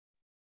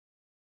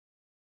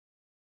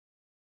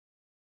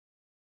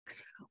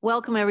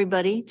Welcome,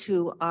 everybody,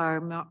 to our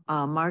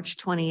March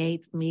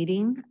 28th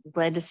meeting.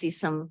 Glad to see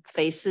some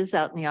faces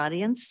out in the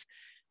audience.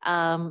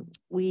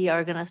 We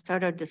are going to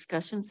start our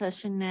discussion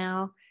session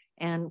now,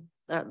 and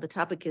the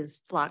topic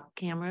is flock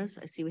cameras.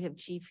 I see we have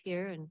Chief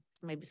here and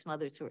maybe some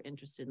others who are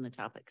interested in the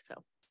topic, so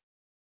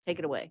take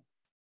it away.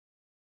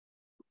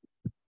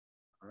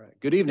 All right,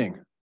 good evening.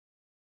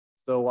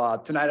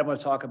 So tonight I'm going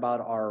to talk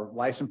about our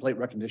license plate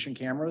recognition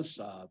cameras.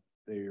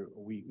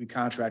 We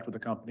contract with a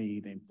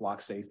company named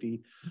Flock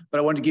Safety, but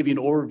I wanted to give you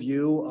an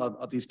overview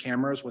of these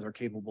cameras, what they're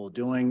capable of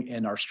doing,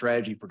 and our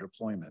strategy for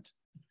deployment.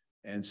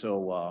 And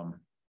so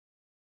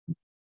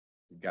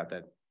you got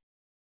that.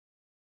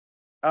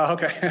 Oh,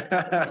 okay,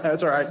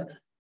 that's all right.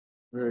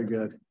 Very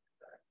good.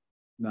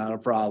 Not a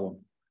problem.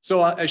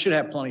 So I should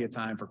have plenty of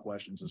time for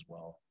questions as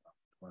well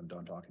when I'm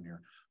done talking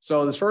here.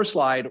 So this first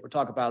slide, we'll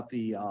talk about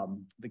the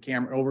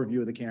camera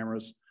overview of the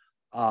cameras.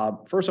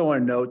 First, I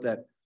want to note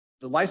that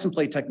the license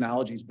plate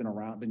technology has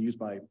been used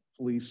by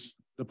police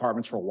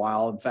departments for a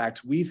while. In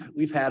fact,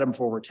 we've had them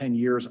for over 10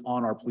 years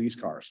on our police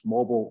cars,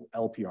 mobile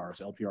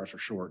LPRs for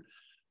short.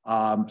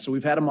 So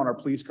we've had them on our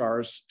police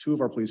cars, two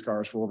of our police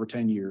cars for over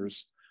 10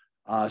 years.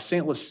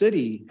 St. Louis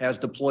City has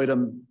deployed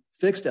them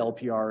fixed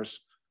LPRs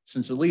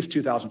since at least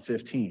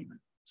 2015.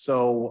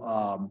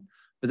 So,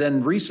 but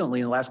then recently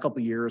in the last couple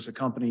of years, a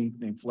company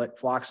named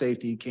Flock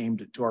Safety came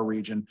to our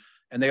region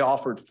and they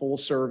offered full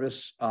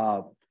service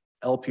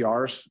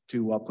LPRs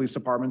to police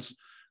departments.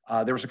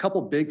 There was a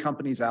couple big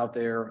companies out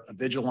there,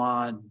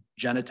 Vigilon,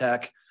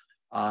 Genetec.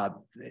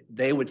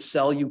 They would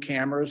sell you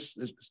cameras.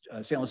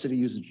 St. Louis City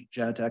uses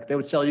Genetec. They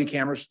would sell you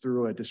cameras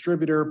through a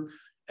distributor,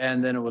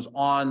 and then it was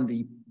on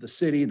the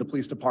city, the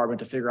police department,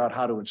 to figure out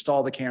how to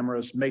install the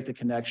cameras, make the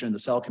connection, the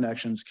cell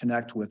connections,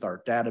 connect with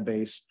our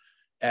database,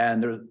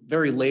 and they're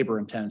very labor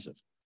intensive.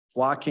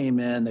 Flock came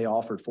in, they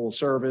offered full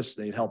service.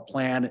 They'd help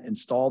plan,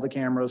 install the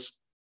cameras,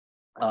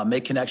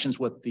 make connections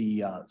with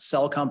the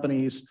cell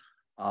companies,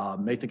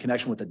 make the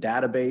connection with the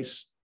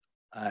database,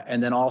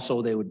 and then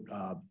also they would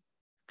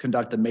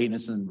conduct the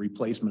maintenance and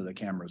replacement of the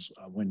cameras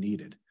when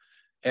needed.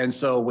 And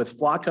so with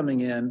Flock coming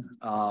in,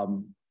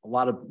 a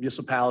lot of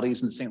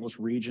municipalities in the St. Louis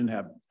region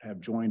have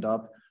joined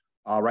up.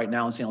 Right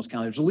now in St. Louis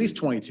County, there's at least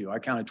 22. I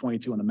counted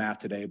 22 on the map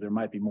today, but there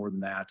might be more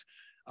than that.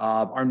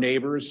 Our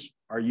neighbors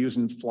are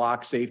using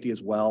Flock Safety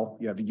as well.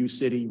 You have U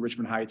City,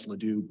 Richmond Heights,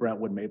 Ladue,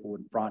 Brentwood,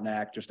 Maplewood,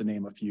 Frontenac, just to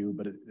name a few,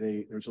 but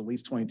there's at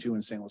least 22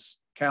 in St. Louis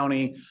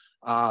County.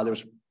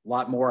 There's a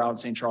lot more out in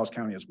St. Charles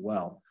County as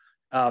well.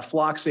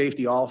 Flock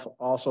Safety also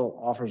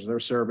offers their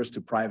service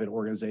to private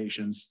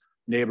organizations,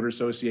 neighborhood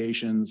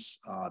associations,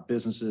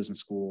 businesses, and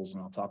schools,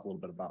 and I'll talk a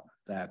little bit about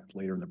that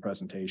later in the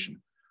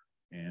presentation.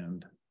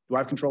 And do I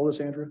have control of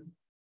this, Andrew?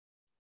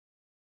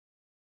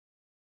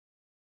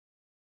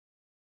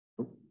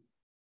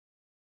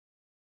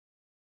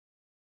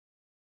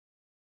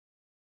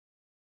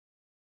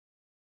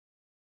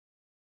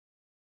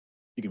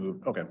 You can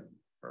move. Okay,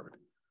 perfect.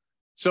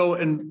 So,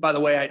 and by the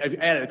way, I've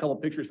added a couple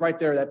of pictures right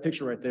there. That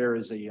picture right there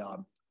is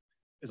a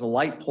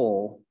light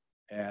pole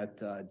at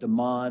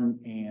DeMond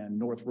and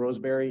North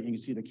Roseberry. You can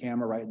see the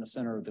camera right in the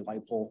center of the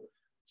light pole.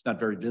 It's not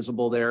very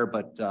visible there,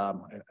 but I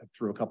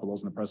threw a couple of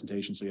those in the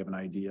presentation so you have an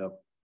idea of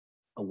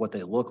what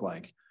they look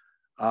like.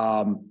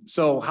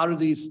 So how do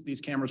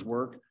these cameras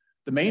work?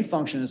 The main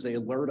function is they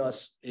alert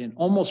us in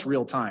almost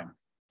real time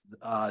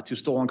to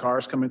stolen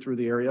cars coming through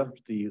the area.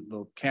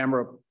 The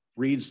camera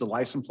reads the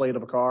license plate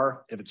of a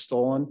car. If it's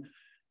stolen,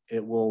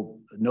 it will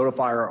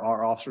notify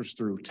our officers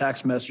through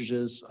text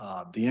messages,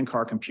 the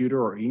in-car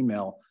computer or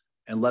email,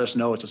 and let us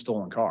know it's a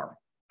stolen car.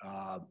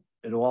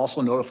 It'll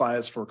also notify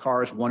us for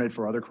cars wanted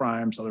for other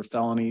crimes, other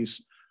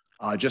felonies.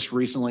 Just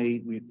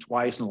recently,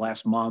 twice in the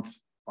last month,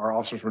 our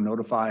officers were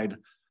notified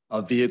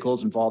of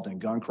vehicles involved in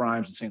gun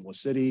crimes in St. Louis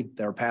City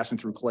that were passing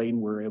through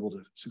Clayton. We were able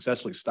to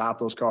successfully stop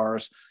those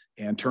cars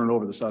and turn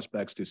over the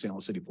suspects to St.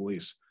 Louis City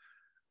Police.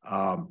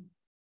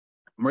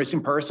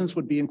 Missing persons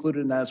would be included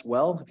in that as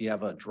well. If you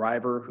have a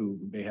driver who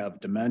may have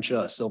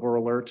dementia, a silver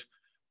alert,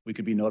 we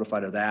could be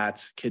notified of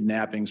that.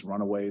 Kidnappings,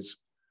 runaways.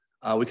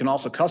 We can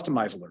also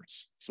customize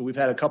alerts. So we've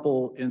had a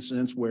couple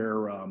incidents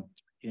where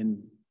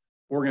in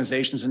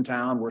organizations in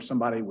town where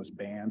somebody was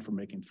banned from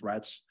making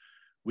threats,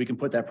 we can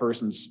put that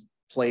person's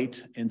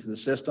plate into the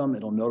system.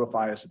 It'll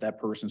notify us that that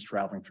person's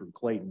traveling through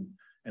Clayton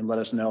and let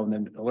us know, and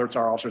then alerts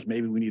our officers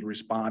maybe we need to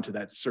respond to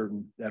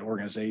that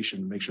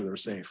organization, make sure they're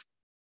safe.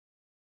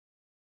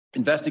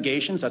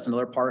 Investigations, that's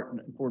another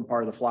important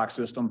part of the Flock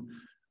system.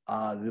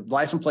 The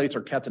license plates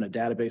are kept in a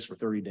database for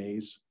 30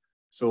 days.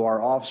 So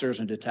our officers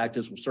and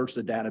detectives will search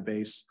the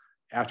database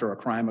after a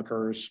crime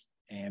occurs.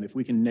 And if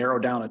we can narrow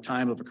down a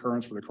time of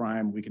occurrence for the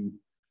crime, we can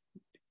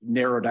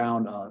narrow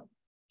down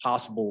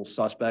possible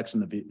suspects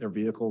in their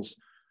vehicles.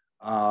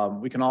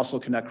 We can also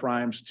connect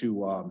crimes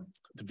to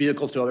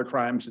vehicles to other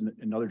crimes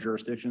in other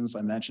jurisdictions.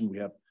 I mentioned we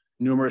have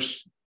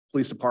numerous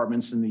police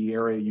departments in the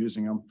area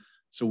using them.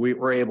 So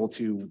we're able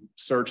to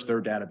search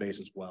their database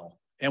as well.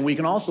 And we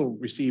can also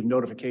receive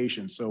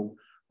notifications. So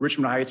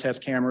Richmond Heights has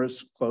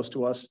cameras close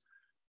to us.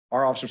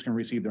 Our officers can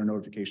receive their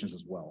notifications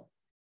as well.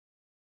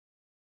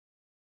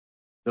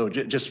 So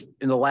just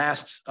in the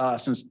last,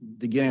 since the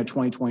beginning of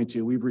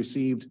 2022, we've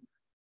received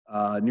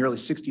nearly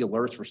 60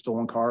 alerts for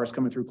stolen cars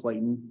coming through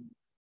Clayton,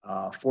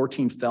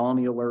 14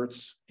 felony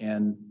alerts,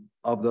 and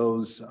of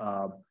those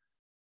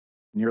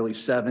nearly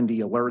 70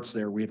 alerts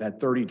there, we've had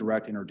 30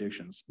 direct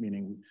interdictions,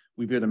 meaning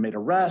we've either made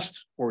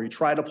arrest or we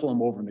try to pull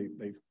them over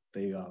and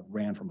they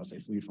ran from us, they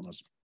fled from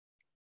us.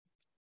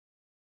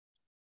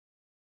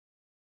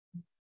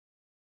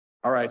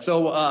 All right,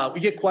 so we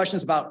get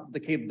questions about the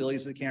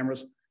capabilities of the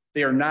cameras.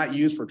 They are not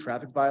used for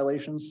traffic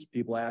violations.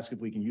 People ask if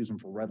we can use them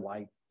for red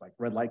light, like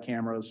red light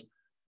cameras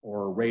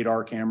or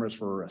radar cameras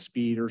for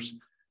speeders.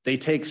 They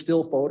take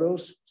still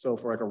photos. So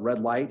for like a red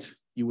light,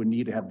 you would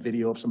need to have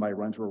video of somebody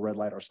run through a red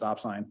light or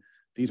stop sign.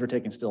 These are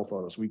taking still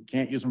photos. We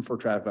can't use them for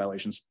traffic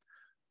violations.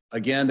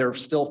 Again, they're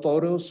still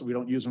photos, so we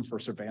don't use them for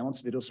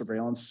surveillance, video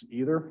surveillance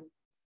either.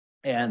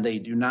 And they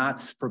do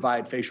not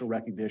provide facial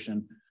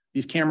recognition.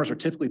 These cameras are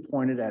typically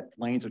pointed at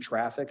lanes of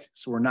traffic,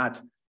 so we're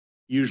not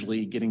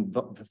usually getting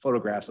the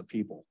photographs of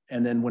people.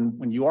 And then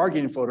when you are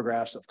getting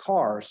photographs of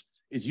cars,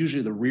 it's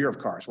usually the rear of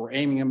cars. We're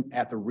aiming them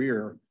at the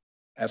rear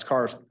as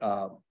cars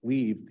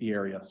leave the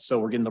area. So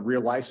we're getting the rear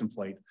license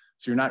plate.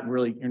 So you're not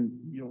really,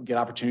 you don't get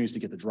opportunities to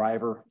get the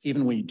driver.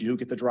 Even when you do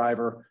get the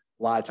driver,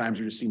 a lot of times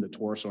you're just seeing the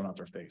torso and not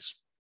their face.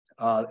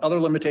 Other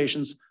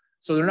limitations.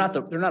 So they're not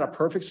a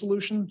perfect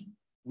solution.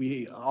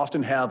 We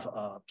often have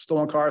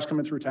stolen cars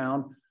coming through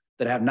town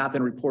that have not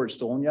been reported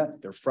stolen yet.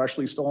 They're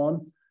freshly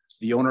stolen.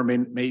 The owner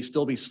may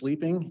still be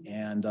sleeping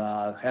and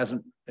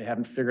they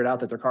haven't figured out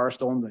that their car is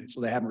stolen, so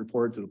they haven't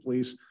reported to the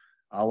police.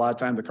 A lot of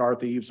times the car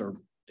thieves are,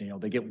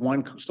 they get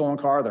one stolen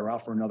car, they're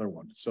out for another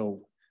one.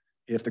 So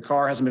if the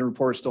car hasn't been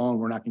reported stolen,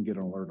 we're not going to get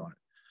an alert on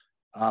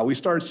it. We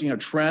started seeing a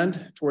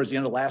trend towards the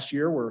end of last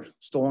year where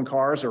stolen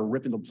cars are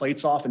ripping the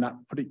plates off and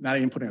not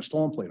even putting a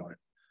stolen plate on it.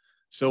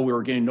 So we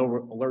were getting no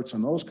alerts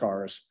on those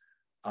cars.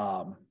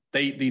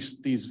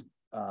 These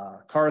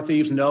car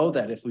thieves know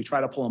that if we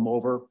try to pull them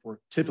over, we're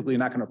typically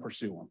not going to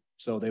pursue them.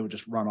 So they would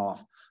just run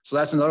off. So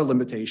that's another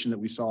limitation that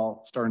we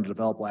saw starting to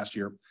develop last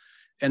year.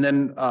 And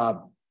then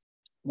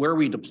where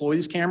we deploy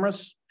these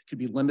cameras, it could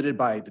be limited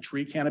by the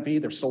tree canopy.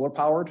 They're solar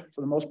powered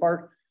for the most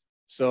part.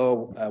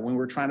 So when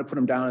we're trying to put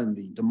them down in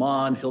the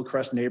Demond,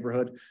 Hillcrest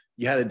neighborhood,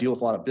 you had to deal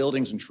with a lot of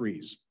buildings and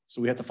trees.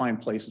 So we have to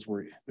find places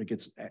where it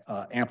gets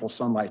ample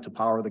sunlight to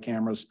power the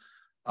cameras.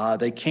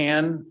 They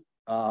can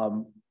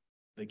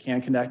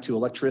connect to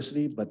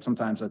electricity, but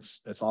sometimes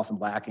that's often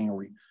lacking, or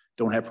we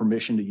don't have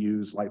permission to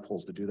use light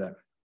poles to do that.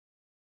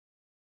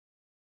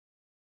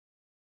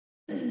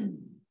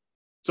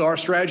 So our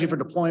strategy for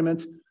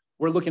deployment,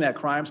 we're looking at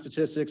crime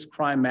statistics,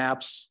 crime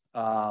maps,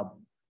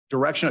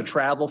 direction of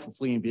travel for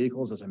fleeing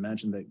vehicles. As I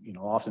mentioned, that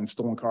often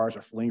stolen cars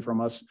are fleeing from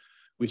us.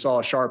 We saw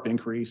a sharp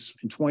increase.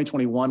 In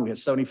 2021, we had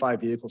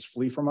 75 vehicles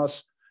flee from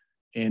us.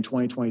 In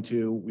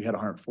 2022, we had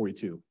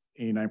 142,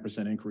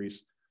 89%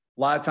 increase.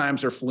 A lot of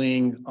times they're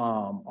fleeing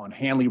on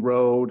Hanley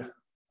Road,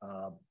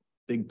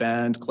 Big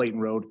Bend, Clayton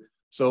Road.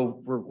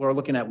 So we're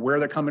looking at where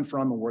they're coming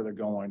from and where they're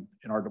going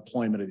in our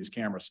deployment of these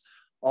cameras.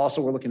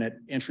 Also, we're looking at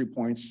entry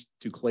points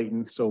to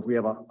Clayton. So if we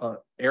have an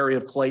area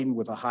of Clayton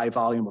with a high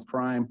volume of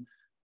crime,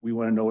 we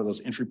want to know where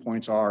those entry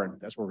points are, and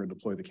that's where we're going to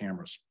deploy the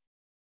cameras.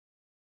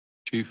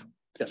 Chief?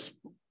 Yes.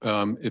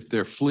 If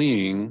they're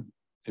fleeing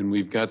and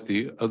we've got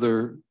the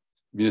other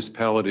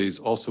municipalities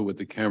also with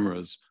the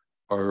cameras,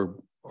 are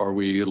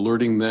we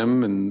alerting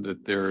them and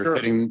that they're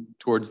heading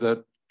towards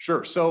that?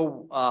 Sure.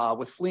 So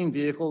with fleeing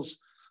vehicles,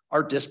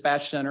 our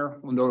dispatch center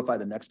will notify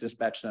the next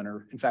dispatch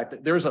center. In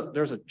fact, there's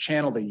a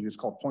channel they use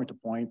called point to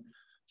point.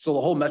 So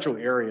the whole metro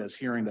area is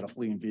hearing that a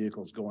fleeing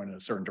vehicle is going in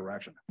a certain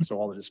direction. So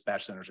all the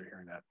dispatch centers are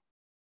hearing that.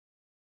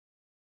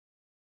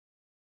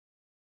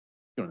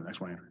 Go to the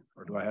next one,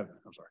 or do I have?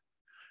 I'm sorry.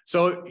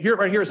 So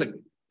right here is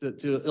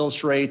to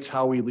illustrate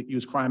how we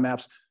use crime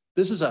maps.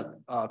 This is a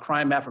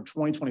crime map from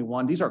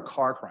 2021. These are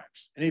car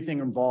crimes. Anything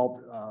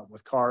involved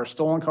with cars,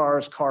 stolen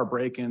cars, car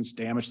break-ins,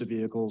 damage to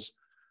vehicles,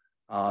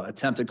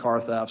 attempted car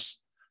thefts.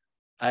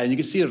 And you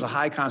can see there's a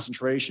high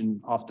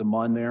concentration off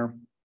Demond there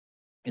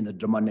in the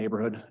Demond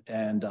neighborhood.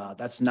 And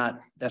that's not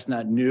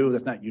new.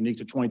 That's not unique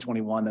to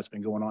 2021. That's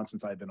been going on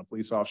since I've been a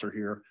police officer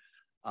here.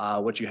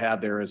 What you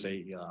have there is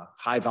a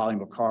high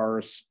volume of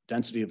cars,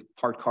 density of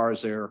parked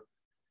cars there,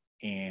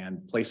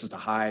 and places to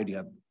hide. You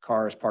have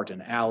cars parked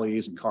in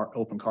alleys and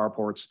open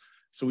carports.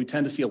 So we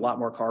tend to see a lot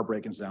more car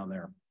break-ins down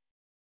there.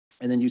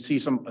 And then you see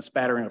a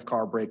spattering of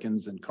car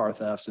break-ins and car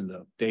thefts in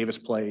the Davis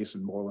Place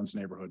and Morelands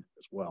neighborhood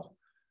as well.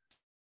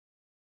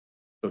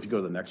 So if you go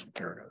to the next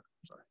paragraph,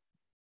 sorry.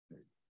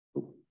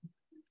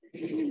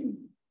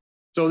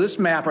 So this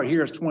map right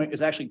here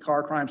is actually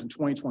car crimes in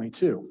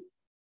 2022.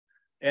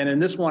 And in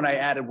this one, I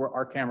added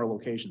our camera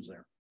locations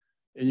there.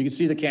 And you can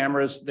see the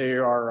cameras, they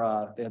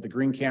have the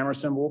green camera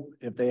symbol.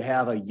 If they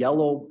have a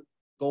yellow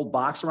gold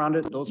box around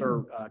it, those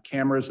are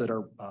cameras that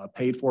are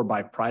paid for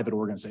by private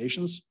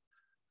organizations.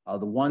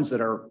 The ones that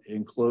are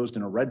enclosed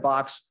in a red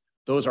box,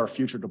 those are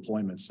future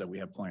deployments that we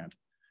have planned.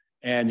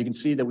 And you can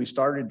see that we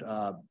started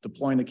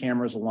deploying the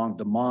cameras along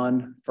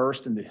Demond,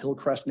 first in the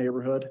Hillcrest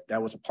neighborhood.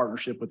 That was a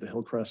partnership with the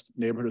Hillcrest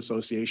Neighborhood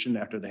Association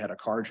after they had a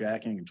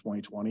carjacking in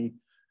 2020.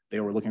 They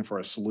were looking for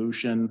a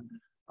solution,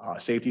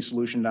 safety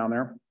solution down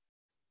there.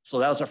 So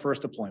that was our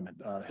first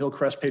deployment.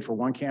 Hillcrest paid for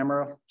one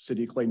camera,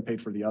 City of Clayton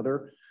paid for the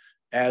other.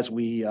 As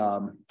we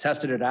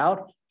tested it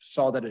out,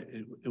 saw that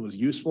it was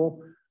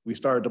useful, we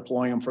started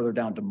deploying them further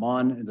down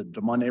Demond, in the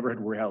Demond neighborhood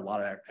where we had a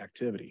lot of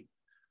activity.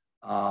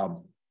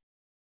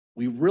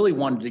 We really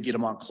wanted to get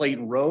them on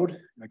Clayton Road and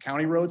the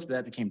county roads, but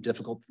that became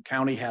difficult. The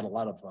county had a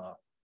lot of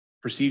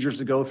procedures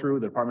to go through.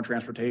 The Department of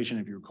Transportation,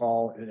 if you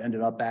recall, it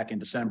ended up back in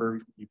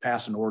December. You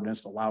passed an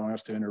ordinance allowing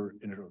us to enter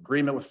into an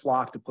agreement with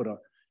Flock to put a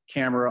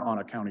camera on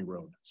a county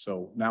road.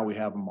 So now we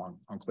have them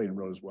on Clayton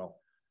Road as well.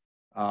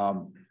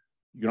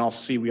 You can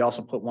also see we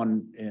also put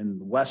one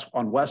in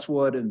on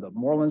Westwood in the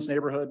Morelands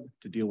neighborhood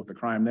to deal with the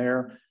crime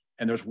there.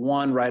 And there's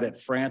one right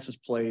at Francis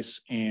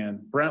Place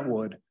and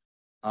Brentwood,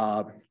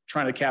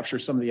 trying to capture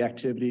some of the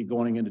activity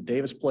going into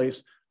Davis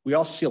Place. We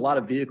also see a lot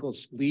of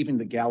vehicles leaving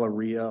the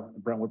Galleria,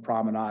 Brentwood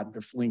Promenade.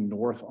 They're fleeing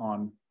north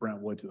on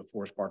Brentwood to the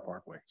Forest Park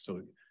Parkway.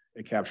 So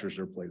it captures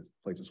their plates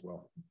as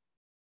well.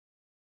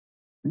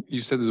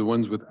 You said that the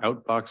ones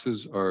without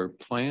boxes are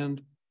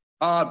planned?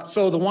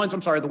 So the ones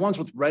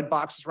with red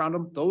boxes around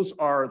them, those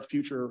are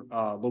future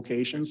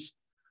locations.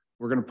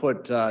 We're going to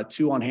put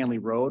two on Hanley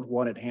Road,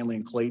 one at Hanley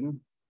and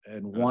Clayton,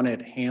 and one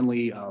at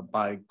Hanley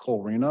by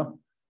Colrena.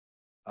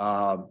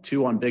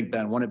 Two on Big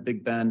Bend, one at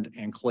Big Bend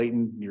and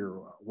Clayton near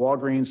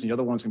Walgreens. The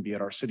other one's going to be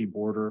at our city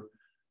border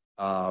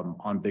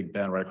on Big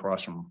Bend, right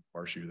across from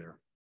Varshu there.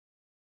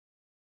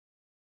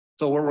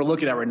 So what we're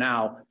looking at right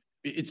now,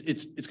 it's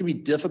going to be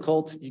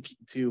difficult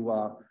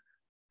to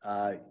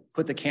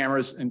put the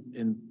cameras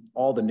in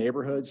all the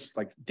neighborhoods.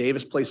 Like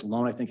Davis Place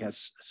alone, I think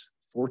has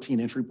 14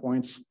 entry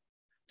points.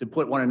 To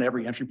put one in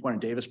every entry point in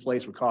Davis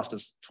Place would cost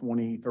us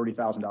 $20,000,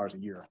 $30,000 a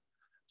year.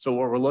 So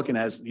what we're looking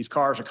at is these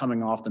cars are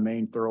coming off the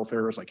main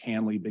thoroughfares like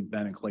Hanley, Big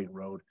Bend, and Clayton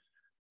Road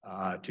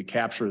to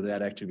capture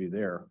that activity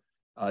there.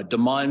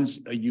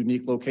 Demond's a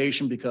unique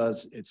location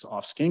because it's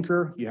off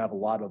Skinker. You have a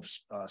lot of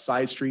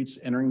side streets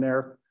entering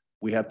there.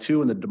 We have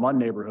two in the Demond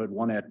neighborhood,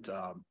 one at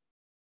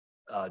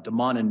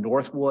Demond and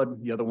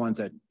Northwood, the other one's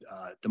at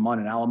Demond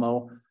and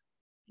Alamo.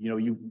 You know,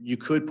 you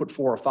could put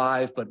 4 or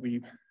 5, but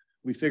we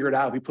figured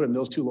out if we put in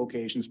those two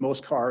locations,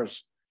 most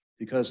cars,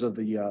 because of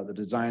the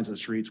designs of the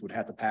streets, would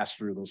have to pass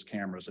through those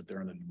cameras if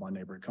they're in the Demond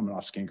neighborhood coming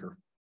off Skinker.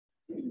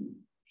 And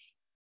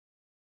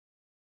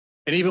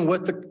even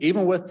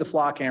with the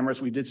Flock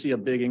cameras, we did see a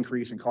big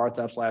increase in car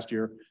thefts last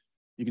year.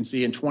 You can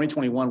see in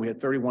 2021, we had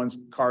 31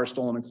 cars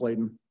stolen in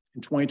Clayton. In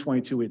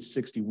 2022, we had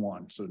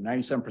 61, so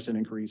 97%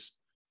 increase.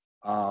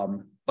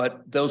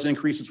 But those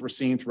increases we're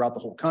seeing throughout the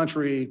whole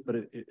country, but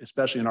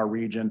especially in our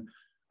region.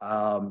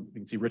 You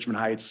can see Richmond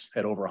Heights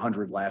had over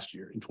 100 last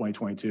year in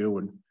 2022,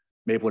 and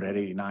Maplewood had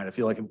 89. I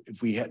feel like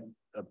if we had,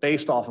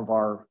 based off of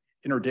our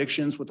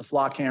interdictions with the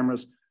Flock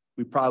cameras,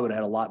 we probably would have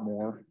had a lot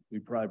more. We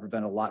probably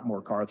prevented a lot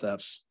more car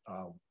thefts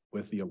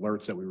with the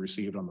alerts that we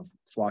received on the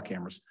Flock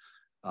cameras.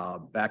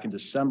 Back in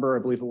December, I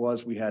believe it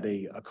was, we had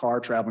a car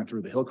traveling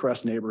through the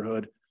Hillcrest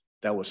neighborhood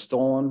that was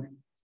stolen.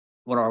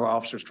 One of our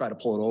officers tried to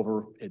pull it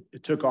over.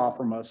 It took off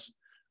from us.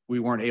 We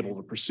weren't able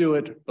to pursue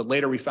it, but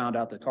later we found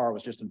out the car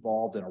was just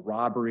involved in a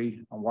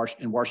robbery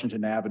in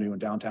Washington Avenue in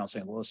downtown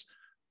St. Louis.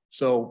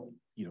 So,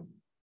 you know,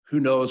 who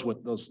knows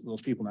what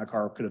those people in that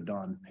car could have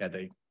done had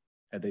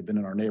they been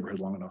in our neighborhood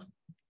long enough.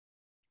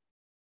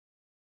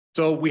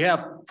 So we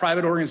have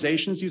private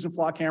organizations using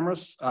Flock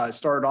cameras. It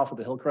started off with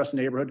the Hillcrest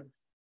neighborhood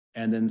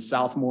and then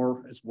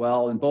Southmore as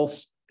well. And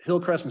both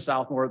Hillcrest and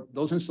Southmore,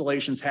 those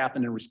installations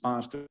happened in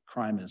response to a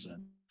crime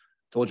incident.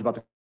 Told you about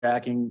the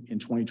hacking in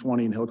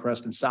 2020 in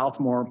Hillcrest and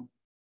Southmore.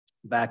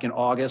 Back in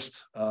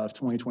August of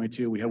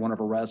 2022, we had one of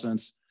our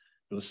residents.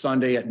 It was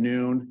Sunday at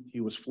noon. He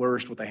was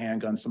flourished with a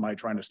handgun, somebody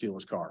trying to steal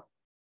his car.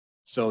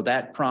 So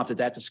that prompted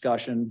that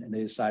discussion, and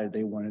they decided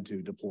they wanted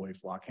to deploy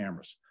Flock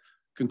cameras.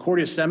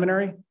 Concordia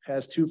Seminary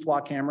has 2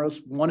 Flock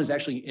cameras. One is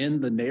actually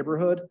in the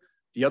neighborhood.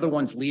 The other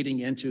one's leading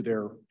into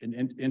their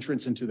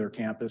entrance into their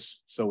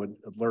campus. So it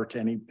alert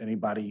to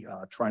anybody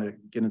trying to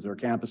get into their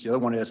campus. The other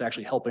one is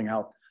actually helping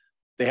out.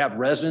 They have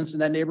residents in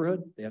that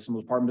neighborhood. They have some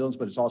of those apartment buildings,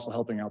 but it's also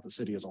helping out the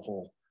city as a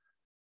whole.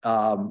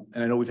 And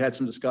I know we've had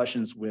some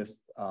discussions with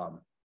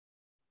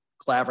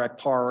Claverack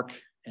Park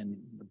and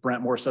the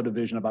Brentmore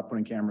subdivision about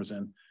putting cameras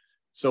in.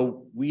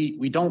 So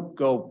we don't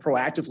go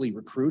proactively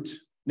recruit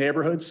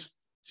neighborhoods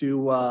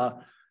to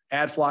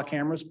add Flock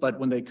cameras, but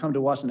when they come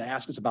to us and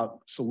ask us about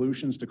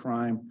solutions to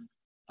crime,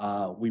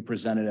 we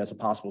present it as a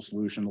possible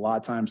solution. A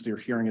lot of times they're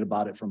hearing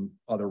about it from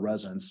other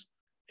residents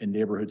in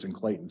neighborhoods in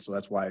Clayton. So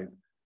that's why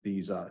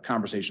these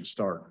conversations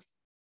start.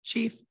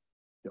 Chief,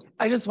 Yep.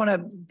 I just want to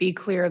be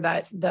clear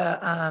that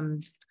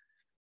the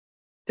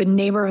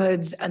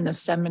neighborhoods and the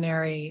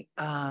seminary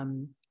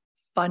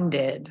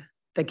funded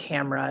the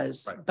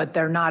cameras, right, but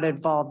they're not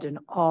involved in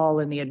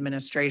the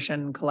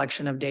administration,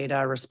 collection of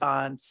data,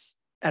 response.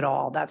 at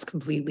all. That's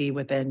completely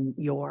within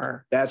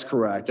your. That's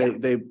correct. Yeah.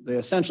 They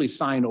essentially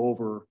sign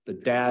over the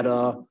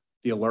data,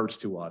 the alerts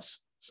to us.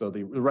 So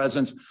the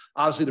residents,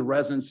 obviously the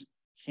residents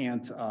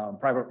can't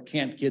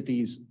get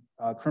these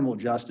criminal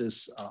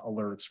justice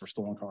alerts for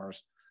stolen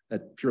cars.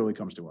 That purely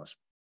comes to us.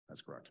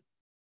 That's correct.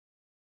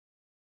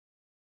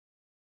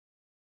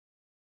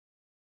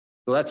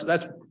 So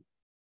that's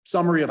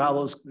summary of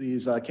how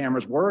these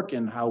cameras work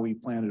and how we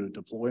plan to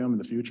deploy them in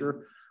the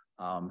future.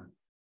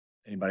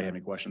 Anybody have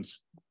any questions?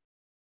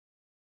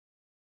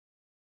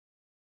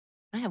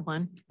 I have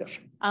one. Yes.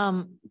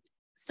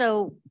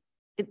 So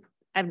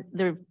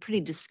they're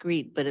pretty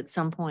discreet, but at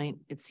some point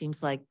it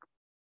seems like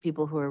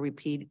people who are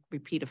repeat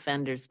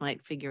offenders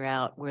might figure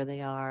out where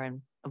they are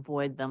and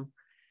avoid them.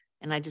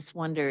 And I just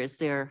wonder,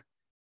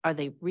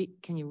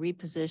 can you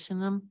reposition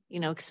them? You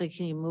know, so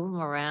can you move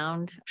them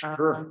around?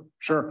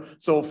 Sure.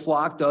 So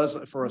Flock does,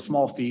 for a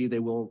small fee, they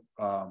will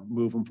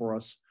move them for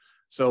us.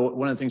 So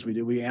one of the things we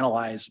do, we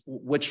analyze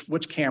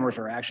which cameras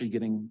are actually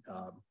getting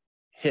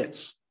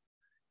hits.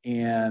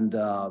 And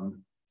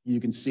you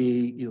can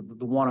see,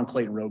 the one on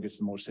Clayton Road gets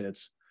the most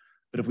hits.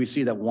 But if we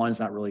see that one's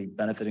not really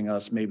benefiting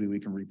us, maybe we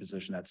can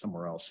reposition that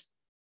somewhere else.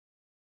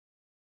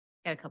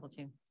 Got a couple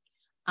too.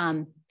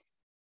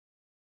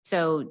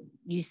 So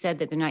you said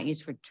that they're not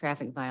used for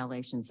traffic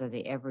violations. Are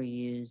they ever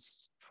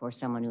used for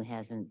someone who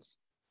hasn't,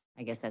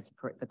 I guess that's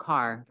the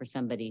car, for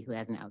somebody who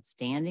has an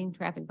outstanding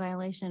traffic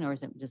violation, or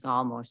is it just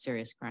all more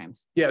serious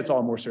crimes? Yeah, it's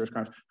all more serious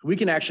crimes. We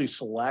can actually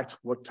select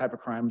what type of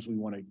crimes we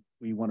want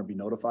to be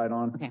notified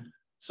on. Okay.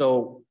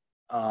 So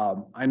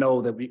I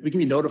know that we can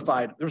be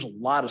notified. There's a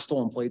lot of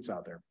stolen plates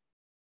out there.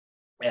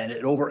 And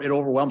it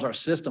overwhelms our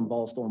system of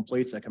all stolen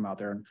plates that come out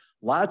there. And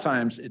a lot of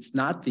times it's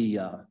not the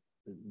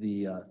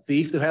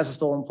thief that has a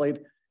stolen plate.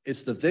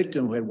 It's the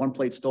victim who had one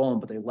plate stolen,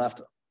 but they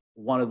left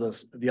one of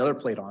the other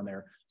plate on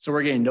there. So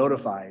we're getting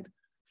notified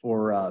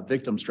for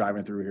victims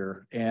driving through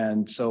here.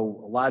 And so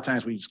a lot of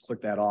times we just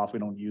click that off. We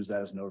don't use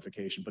that as a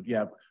notification. But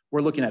yeah,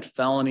 we're looking at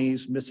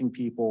felonies, missing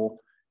people,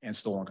 and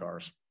stolen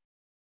cars.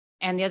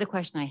 And the other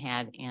question I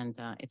had, and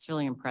it's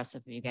really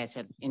impressive that you guys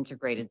have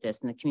integrated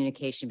this, and the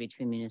communication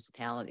between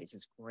municipalities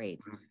is great.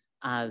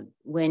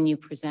 When you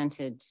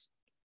presented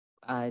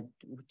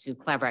to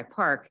Claverack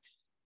Park,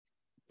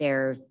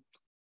 it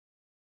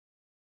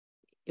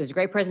was a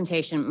great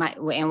presentation.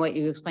 And what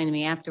you explained to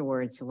me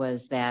afterwards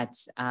was that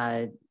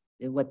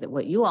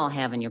what you all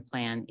have in your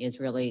plan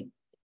is really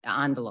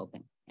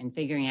enveloping and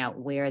figuring out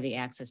where the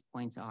access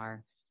points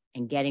are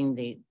and getting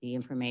the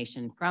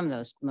information from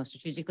those most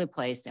strategically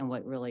placed and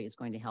what really is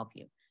going to help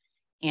you.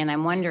 And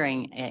I'm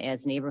wondering,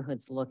 as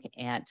neighborhoods look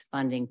at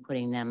funding,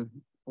 putting them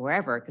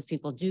wherever, because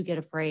people do get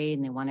afraid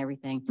and they want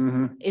everything.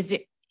 Mm-hmm.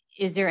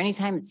 Is there any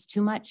time it's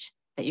too much,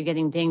 that you're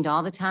getting dinged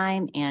all the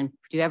time? And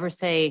do you ever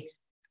say,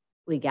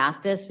 we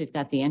got this, we've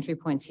got the entry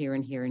points here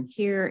and here and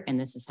here, and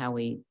this is how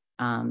we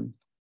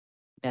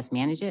best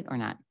manage it, or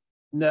not?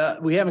 No,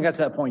 we haven't got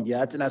to that point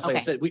yet. And as Okay. I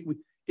said,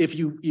 if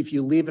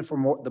you leave it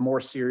for the more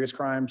serious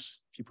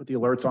crimes, if you put the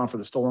alerts on for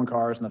the stolen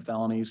cars and the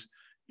felonies,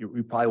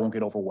 you probably won't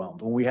get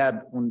overwhelmed.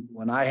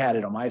 When I had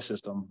it on my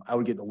system, I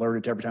would get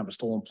alerted every time a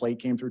stolen plate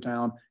came through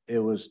town. It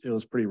was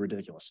pretty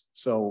ridiculous.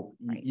 So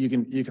Right. you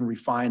can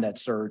refine that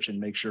search and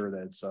make sure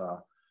that it's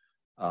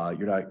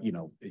you're not,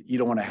 you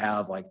don't want to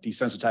have like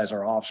desensitize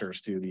our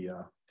officers to the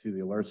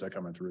alerts that are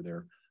coming through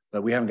there.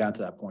 But we haven't gotten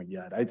to that point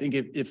yet. I think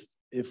if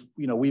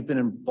we've been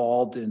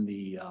involved in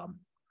the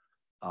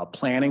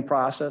planning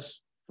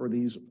process for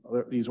these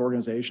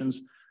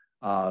organizations,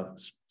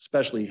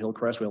 especially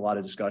Hillcrest. We had a lot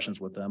of discussions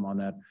with them on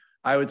that.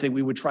 I would think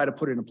we would try to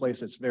put it in a place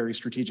that's very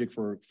strategic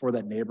for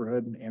that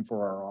neighborhood and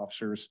for our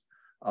officers.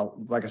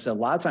 Like I said, a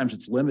lot of times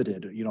it's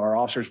limited. Our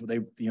officers, they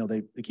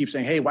keep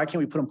saying, "Hey, why can't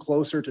we put them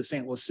closer to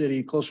St. Louis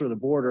City, closer to the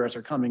border as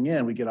they're coming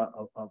in?" We get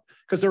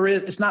because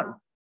it's not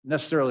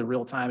necessarily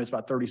real time. It's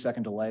about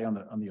 30-second delay on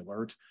the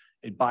alert.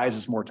 It buys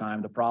us more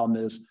time. The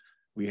problem is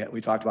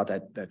we talked about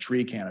that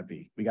tree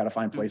canopy. We got to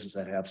find places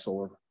that have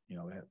solar,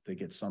 they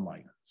get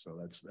sunlight. So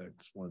that's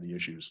one of the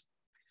issues.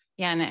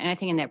 Yeah, and I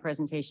think in that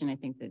presentation, I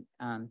think that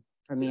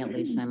for me at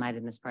least, and I might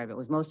have missed part of it,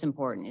 was most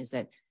important is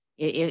that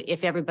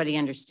if everybody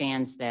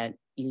understands that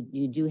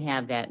you do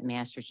have that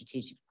master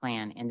strategic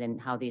plan, and then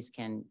how these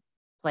can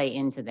play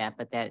into that,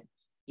 but that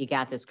you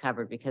got this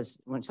covered,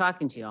 because when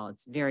talking to you all,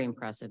 it's very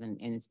impressive and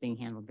it's being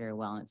handled very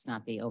well. And it's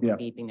not the over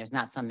beeping. There's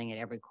not something at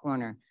every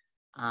corner.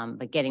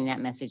 But getting that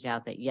message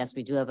out that, yes,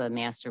 we do have a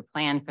master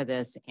plan for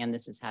this, and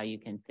this is how you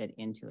can fit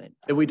into it.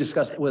 And we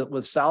discussed with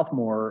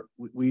Southmore,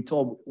 we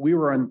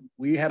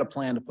had a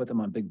plan to put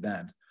them on Big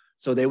Bend.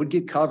 So they would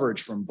get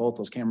coverage from both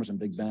those cameras in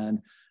Big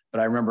Bend. But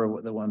I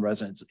remember the one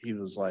resident, he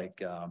was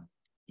like,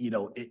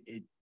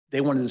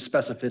 they wanted the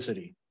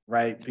specificity,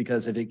 right?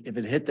 Because if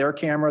it hit their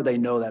camera, they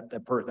know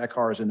that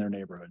car is in their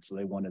neighborhood. So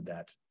they wanted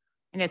that.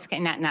 And it's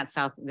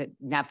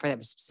not for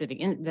that specific.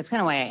 And that's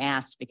kind of why I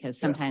asked, because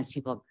sometimes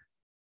people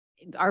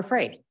are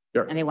afraid.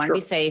 Sure, and they want to sure.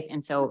 be safe.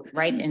 And so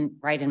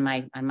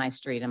on my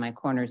street, on my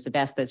corner is the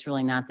best, but it's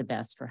really not the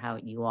best for how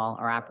you all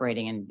are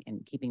operating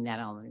and keeping that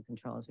all under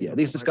control. As we Yeah, go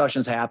these forward.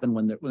 discussions happen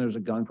when there's a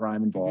gun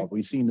crime involved.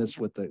 We've seen this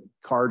with the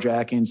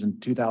carjackings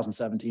in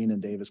 2017 in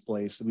Davis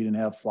Place. We didn't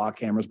have flock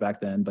cameras back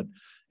then, but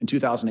in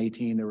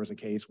 2018, there was a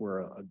case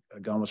where a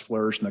gun was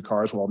flourished in the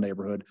Carswell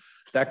neighborhood.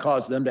 That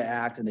caused them to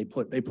act, and they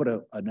put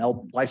a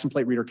license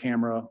plate reader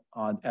camera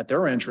on at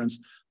their entrance,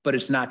 but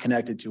it's not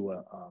connected to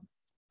a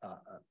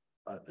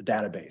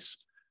database.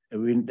 They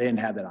didn't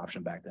have that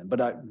option back then.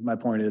 But my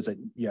point is that,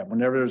 yeah,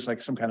 whenever there's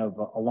like some kind of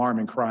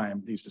alarming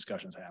crime, these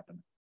discussions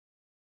happen.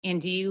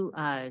 And do you,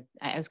 I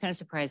was kind of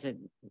surprised that,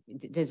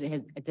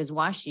 does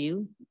Wash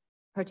U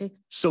partake?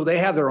 So they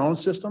have their own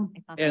system, I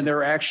thought and they-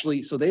 they're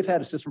actually, so they've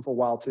had a system for a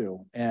while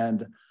too.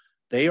 And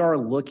they are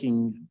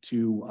looking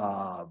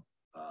to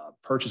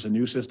purchase a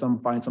new system,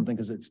 find something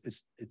because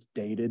it's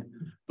dated.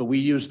 But we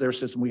use their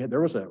system.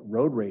 There was a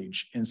road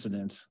rage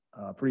incident,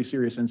 pretty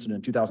serious incident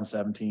in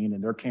 2017,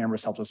 and their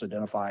cameras helped us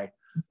identify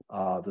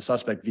the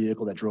suspect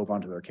vehicle that drove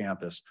onto their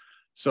campus.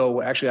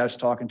 So actually, I was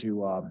talking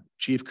to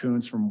Chief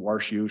Coons from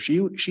WashU.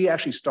 She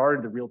actually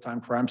started the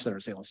real-time crime center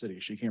at Salem City.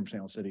 She came from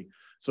Salem City.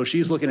 So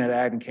she's looking at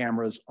adding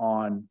cameras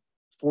on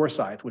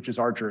Forsyth, which is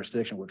our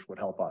jurisdiction, which would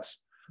help us.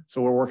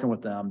 So we're working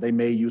with them. They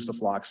may use the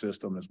flock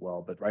system as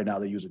well, but right now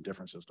they use a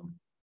different system.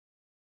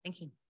 Thank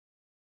you.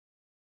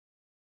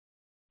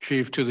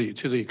 Chief, to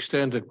the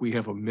extent that we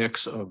have a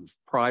mix of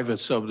private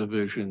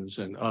subdivisions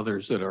and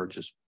others that are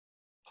just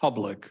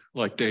public,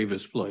 like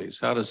Davis Place,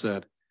 how does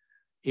that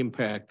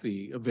impact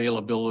the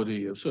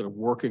availability of sort of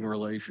working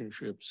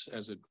relationships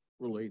as it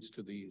relates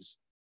to these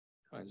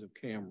kinds of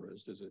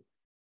cameras? Does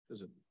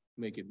it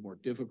make it more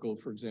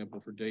difficult, for example,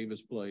 for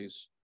Davis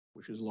Place,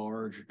 which is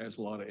large, has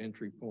a lot of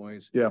entry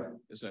points? Yeah.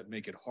 Does that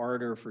make it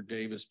harder for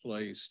Davis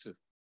Place to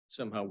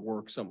somehow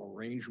work some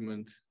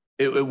arrangement?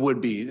 It would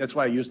be. That's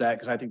why I use that,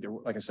 because I think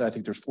like I said, I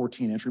think there's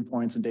 14 entry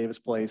points in Davis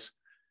Place,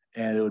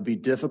 and it would be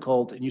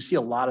difficult. And you see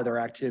a lot of their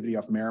activity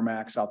off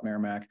Merrimack, South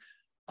Merrimack,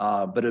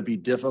 but it'd be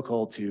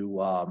difficult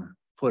to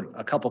put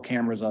a couple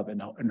cameras up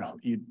and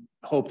you'd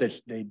hope that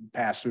they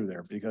pass through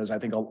there, because I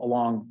think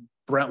along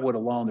Brentwood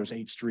alone, there's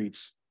 8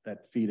 streets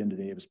that feed into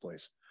Davis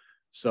Place.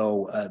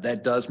 So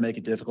that does make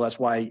it difficult. That's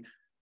why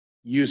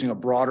using a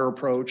broader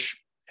approach,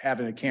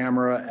 having a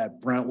camera at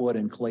Brentwood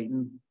and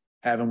Clayton,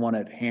 having one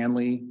at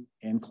Hanley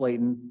and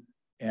Clayton,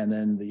 and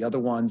then the other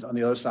ones on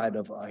the other side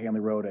of Hanley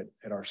Road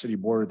at our city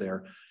border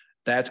there,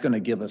 that's going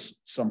to give us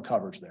some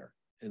coverage there.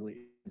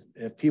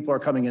 If people are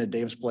coming into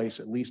Davis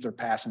Place, at least they're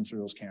passing through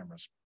those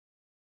cameras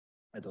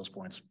at those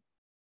points.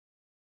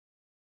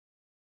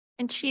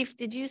 And Chief,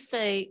 did you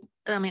say,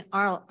 I mean,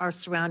 our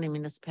surrounding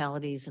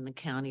municipalities in the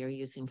county are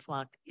using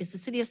flock. Is the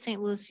city of St.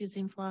 Louis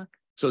using flock?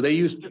 So they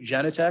use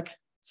Genetech.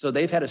 So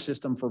they've had a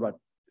system for about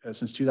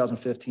since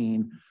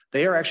 2015.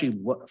 They are actually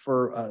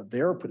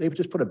they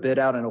just put a bid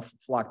out and a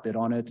flock bid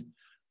on it.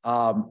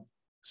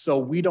 So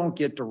we don't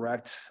get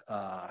direct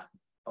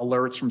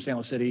alerts from St.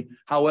 Louis City.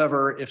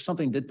 However, if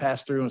something did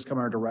pass through and was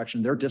coming our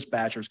direction, their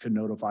dispatchers could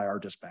notify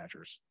our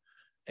dispatchers.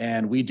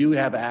 And we do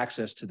have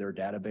access to their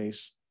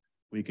database.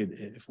 We could,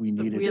 if we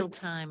needed Real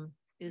time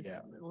is Yeah.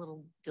 a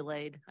little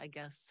delayed, I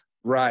guess.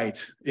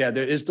 Right. Yeah,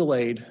 there is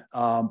delayed.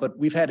 But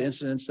we've had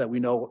incidents that we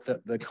know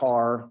that the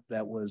car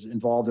that was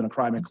involved in a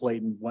crime in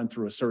Clayton went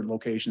through a certain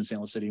location in St.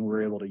 Louis City, and we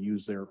were able to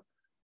use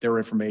their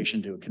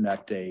information to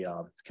connect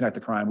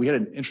the crime. We had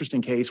an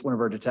interesting case. One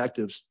of our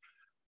detectives,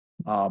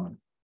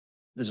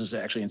 this is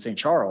actually in St.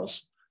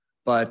 Charles,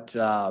 but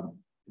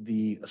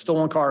the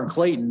stolen car in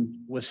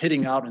Clayton was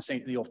hitting out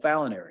in the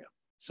O'Fallon area.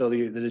 So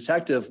the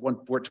detective went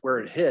where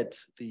it hit,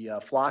 the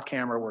flock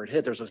camera where it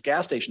hit, there's a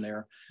gas station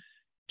there.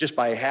 Just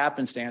by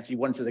happenstance, he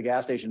went to the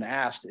gas station and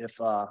asked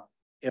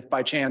if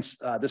by chance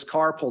this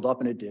car pulled up,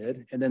 and it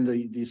did. And then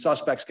the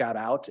suspects got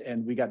out,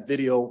 and we got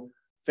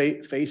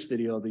face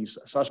video of these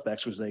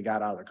suspects as they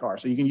got out of the car.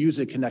 So you can use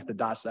it, connect the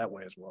dots that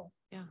way as well.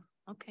 Yeah.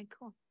 Okay,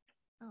 cool.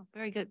 Oh,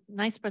 very good.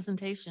 Nice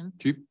presentation.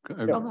 Chief,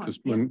 on.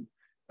 just one,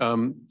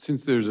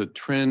 since there's a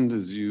trend,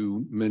 as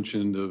you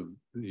mentioned, of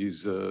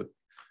these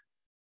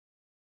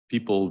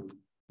people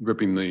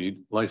ripping the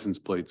license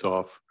plates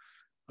off,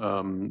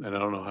 and I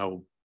don't know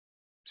how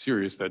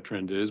serious that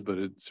trend is, but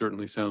it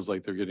certainly sounds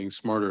like they're getting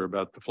smarter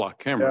about the flock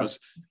cameras.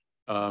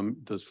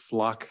 Does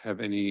Flock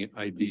have any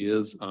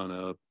ideas on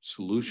a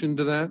solution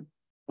to that?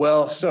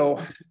 Well,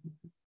 so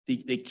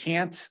they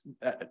can't,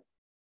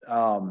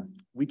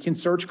 we can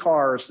search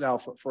cars now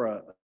for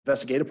a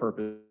investigative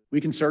purpose. We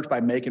can search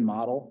by make and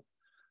model,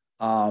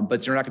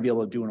 but you're not gonna be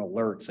able to do an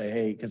alert, say,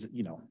 hey, because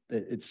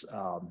it's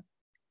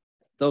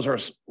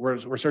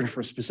we're searching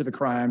for specific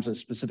crimes, a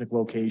specific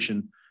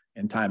location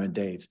and time and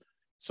dates.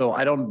 So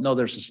I don't know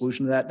there's a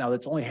solution to that. Now,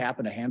 that's only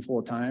happened a handful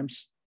of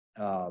times.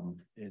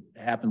 It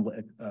happened,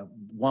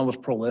 one was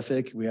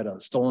prolific. We had a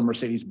stolen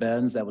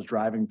Mercedes-Benz that was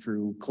driving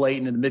through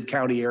Clayton in the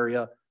mid-county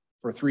area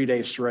for 3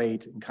 days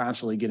straight and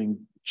constantly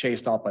getting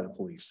chased off by the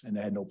police, and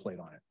they had no plate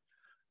on it.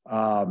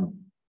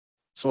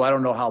 So I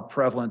don't know how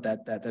prevalent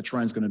that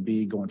trend is going to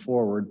be going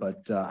forward,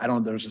 but I don't know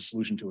if there's a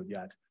solution to it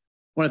yet.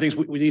 one of the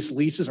things these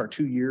leases are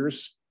 2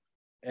 years.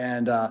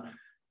 And I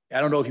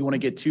don't know if you want to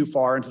get too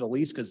far into the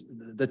lease because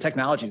the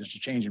technology is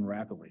just changing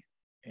rapidly.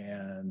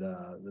 And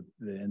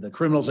the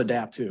criminals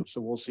adapt too.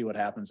 So we'll see what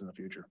happens in the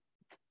future.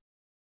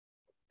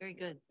 Very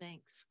good,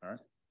 thanks. All right.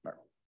 All right.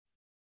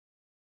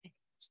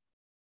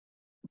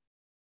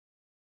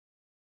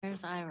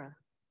 There's Ira.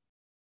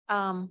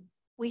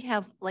 We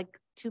have like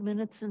 2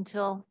 minutes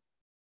until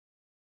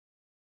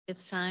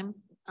it's time.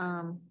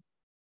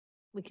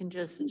 We can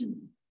just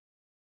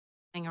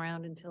hang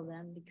around until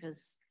then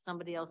because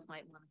somebody else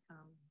might want to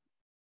come.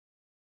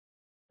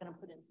 Gonna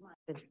put in some.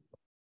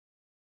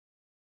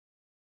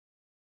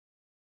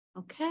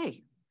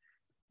 Okay.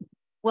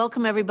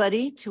 Welcome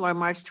everybody to our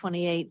March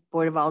 28th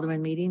Board of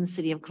Aldermen meeting in the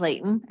City of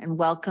Clayton, and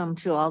welcome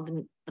to all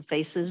the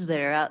faces that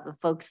are out, the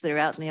folks that are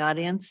out in the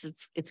audience.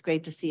 It's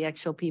great to see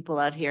actual people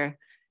out here.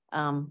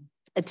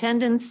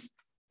 Attendance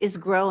is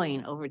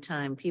growing over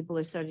time. People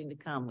are starting to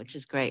come, which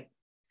is great.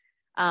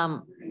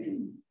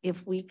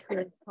 If we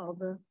could call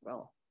the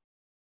roll.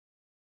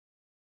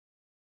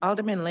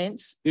 Alderman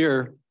Lentz,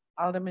 Here.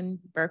 Alderman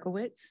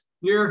Berkowitz,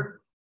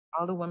 Here.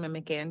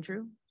 Alderwoman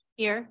McAndrew,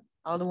 Here.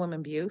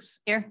 Alderwoman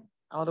Buse, Here.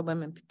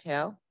 Alderwoman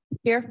Patel,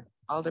 Here.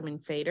 Alderman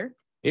Fader,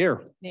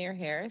 Here. Mayor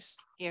Harris,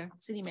 Here.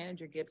 City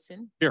Manager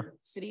Gibson, Here.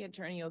 City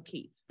Attorney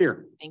O'Keefe.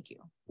 Here. Thank you.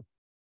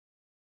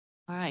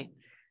 All right.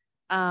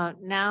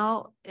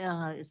 Now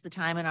is the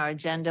time in our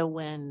agenda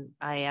when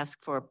I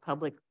ask for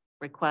public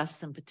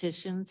requests and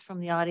petitions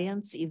from the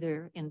audience,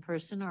 either in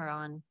person or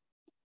on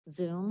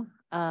Zoom.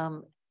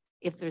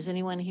 If there's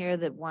anyone here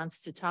that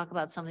wants to talk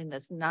about something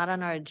that's not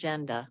on our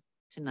agenda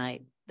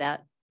tonight,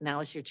 that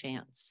now is your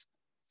chance.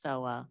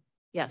 So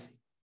yes,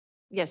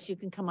 you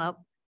can come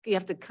up. You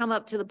have to come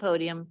up to the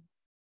podium,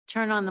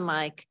 turn on the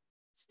mic,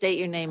 state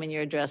your name and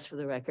your address for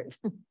the record.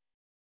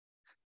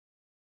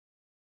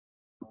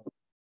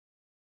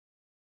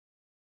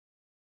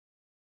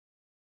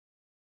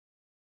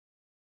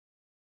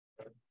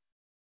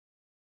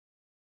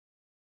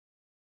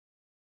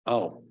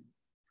 Oh,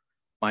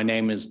 my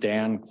name is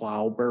Dan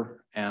Klauber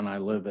and I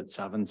live at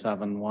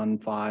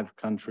 7715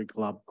 Country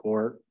Club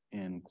Court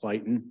in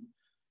Clayton.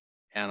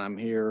 And I'm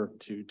here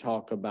to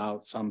talk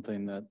about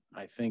something that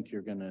I think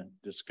you're going to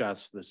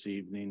discuss this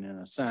evening in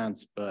a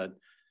sense, but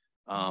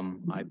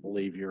I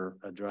believe you're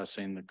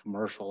addressing the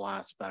commercial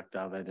aspect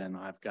of it. And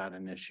I've got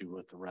an issue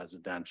with the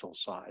residential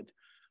side,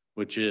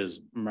 which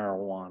is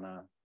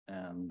marijuana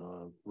and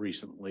the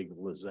recent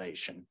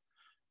legalization.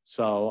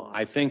 So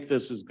I think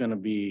this is going to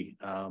be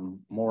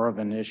more of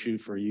an issue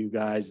for you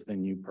guys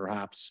than you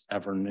perhaps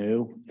ever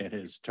knew. It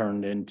has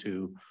turned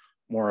into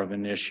more of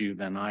an issue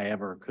than I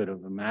ever could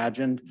have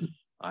imagined.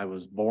 I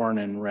was born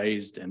and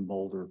raised in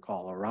Boulder,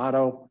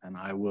 Colorado, and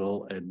I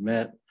will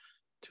admit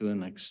to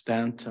an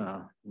extent,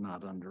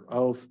 not under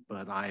oath,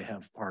 but I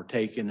have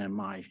partaken in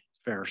my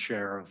fair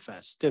share of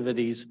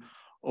festivities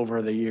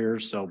over the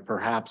years. So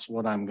perhaps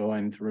what I'm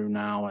going through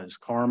now is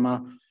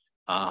karma.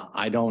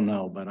 I don't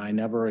know, but I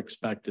never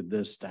expected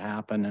this to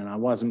happen. And I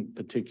wasn't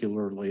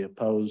particularly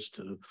opposed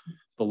to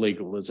the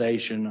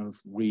legalization of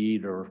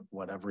weed or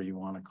whatever you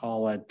want to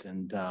call it.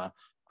 And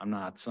I'm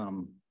not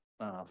some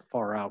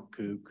far out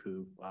kook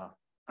who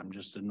I'm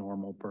just a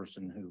normal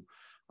person who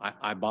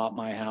I bought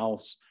my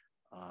house.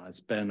 I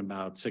spent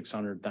about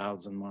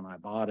 $600,000 when I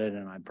bought it,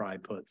 and I probably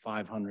put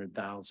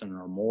 $500,000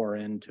 or more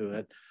into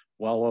it.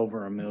 Well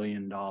over $1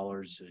 million,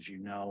 as you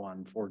know.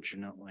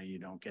 Unfortunately, you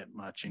don't get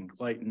much in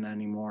Clayton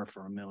anymore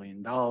for $1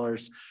 million.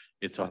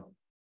 It's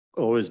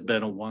always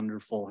been a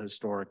wonderful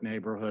historic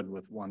neighborhood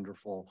with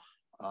wonderful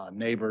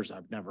neighbors.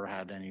 I've never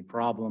had any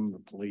problem. The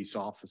police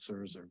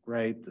officers are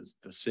great.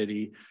 The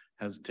city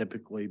has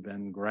typically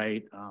been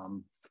great.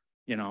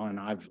 You know, and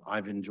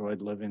I've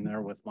enjoyed living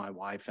there with my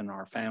wife and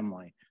our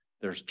family.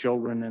 There's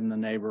children in the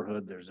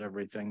neighborhood. There's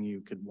everything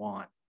you could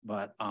want.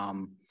 But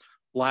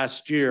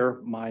last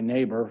year, my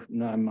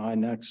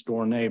next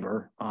door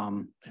neighbor,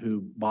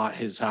 who bought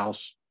his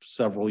house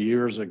several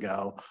years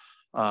ago,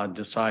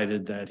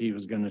 decided that he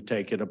was going to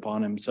take it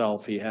upon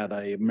himself. He had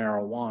a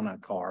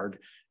marijuana card,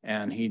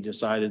 and he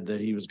decided that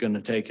he was going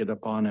to take it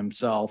upon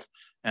himself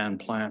and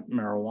plant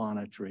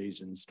marijuana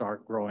trees and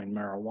start growing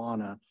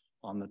marijuana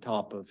on the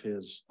top of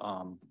his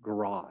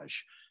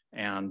garage.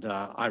 And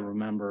I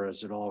remember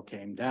as it all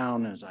came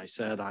down, as I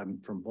said, I'm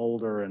from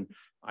Boulder, and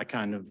I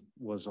kind of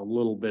was a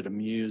little bit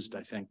amused.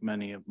 I think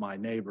many of my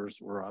neighbors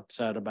were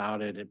upset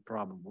about it. It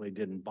probably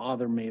didn't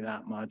bother me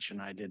that much.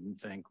 And I didn't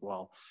think,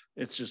 well,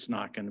 it's just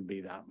not going to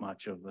be that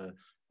much of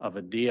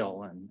a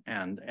deal.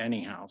 And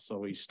anyhow, so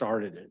we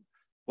started it.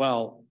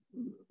 Well,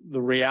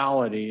 the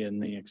reality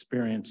and the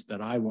experience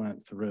that I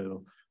went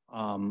through,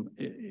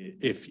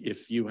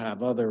 if you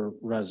have other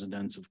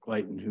residents of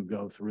Clayton who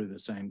go through the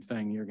same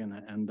thing, you're going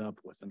to end up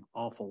with an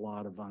awful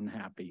lot of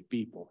unhappy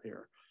people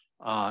here.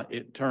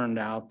 It turned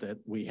out that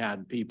we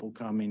had people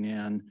coming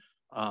in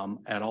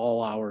at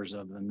all hours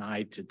of the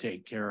night to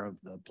take care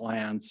of the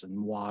plants and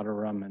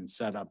water them and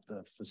set up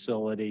the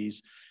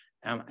facilities.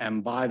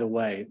 And by the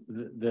way,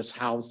 this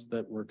house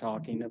that we're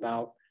talking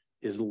about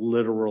is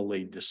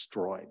literally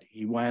destroyed.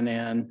 He went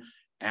in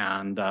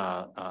And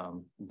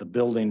the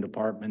building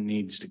department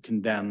needs to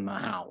condemn the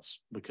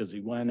house because he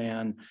went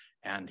in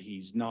and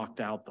he's knocked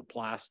out the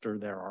plaster.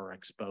 There are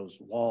exposed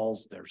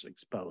walls. There's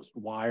exposed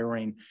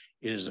wiring.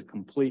 It is a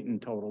complete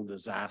and total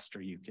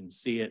disaster. You can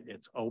see it.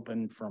 It's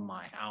open from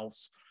my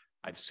house.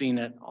 I've seen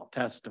it. I'll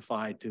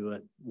testify to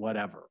it,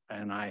 whatever.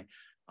 And I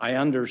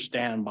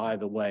understand, by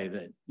the way,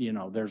 that, you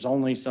know, there's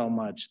only so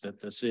much that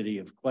the city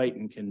of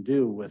Clayton can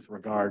do with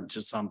regard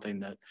to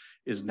something that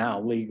is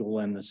now legal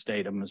in the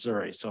state of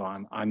Missouri. So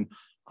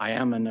I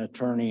am an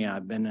attorney.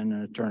 I've been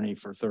an attorney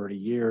for 30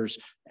 years,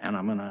 and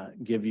I'm going to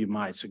give you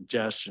my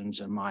suggestions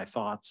and my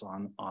thoughts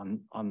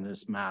on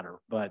this matter.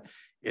 But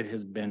it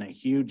has been a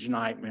huge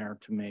nightmare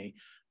to me.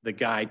 The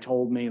guy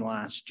told me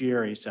last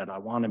year, he said, I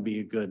want to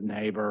be a good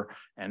neighbor,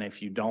 and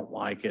if you don't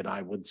like it,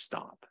 I would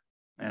stop.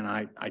 And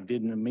I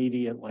didn't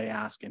immediately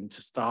ask him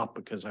to stop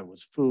because I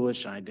was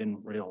foolish and I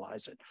didn't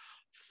realize it.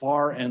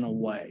 Far and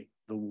away,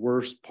 the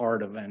worst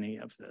part of any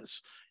of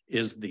this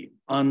is the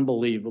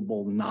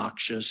unbelievable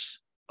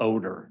noxious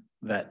odor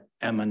that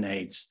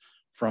emanates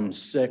from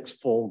 6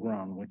 full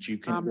grown, which you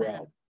can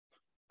grow.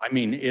 I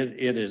mean,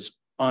 it is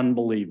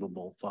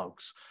unbelievable,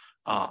 folks.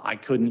 I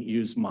couldn't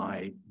use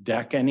my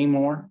deck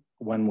anymore.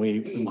 When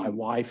my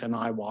wife and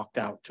I walked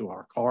out to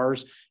our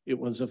cars, it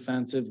was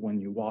offensive. When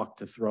you walked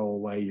to throw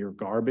away your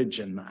garbage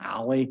in the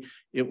alley,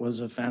 it was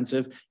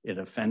offensive. It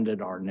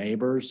offended our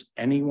neighbors.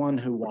 Anyone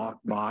who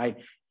walked by,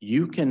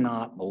 you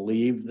cannot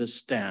believe the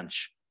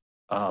stench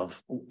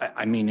of,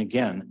 I mean,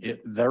 again,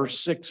 there are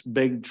 6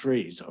 big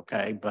trees,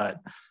 okay,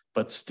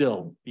 but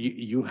still,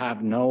 you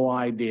have no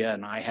idea,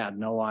 and I had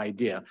no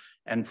idea.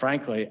 And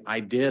frankly,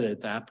 I did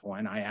at that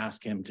point. I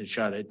asked him to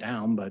shut it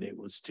down, but it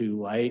was too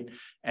late.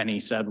 And he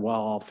said,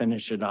 well, I'll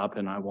finish it up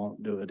and I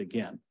won't do it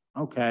again.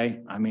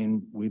 Okay, I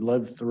mean, we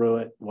lived through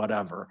it,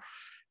 whatever.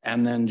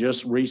 And then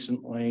just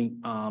recently,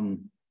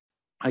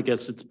 I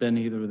guess it's been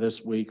either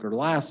this week or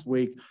last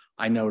week,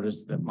 I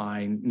noticed that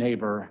my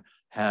neighbor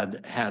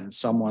had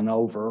someone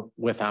over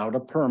without a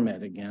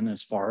permit, again,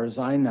 as far as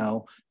I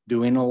know,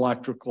 doing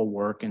electrical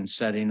work and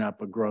setting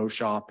up a grow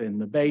shop in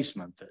the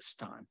basement this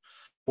time.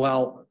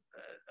 Well,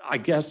 I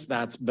guess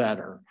that's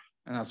better.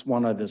 And that's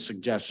one of the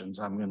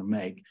suggestions I'm going to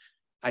make.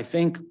 I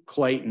think,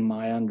 Clayton,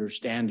 my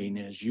understanding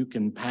is you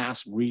can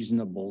pass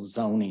reasonable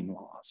zoning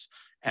laws.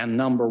 And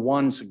number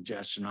one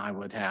suggestion I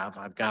would have,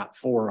 I've got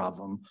 4 of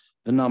them.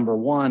 The number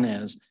one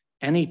is,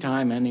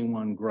 anytime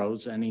anyone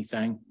grows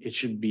anything, it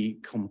should be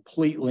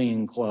completely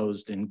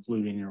enclosed,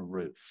 including a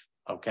roof,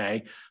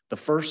 okay? The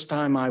first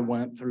time I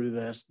went through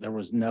this, there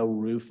was no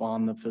roof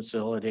on the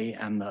facility.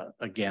 And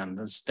again,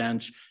 the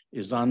stench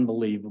is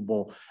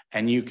unbelievable.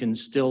 And you can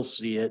still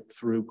see it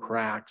through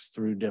cracks,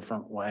 through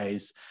different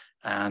ways.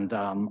 And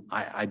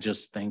I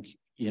just think,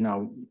 you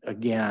know,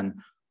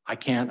 again, I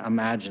can't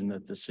imagine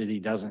that the city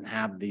doesn't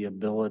have the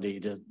ability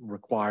to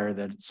require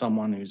that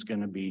someone who's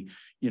going to be,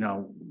 you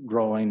know,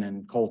 growing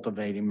and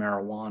cultivating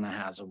marijuana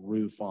has a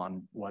roof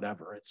on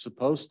whatever. It's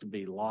supposed to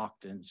be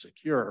locked and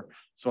secure.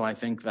 So I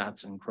think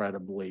that's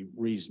incredibly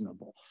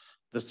reasonable.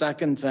 The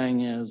second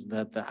thing is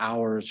that the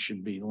hours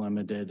should be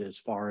limited as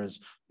far as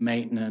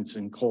maintenance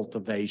and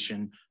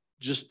cultivation,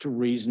 just to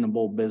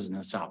reasonable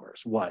business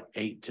hours. What,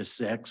 8 to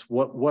 6?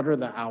 What are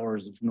the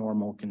hours of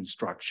normal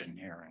construction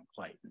here in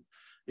Clayton?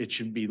 It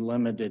should be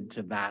limited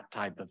to that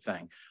type of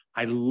thing.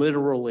 I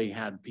literally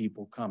had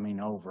people coming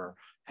over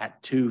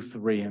at 2,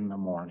 3 in the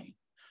morning.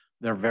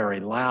 They're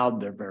very loud,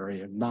 they're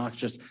very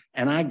obnoxious,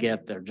 and I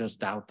get they're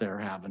just out there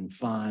having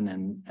fun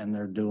and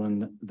they're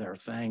doing their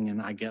thing,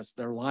 and I guess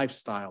their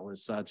lifestyle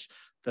is such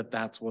that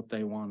that's what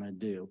they want to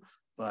do.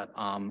 But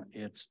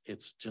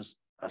it's just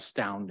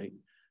astounding.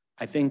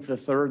 I think the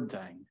third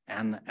thing,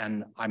 and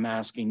I'm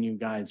asking you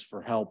guys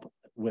for help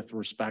with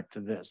respect to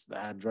this, the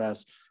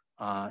address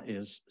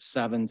is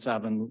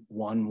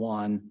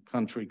 7711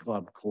 Country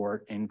Club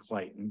Court in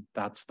Clayton.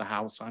 That's the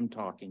house I'm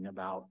talking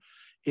about.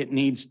 It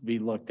needs to be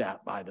looked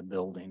at by the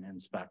building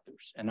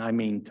inspectors, and I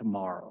mean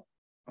tomorrow,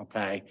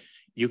 okay?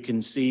 You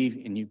can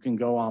see, and you can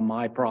go on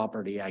my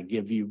property, I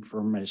give you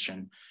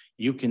permission.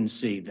 You can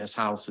see this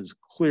house is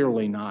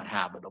clearly not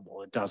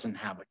habitable. It doesn't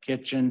have a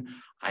kitchen.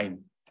 I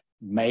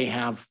may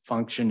have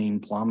functioning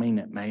plumbing,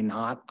 it may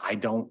not, I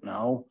don't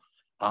know.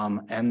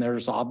 And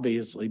there's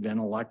obviously been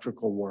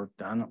electrical work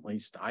done, at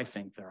least I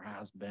think there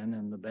has been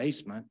in the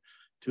basement,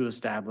 to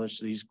establish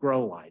these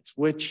grow lights,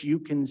 which you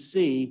can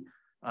see.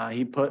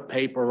 He put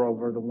paper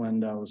over the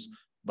windows,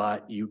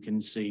 but you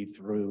can see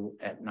through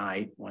at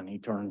night when he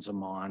turns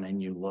them on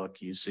and you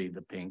look, you see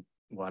the pink,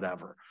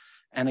 whatever.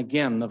 And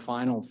again, the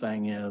final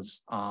thing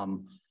is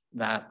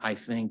that I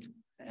think,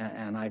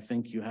 and I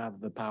think you have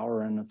the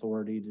power and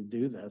authority to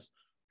do this,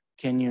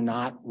 can you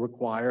not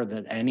require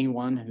that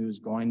anyone who's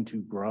going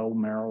to grow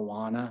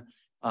marijuana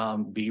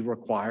be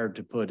required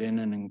to put in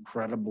an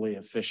incredibly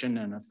efficient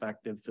and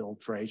effective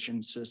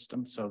filtration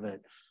system so that,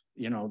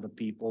 you know, the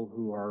people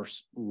who are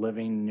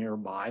living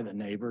nearby, the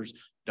neighbors,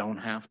 don't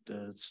have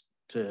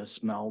to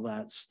smell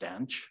that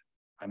stench?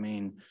 I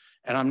mean,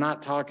 and I'm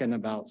not talking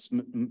about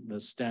the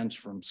stench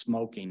from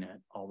smoking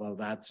it, although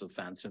that's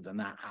offensive and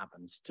that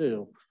happens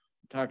too.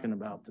 I'm talking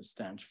about the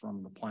stench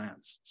from the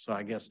plants. So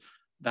I guess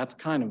that's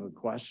kind of a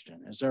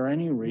question. Is there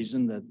any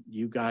reason that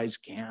you guys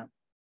can't,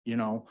 you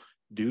know,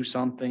 do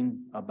something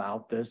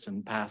about this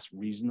and pass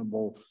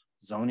reasonable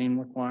zoning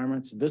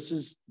requirements? This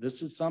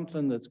is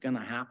something that's going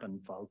to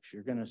happen, folks.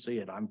 You're going to see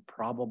it. I'm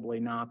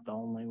probably not the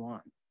only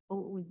one.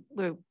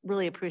 We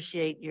really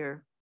appreciate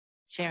your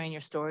sharing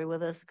your story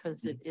with us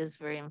because it is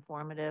very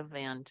informative,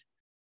 and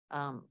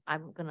I'm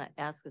going to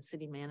ask the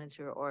city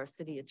manager or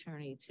city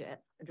attorney to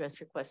address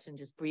your question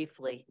just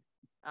briefly.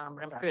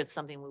 But I'm sure it's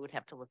something we would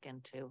have to look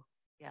into.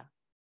 Yeah.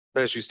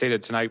 But as you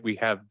stated tonight, we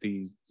have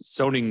the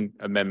zoning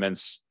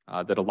amendments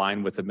that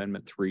align with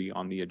Amendment 3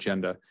 on the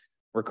agenda.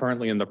 We're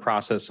currently in the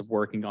process of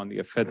working on the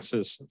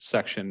offenses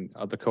section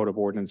of the Code of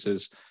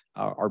Ordinances.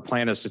 Our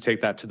plan is to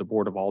take that to the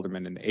Board of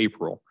Aldermen in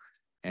April.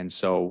 And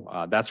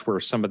so that's where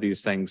some of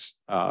these things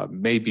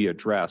may be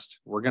addressed.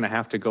 We're going to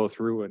have to go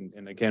through,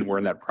 and again, we're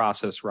in that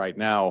process right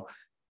now,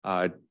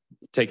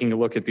 taking a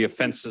look at the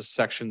offenses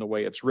section, the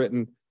way it's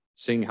written,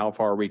 seeing how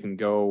far we can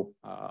go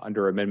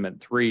under Amendment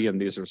 3.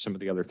 And these are some of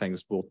the other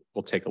things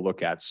we'll take a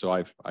look at. So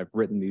I've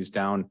written these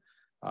down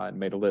and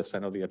made a list. I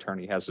know the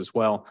attorney has as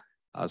well.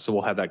 So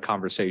we'll have that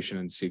conversation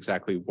and see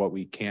exactly what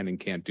we can and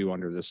can't do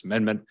under this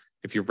amendment.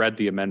 If you've read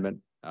the amendment,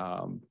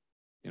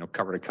 you know,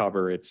 cover to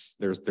cover,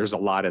 there's a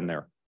lot in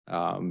there.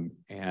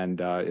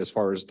 As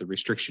far as the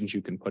restrictions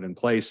you can put in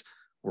place,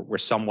 we're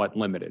somewhat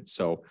limited.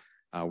 So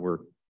we're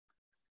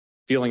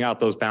feeling out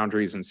those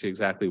boundaries and see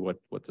exactly what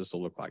this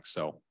will look like.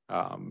 So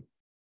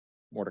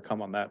more to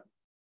come on that.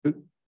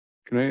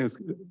 Can I ask,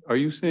 are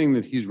you saying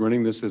that he's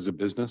running this as a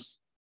business?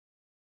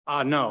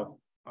 No,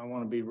 I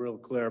want to be real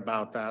clear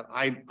about that.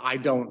 I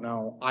don't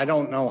know. I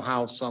don't know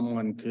how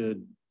someone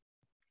could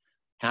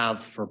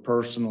have for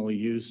personal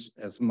use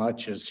as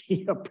much as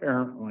he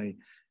apparently,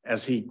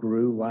 as he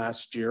grew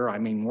last year. I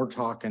mean, we're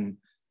talking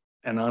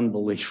an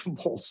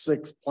unbelievable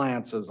 6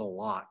 plants is a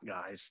lot,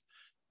 guys.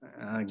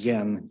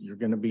 Again, you're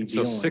going to be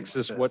So dealing 6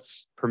 is with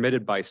what's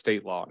permitted by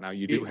state law. Now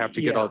you do have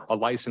to get a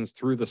license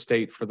through the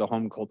state for the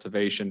home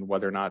cultivation,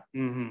 whether or not,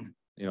 you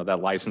know,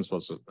 that license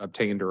was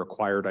obtained or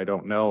acquired. I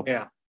don't know.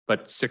 Yeah.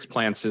 But 6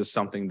 plants is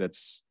something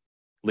that's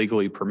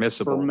legally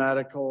permissible. For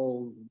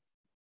medical.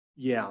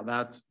 Yeah,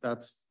 that's,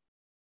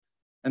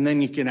 and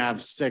then you can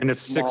have 6 and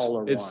it's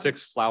smaller it's ones.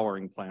 6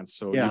 flowering plants.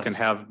 So you can Yes.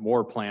 have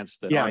more plants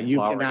that Yeah, aren't you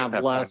flowering can at have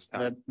that less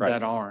point in time. that, Right.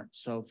 that aren't.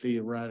 So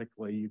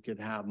theoretically you could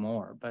have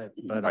more, but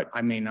Right.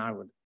 I mean,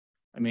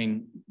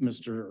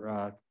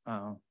 Mr.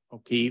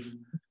 O'Keefe,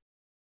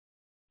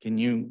 can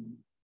you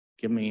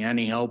give me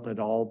any hope at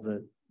all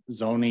that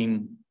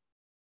zoning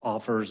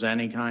offers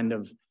any kind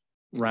of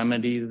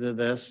remedy to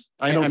this?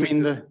 I don't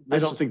think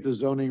the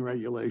zoning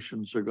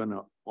regulations are going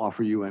to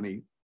offer you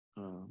any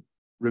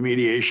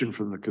remediation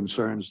from the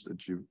concerns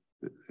that you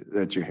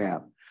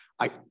have.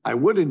 I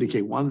would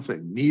indicate one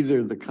thing: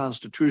 neither the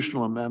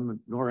constitutional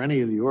amendment nor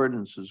any of the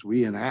ordinances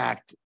we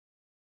enact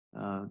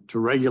to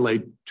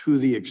regulate to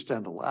the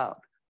extent allowed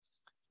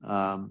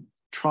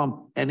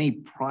trump any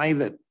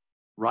private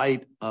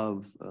right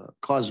of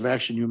cause of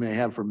action you may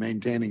have for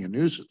maintaining a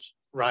nuisance.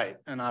 Right.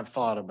 And I've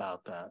thought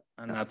about that.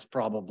 And that's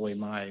probably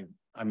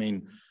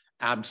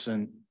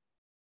absent.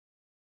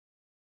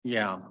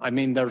 Yeah. I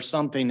mean, there's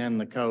something in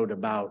the code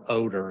about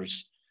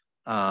odors.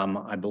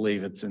 I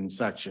believe it's in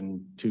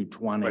section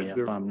 220, Right,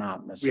 if I'm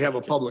not mistaken. We have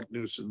a public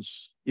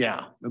nuisance.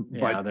 Yeah.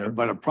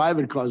 But a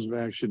private cause of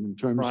action in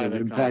terms of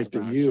Private cause of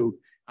impacting you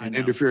I and know.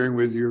 interfering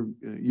with your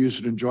use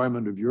and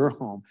enjoyment of your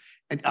home.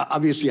 And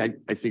obviously, I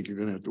think you're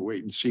going to have to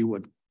wait and see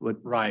what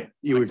Right.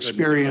 you I couldn't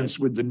experience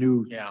do it. with the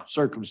new Yeah.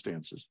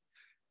 circumstances.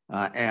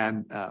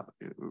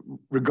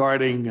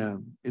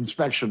 Regarding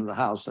inspection of the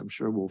house, I'm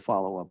sure we'll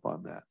follow up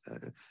on that.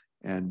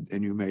 And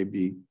you may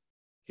be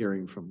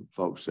hearing from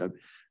folks that,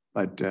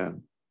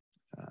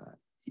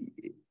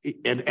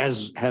 and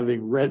as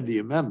having read the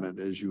amendment,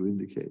 as you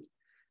indicate,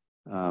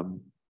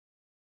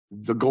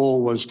 the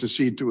goal was to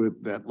see to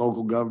it that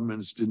local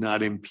governments did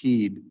not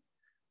impede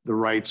the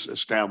rights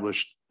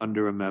established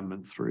under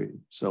Amendment 3.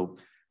 So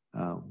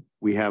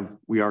we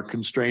are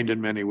constrained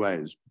in many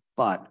ways,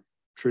 but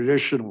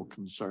traditional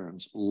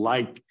concerns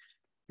like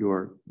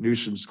your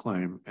nuisance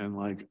claim and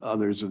like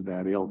others of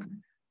that ilk,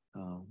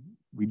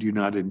 we do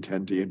not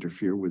intend to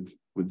interfere with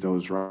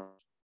those rights.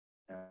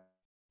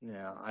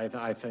 Yeah,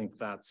 I think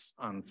that's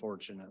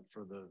unfortunate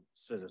for the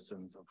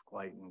citizens of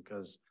Clayton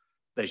because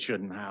they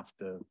shouldn't have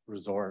to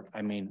resort.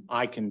 I mean,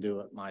 I can do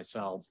it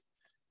myself.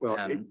 Well,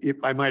 And- if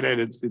I might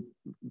add,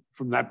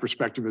 from that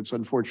perspective, it's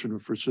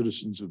unfortunate for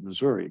citizens of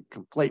Missouri.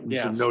 Clayton's in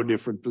Yes. no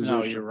different position.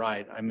 No, you're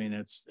right. I mean,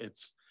 it's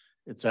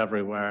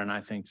everywhere. And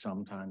I think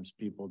sometimes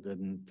people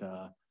didn't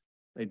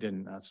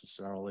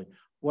necessarily.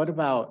 What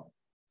about,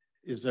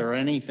 is there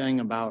anything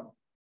about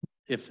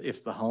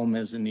if the home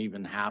isn't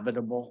even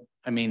habitable?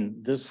 I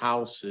mean, this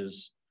house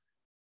is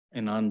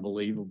in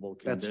unbelievable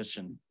That's-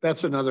 condition.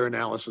 That's another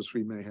analysis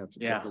we may have to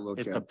Yeah, take a look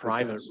at. it's a but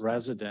private that's-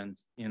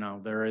 resident, you know,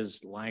 there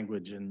is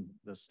language in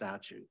the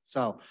statute.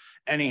 So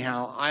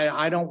anyhow,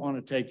 I don't want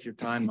to take your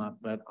time up,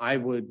 but I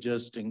would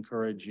just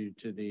encourage you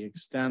to the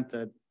extent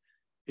that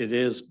it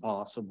is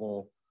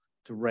possible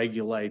to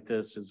regulate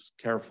this as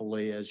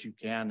carefully as you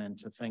can and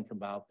to think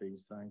about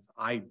these things.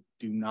 I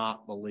do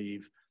not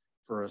believe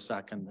for a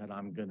second that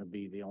I'm going to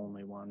be the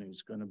only one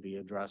who's going to be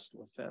addressed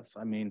with this.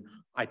 I mean,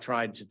 I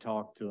tried to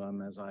talk to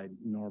him as I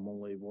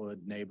normally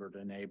would, neighbor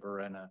to neighbor,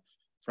 in a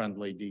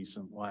friendly,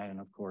 decent way. And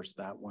of course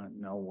that went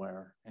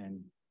nowhere.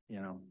 And, you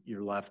know,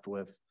 you're left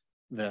with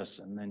this,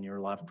 and then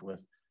you're left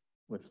with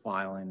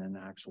filing an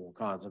actual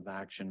cause of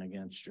action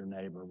against your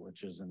neighbor,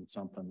 which isn't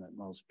something that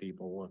most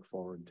people look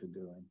forward to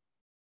doing.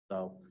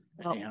 So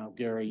anyhow,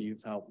 Gary,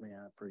 you've helped me.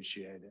 I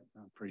appreciate it.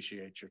 I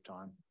appreciate your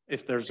time.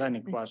 If there's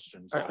any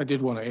questions. I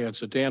did want to add,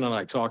 so Dan and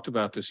I talked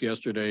about this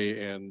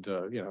yesterday, and,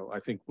 you know, I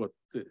think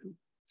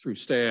through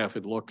staff,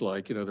 it looked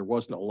like, you know, there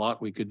wasn't a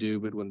lot we could do,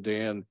 but when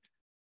Dan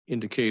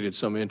indicated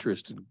some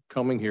interest in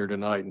coming here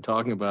tonight and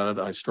talking about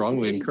it, I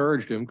strongly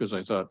encouraged him, because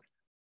I thought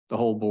the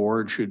whole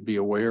board should be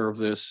aware of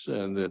this,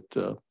 and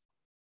that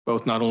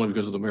both not only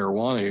because of the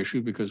marijuana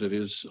issue, because it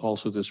is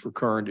also this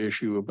recurrent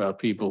issue about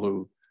people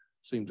who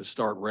seem to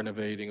start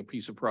renovating a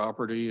piece of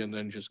property and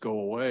then just go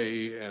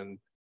away, and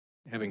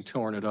having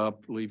torn it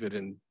up, leave it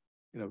in,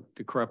 you know,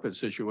 decrepit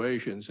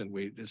situations. And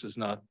this is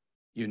not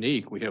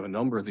unique. We have a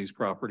number of these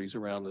properties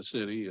around the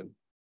city, and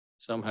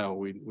somehow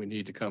we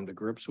need to come to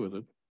grips with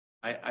it.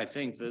 I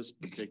think this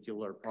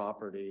particular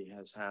property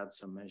has had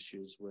some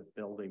issues with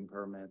building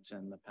permits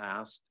in the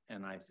past,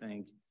 and I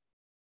think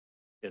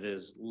it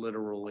is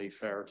literally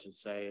fair to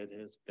say it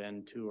has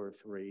been 2 or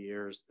 3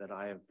 years that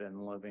I have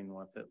been living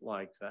with it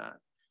like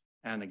that.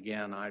 And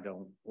again, I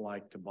don't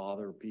like to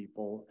bother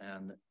people,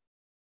 and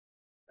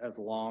as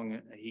long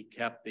as he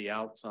kept the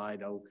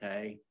outside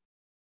okay,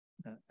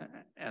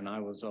 and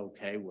I was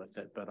okay with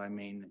it, but I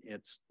mean,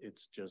 it's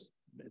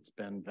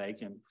been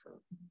vacant for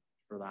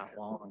that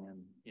long,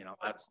 and you know,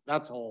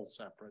 that's a whole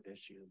separate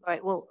issue. All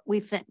right, well, we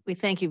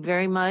thank you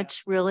very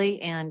much,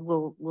 really, and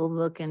we'll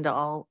look into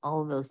all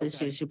of those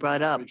issues you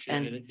brought up. Appreciate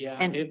And it. Yeah,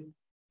 and-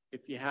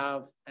 if you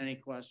have any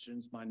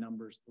questions, my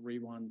number's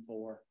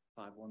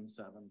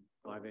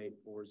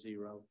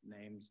 314-517-5840.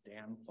 Name's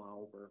Dan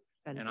Klauber,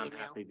 got his and I'm email?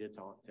 happy to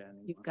talk to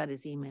anyone. You've got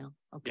his email.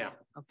 Okay. Yeah.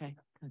 Okay.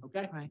 Good.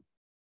 Okay. All right.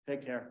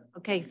 Take care.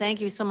 Okay,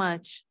 thank you so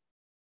much.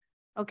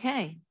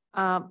 Okay,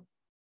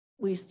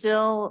 we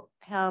still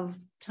have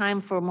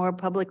time for more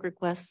public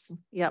requests.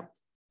 Yep,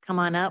 come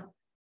on up.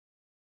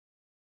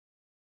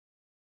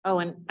 Oh,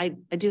 and I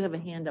do have a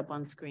hand up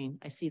on screen.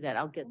 I see that.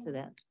 I'll get to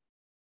that.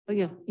 Oh,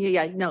 yeah,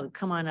 no,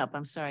 come on up.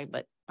 I'm sorry,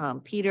 but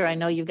Peter, I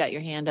know you got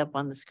your hand up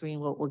on the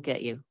screen. We'll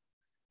get you.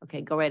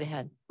 Okay, go right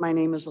ahead. My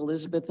name is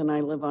Elizabeth and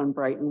I live on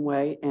Brighton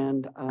Way,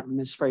 and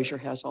Ms. Fraser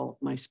has all of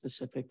my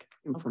specific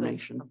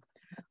information.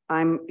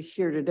 I'm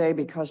here today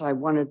because I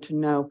wanted to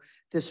know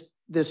this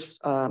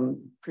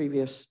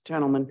previous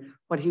gentleman,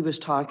 what he was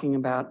talking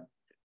about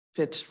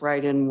fits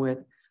right in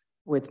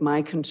with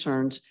my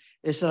concerns,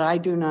 is that I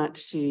do not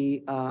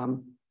see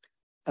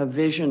a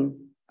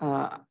vision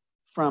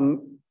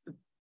from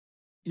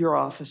your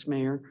office,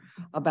 Mayor,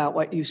 about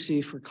what you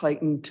see for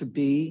Clayton to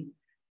be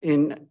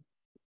in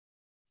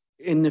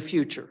the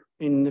future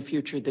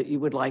that you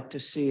would like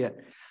to see it.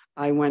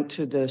 I went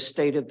to the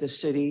State of the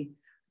City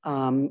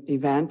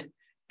event,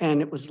 and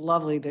it was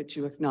lovely that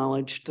you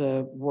acknowledged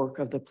the work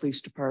of the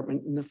police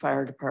department and the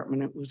fire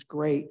department. It was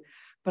great,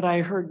 but I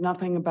heard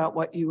nothing about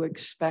what you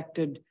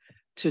expected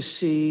to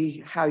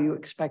see, how you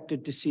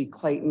expected to see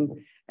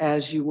Clayton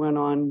as you went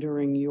on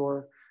during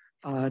your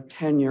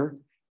tenure,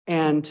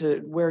 and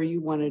to where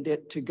you wanted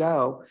it to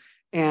go.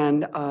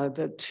 And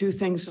the two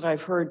things that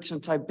I've heard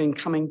since I've been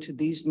coming to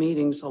these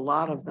meetings, a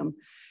lot of them,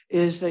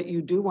 is that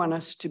you do want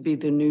us to be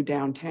the new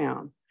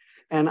downtown.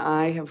 And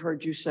I have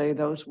heard you say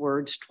those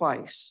words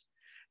twice.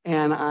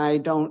 And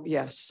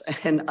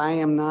and I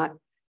am not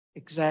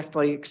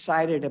exactly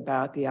excited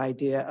about the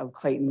idea of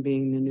Clayton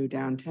being the new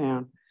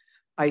downtown.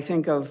 I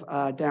think of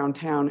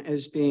downtown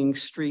as being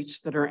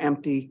streets that are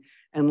empty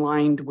and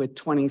lined with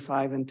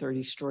 25 and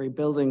 30-story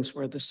buildings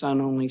where the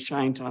sun only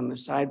shines on the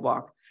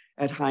sidewalk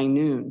at high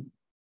noon,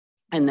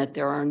 and that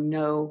there are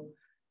no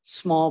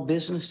small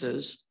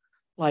businesses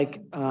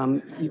like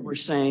you were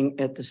saying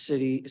at the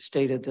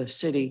State of the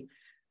City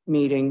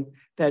meeting,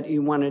 that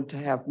you wanted to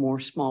have more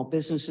small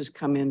businesses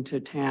come into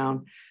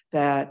town,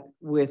 that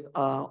with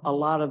a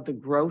lot of the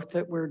growth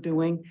that we're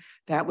doing,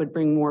 that would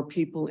bring more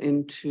people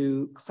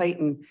into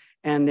Clayton,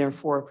 and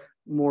therefore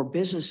more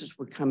businesses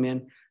would come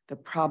in. The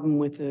problem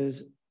with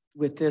this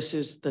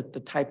is that the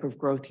type of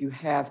growth you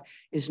have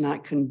is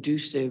not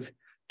conducive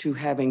to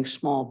having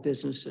small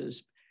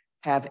businesses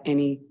have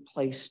any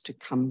place to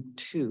come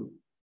to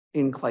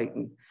in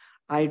Clayton.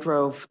 I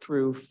drove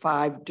through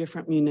 5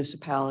 different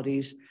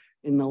municipalities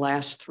in the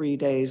last 3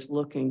 days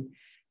looking,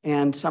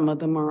 and some of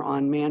them are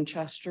on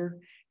Manchester,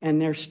 and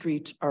their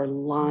streets are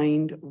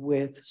lined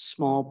with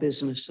small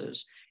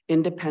businesses,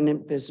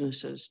 independent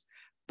businesses.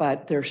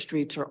 but their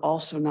streets are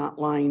also not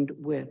lined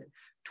with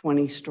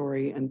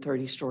 20-story and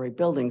 30-story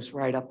buildings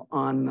right up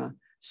on the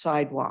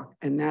sidewalk.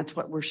 And that's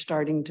what we're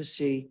starting to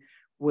see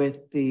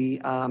with the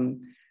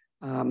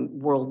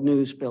World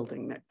News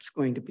building that's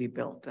going to be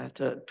built.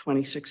 That's a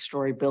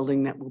 26-story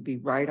building that will be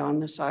right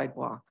on the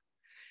sidewalk.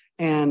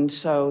 And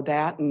so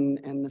that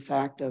and the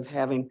fact of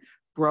having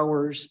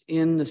growers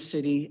in the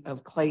city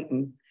of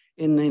Clayton,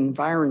 in the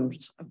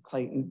environs of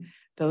Clayton,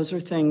 those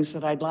are things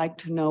that I'd like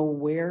to know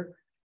where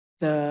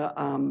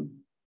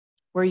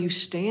you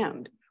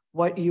stand,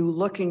 what you're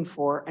looking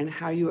for, and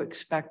how you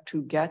expect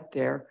to get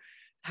there,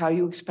 how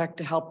you expect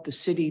to help the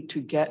city to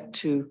get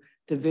to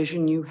the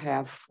vision you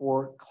have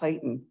for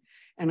Clayton.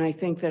 And I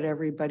think that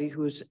everybody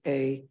who's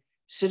a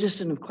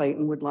citizen of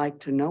Clayton would like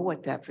to know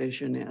what that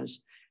vision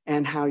is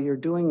and how you're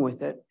doing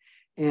with it.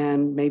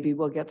 And maybe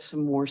we'll get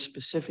some more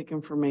specific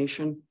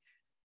information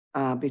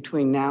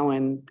between now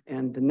and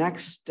the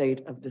next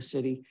state of the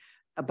city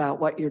about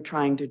what you're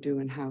trying to do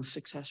and how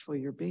successful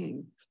you're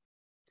being.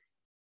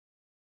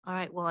 All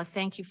right, well, I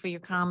thank you for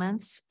your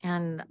comments,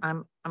 and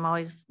I'm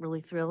always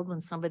really thrilled when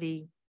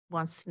somebody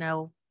wants to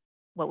know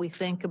what we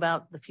think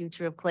about the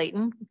future of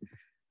Clayton.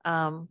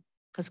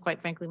 Because quite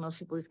frankly, most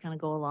people just kind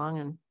of go along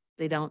and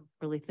they don't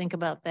really think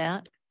about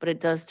that, but it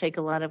does take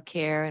a lot of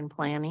care and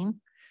planning.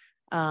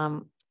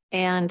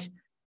 And,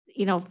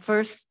 you know,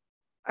 first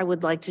I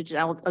would like to,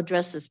 I'll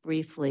address this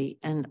briefly,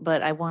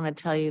 but I want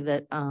to tell you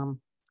that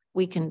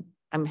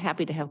I'm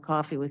happy to have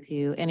coffee with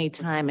you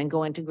anytime and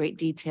go into great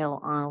detail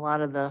on a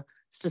lot of the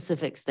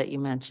specifics that you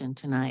mentioned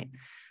tonight.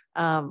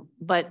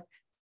 But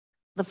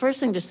the first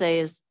thing to say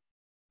is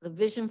the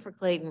vision for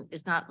Clayton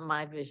is not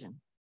my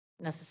vision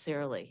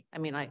necessarily. I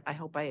mean, I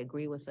hope I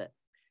agree with it,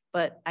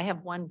 but I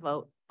have one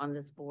vote on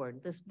this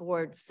board. This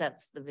board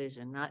sets the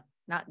vision,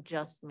 not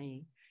just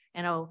me.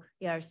 And oh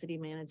yeah, our city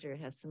manager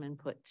has some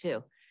input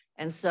too.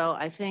 And so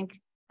I think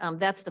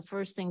that's the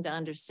first thing to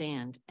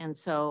understand. And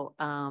so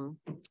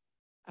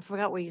I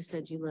forgot where you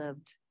said you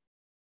lived.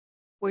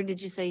 Where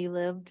did you say you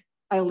lived?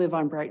 I live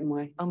on Brighton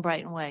Way. On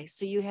Brighton Way.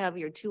 So you have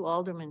your two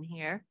aldermen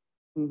here,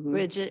 Mhm.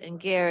 Bridget and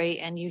Gary,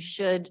 and you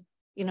should,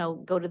 you know,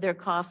 go to their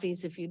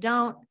coffees if you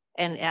don't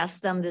and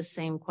ask them the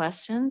same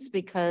questions,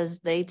 because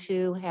they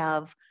too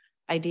have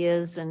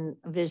ideas and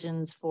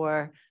visions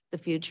for the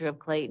future of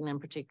Clayton,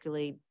 and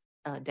particularly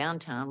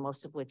downtown,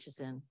 most of which is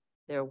in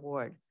their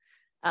ward.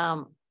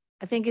 I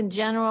think in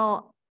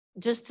general,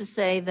 just to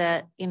say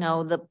that, you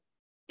know,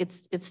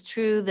 it's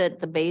true that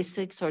the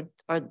basics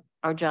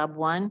are job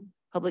one,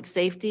 public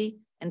safety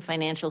and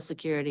financial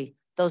security.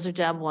 Those are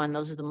job one.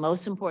 Those are the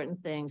most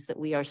important things that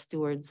we are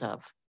stewards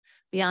of.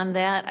 Beyond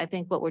that, I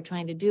think what we're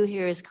trying to do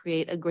here is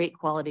create a great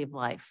quality of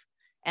life.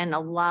 And a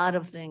lot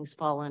of things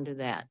fall under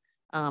that.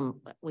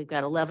 We've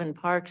got 11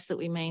 parks that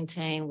we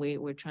maintain.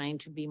 We're trying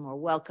to be more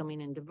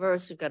welcoming and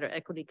diverse. We've got our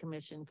Equity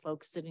Commission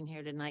folks sitting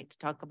here tonight to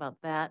talk about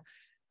that.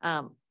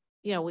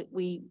 You know,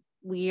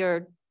 we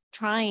are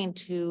trying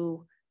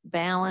to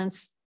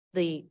balance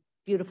the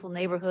beautiful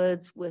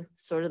neighborhoods with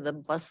sort of the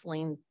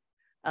bustling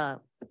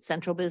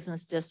central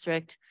business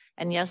district.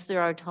 And yes,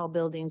 there are tall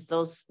buildings.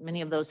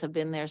 Many of those have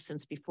been there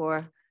since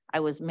before I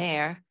was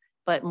mayor,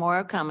 but more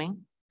are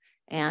coming.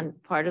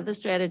 And part of the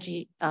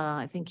strategy,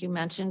 I think you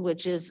mentioned,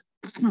 which is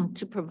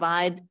to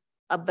provide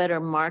a better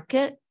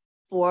market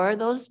for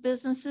those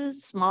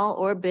businesses, small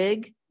or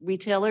big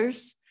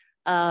retailers,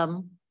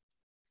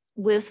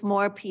 with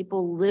more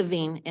people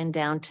living in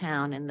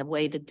downtown. And the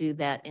way to do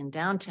that in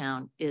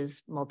downtown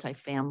is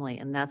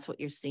multifamily. And that's what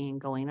you're seeing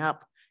going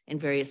up in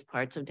various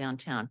parts of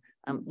downtown.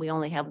 We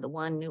only have the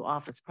one new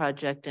office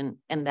project, and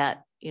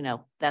that, you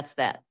know, that's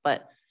that.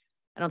 But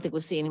I don't think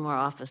we'll see any more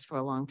office for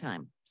a long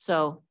time.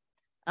 So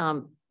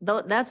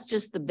that's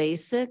just the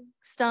basic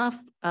stuff.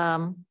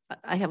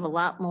 I have a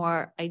lot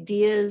more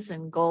ideas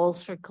and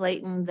goals for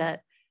Clayton,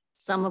 that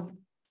some of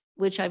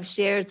which I've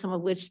shared, some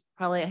of which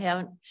probably I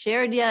haven't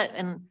shared yet.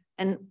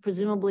 And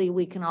presumably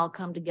we can all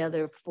come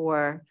together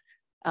for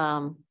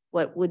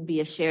what would be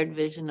a shared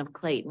vision of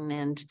Clayton.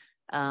 And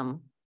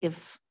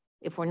if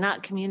we're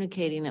not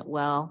communicating it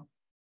well,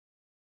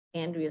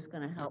 Andrea's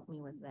going to help me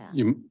with that.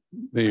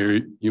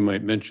 Mayor, you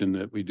might mention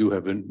that we do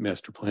have a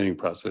master planning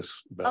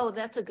process. Oh,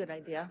 that's a good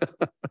idea.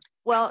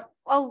 Well,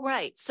 oh,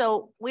 right.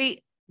 So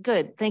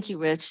good. Thank you,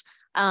 Rich.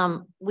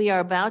 We are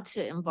about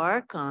to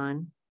embark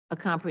on a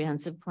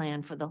comprehensive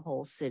plan for the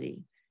whole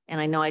city.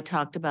 And I know I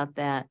talked about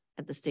that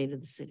at the State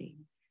of the City.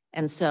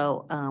 And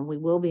so we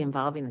will be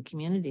involving the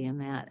community in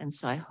that. And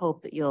so I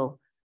hope that you'll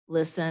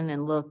listen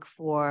and look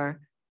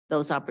for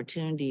those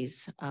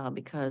opportunities,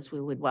 because we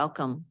would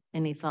welcome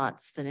any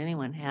thoughts that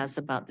anyone has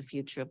about the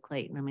future of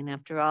Clayton. I mean,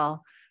 after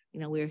all,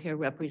 you know, we're here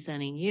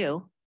representing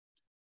you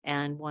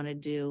and want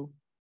to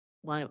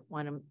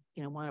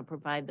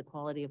provide the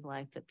quality of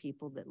life that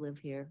people that live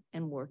here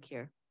and work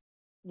here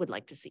would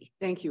like to see.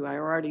 Thank you. I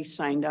already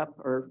signed up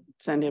or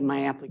sent in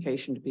my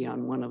application to be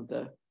on one of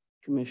the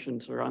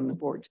commissions or on the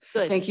boards.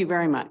 Good. Thank you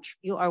very much.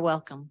 You are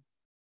welcome.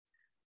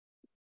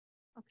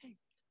 Okay.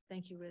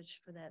 Thank you, Rich,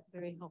 for that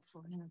very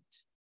helpful hint.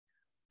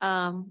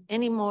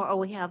 Any more? Oh,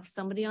 we have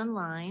somebody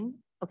online.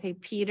 Okay,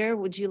 Peter,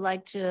 would you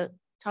like to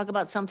talk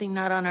about something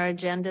not on our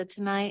agenda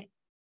tonight?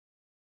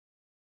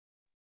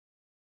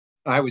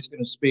 I was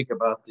going to speak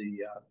about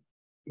the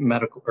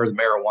medical or the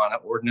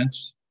marijuana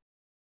ordinance.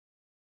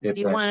 If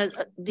Do you that- want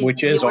to?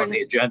 which is on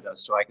the agenda,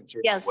 so I can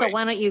certainly Yeah, so wait.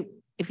 why don't you,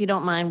 if you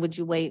don't mind, would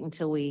you wait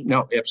until we?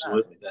 No,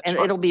 absolutely. That's And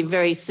fine. it'll be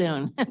very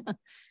soon.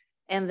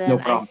 And No then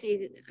I problem.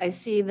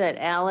 see that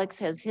Alex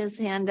has his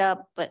hand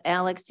up, but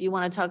Alex, do you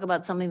want to talk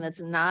about something that's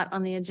not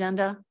on the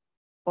agenda?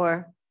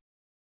 Or,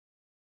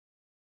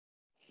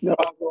 No,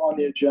 I'll go on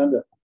the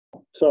agenda.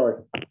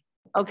 Sorry.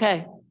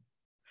 okay.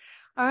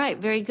 All right,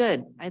 very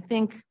good. I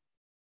think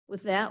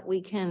with that,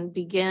 we can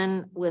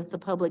begin with the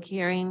public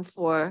hearing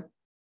for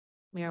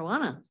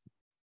marijuana.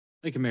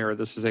 Thank you, Mayor.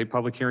 This is a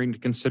public hearing to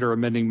consider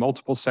amending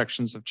multiple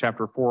sections of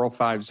Chapter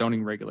 405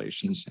 zoning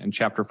regulations and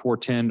Chapter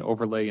 410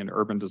 overlay and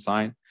urban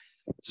design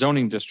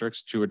zoning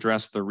districts to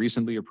address the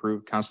recently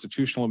approved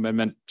constitutional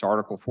amendment to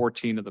Article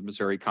 14 of the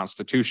Missouri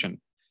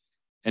Constitution.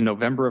 In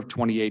November of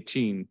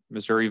 2018,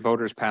 Missouri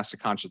voters passed a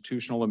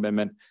constitutional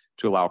amendment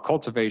to allow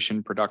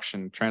cultivation,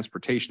 production,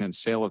 transportation, and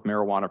sale of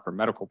marijuana for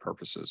medical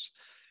purposes.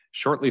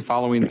 Shortly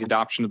following the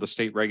adoption of the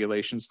state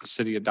regulations, the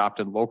city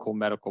adopted local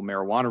medical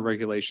marijuana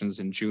regulations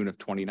in June of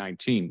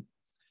 2019.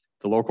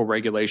 The local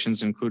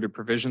regulations included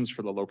provisions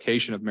for the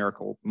location of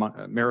medical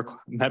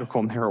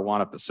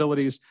marijuana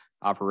facilities,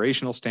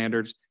 operational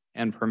standards,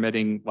 and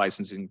permitting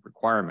licensing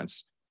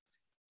requirements.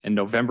 In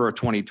November of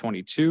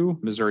 2022,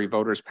 Missouri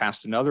voters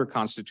passed another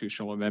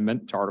constitutional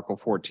amendment to Article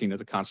 14 of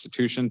the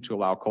Constitution to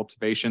allow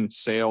cultivation,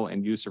 sale,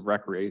 and use of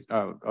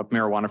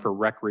marijuana for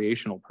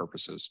recreational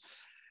purposes.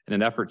 In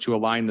an effort to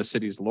align the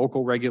city's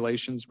local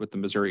regulations with the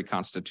Missouri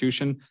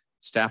Constitution,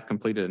 staff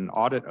completed an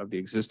audit of the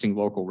existing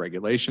local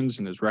regulations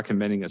and is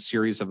recommending a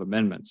series of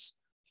amendments.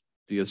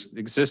 The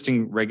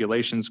existing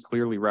regulations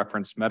clearly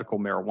reference medical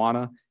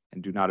marijuana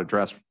and do not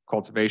address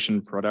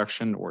cultivation,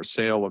 production, or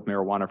sale of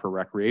marijuana for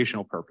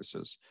recreational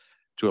purposes.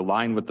 To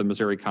align with the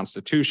Missouri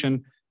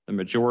Constitution, the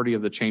majority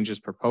of the changes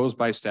proposed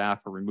by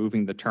staff are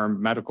removing the term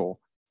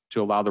medical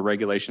to allow the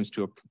regulations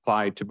to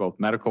apply to both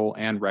medical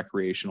and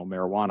recreational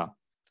marijuana.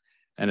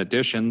 In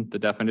addition, the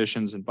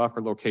definitions and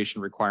buffer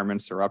location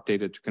requirements are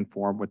updated to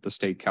conform with the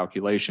state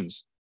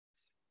calculations.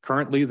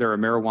 Currently, there are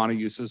marijuana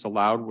uses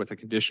allowed with a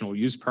conditional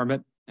use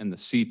permit in the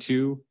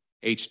C2,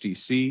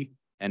 HDC,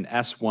 and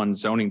S1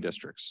 zoning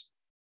districts.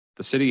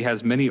 The city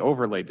has many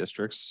overlay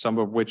districts, some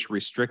of which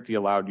restrict the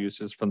allowed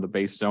uses from the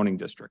base zoning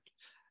district.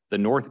 The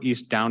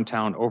Northeast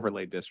Downtown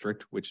Overlay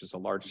District, which is a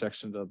large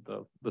section of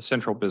the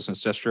Central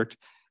Business District,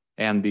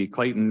 and the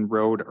Clayton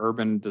Road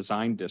Urban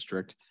Design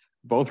District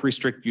both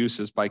restrict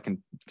uses by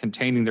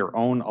containing their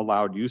own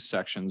allowed use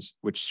sections,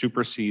 which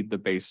supersede the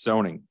base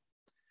zoning.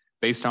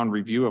 Based on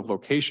review of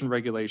location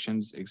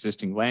regulations,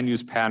 existing land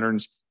use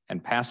patterns,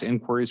 and past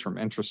inquiries from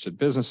interested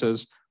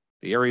businesses,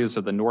 the areas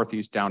of the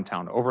Northeast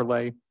Downtown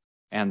Overlay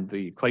and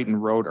the Clayton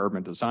Road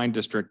Urban Design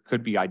District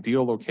could be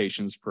ideal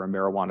locations for a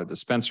marijuana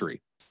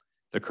dispensary.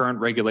 The current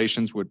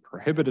regulations would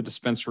prohibit a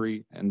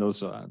dispensary in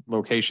those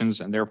locations,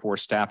 and therefore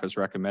staff has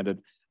recommended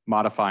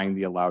modifying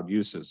the allowed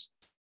uses.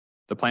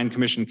 The Plan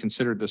Commission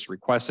considered this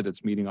request at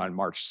its meeting on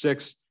March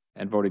 6th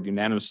and voted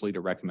unanimously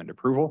to recommend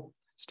approval.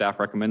 Staff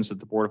recommends that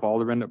the Board of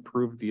Aldermen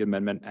approve the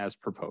amendment as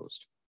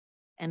proposed.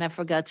 And I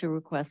forgot to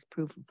request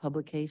proof of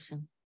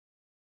publication.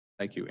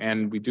 Thank you.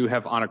 And we do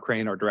have Anna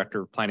Crane, our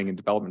Director of Planning and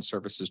Development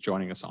Services,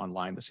 joining us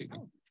online this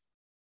evening.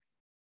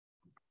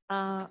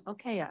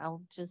 Okay,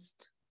 I'll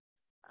just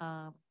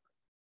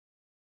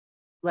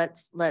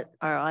let's let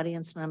our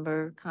audience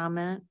member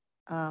comment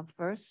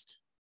first.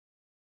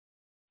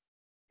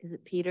 Is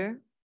it Peter?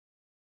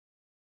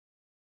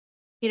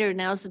 Peter,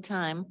 now's the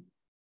time.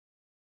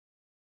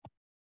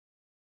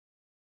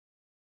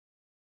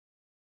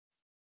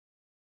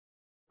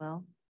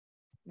 Well,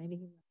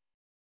 maybe.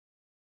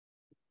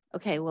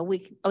 Okay, well,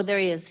 oh, there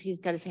he is. He's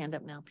got his hand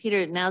up now.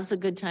 Peter, now's a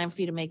good time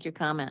for you to make your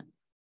comment.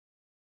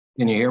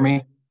 Can you hear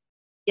me?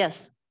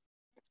 Yes.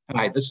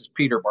 Hi, this is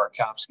Peter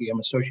Barkowski. I'm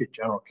Associate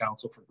General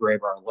Counsel for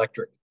Graybar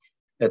Electric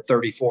at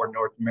 34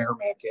 North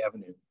Merrimack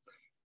Avenue,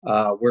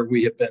 where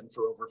we have been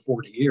for over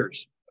 40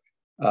 years.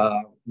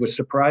 Was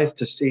surprised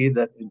to see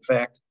that, in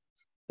fact,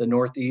 the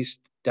Northeast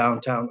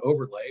Downtown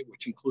Overlay,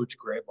 which includes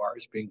Graybar,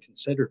 is being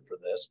considered for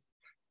this.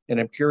 And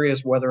I'm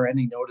curious whether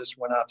any notice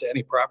went out to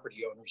any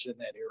property owners in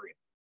that area.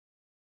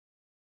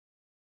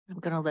 I'm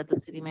going to let the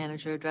city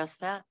manager address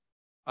that.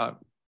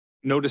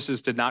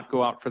 Notices did not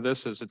go out for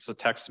this as it's a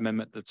text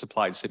amendment that's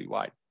applied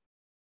citywide.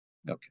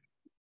 Okay.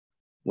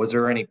 Was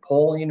there any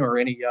polling or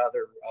any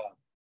other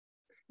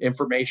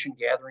information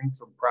gathering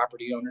from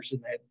property owners in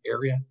that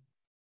area?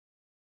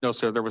 No,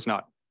 sir, there was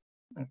not.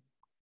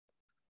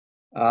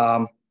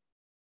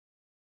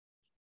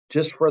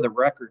 Just for the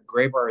record,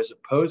 Graybar is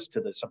opposed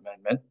to this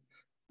amendment.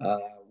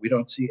 We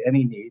don't see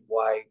any need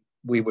why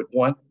we would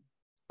want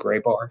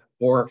Graybar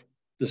or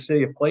the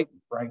city of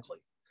Clayton, frankly,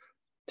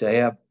 to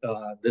have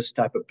this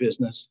type of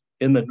business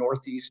in the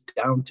Northeast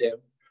Downtown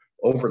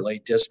Overlay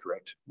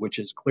District, which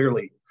is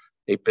clearly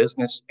a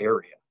business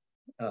area.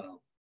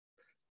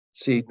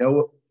 see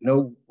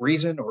no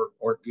reason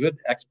or good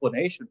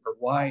explanation for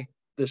why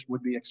this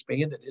would be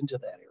expanded into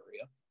that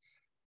area,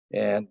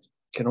 and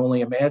can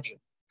only imagine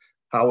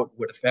how it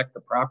would affect the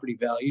property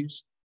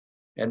values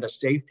and the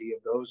safety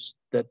of those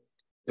that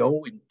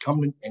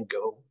come and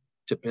go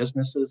to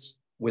businesses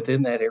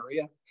within that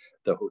area,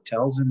 the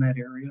hotels in that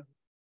area,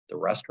 the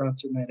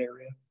restaurants in that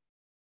area.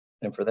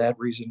 And for that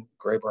reason,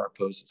 Graybar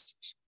opposes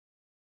this.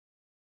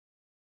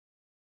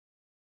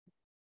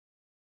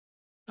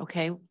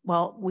 Okay,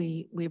 well,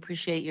 we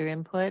appreciate your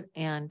input.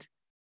 And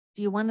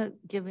do you want to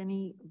give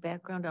any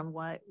background on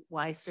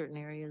why certain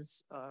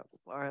areas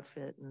are a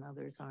fit and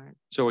others aren't?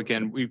 So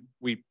again,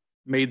 we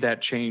made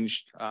that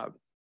change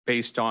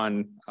based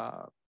on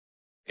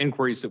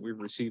inquiries that we've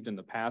received in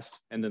the past,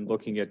 and then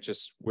looking at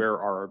just where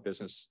are our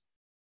business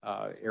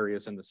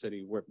areas in the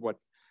city,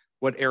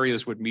 what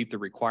areas would meet the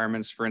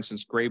requirements. For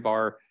instance,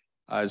 Graybar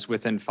is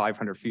within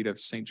 500 feet of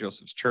St.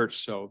 Joseph's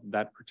Church, so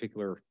that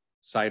particular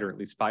site, or at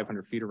least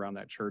 500 feet around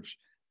that church,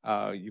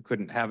 you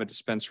couldn't have a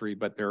dispensary.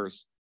 But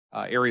there's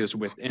areas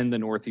within the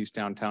Northeast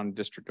Downtown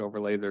District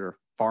overlay that are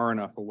far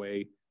enough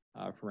away,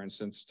 for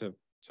instance, to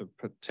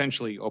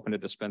potentially open a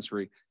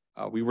dispensary.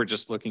 We were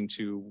just looking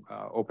to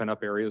open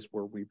up areas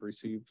where we've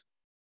received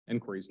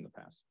inquiries in the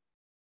past.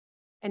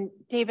 And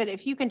David,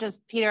 if you can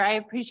just, Peter, I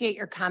appreciate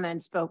your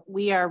comments, but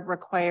we are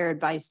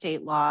required by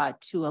state law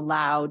to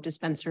allow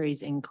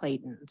dispensaries in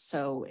Clayton.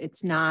 So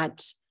it's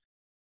not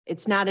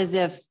as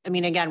if, I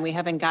mean, again, we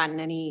haven't gotten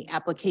any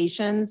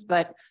applications,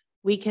 but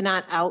we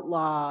cannot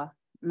outlaw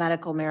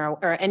medical marijuana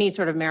or any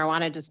sort of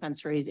marijuana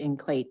dispensaries in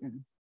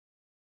Clayton,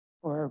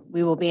 or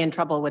we will be in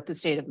trouble with the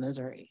state of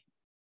Missouri.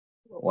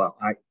 Well,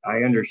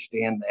 I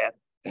understand that,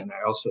 and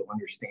I also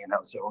understand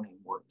how zoning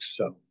works.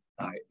 So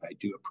I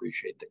do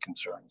appreciate the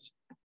concerns.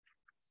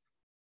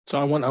 So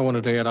I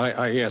wanted to add,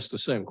 I asked the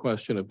same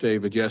question of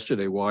David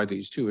yesterday, why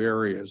these two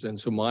areas? And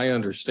so my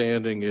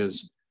understanding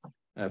is,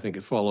 I think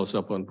it follows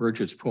up on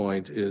Bridget's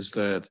point, is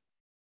that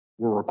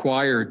we're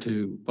required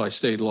to, by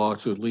state law,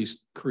 to at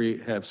least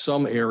have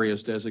some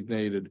areas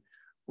designated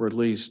where at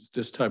least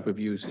this type of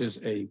use is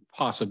a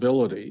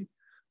possibility,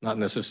 not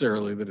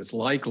necessarily that it's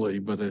likely,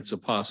 but it's a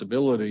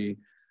possibility.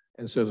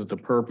 And so that the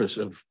purpose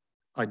of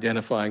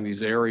identifying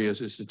these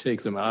areas is to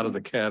take them out of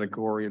the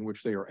category in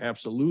which they are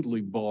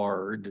absolutely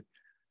barred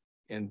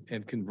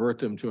and convert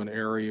them to an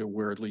area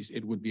where at least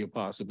it would be a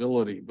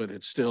possibility, but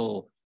it's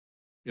still,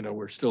 you know,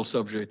 we're still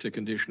subject to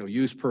conditional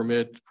use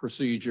permit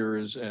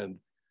procedures, and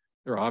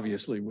there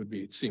obviously would be,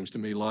 it seems to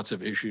me, lots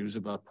of issues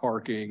about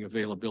parking,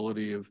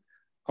 availability of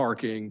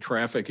parking,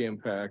 traffic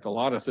impact, a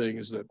lot of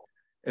things that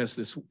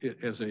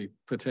as a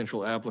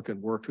potential applicant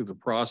work through the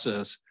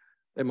process,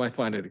 they might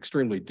find it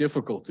extremely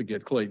difficult to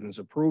get Clayton's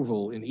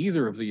approval in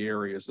either of the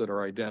areas that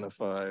are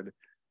identified.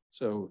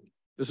 So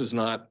this is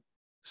not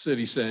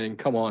city saying,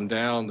 come on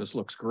down, this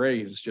looks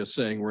great. It's just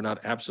saying we're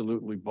not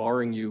absolutely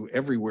barring you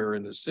everywhere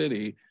in the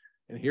city.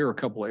 And here are a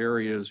couple of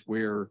areas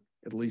where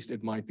at least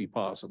it might be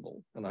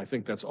possible. And I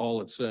think that's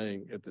all it's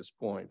saying at this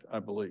point, I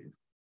believe.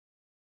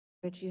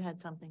 Rich, you had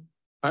something.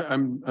 I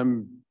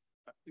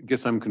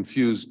guess I'm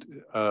confused,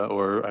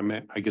 or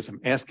I guess I'm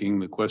asking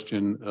the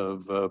question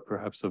of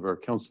perhaps of our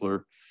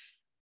counselor.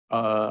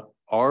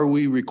 Are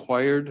we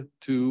required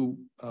to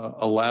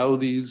allow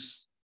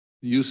these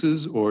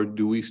uses, or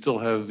do we still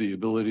have the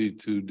ability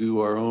to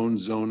do our own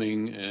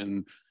zoning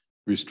and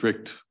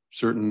restrict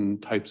certain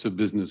types of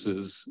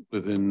businesses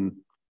within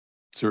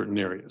certain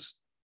areas?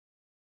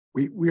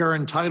 We are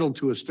entitled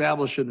to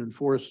establish and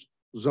enforce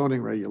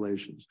zoning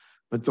regulations,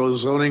 but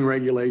those zoning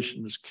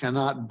regulations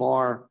cannot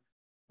bar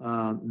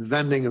the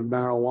vending of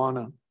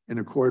marijuana in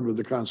accord with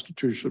the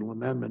constitutional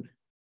amendment,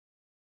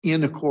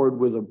 in accord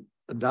with a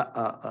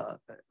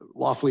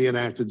lawfully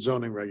enacted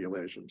zoning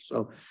regulations.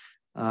 So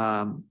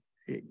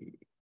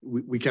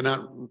we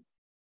cannot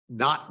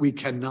not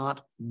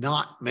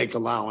make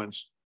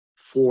allowance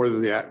for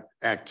the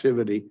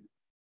activity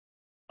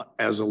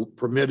as a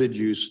permitted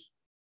use,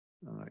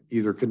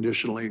 either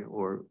conditionally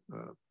or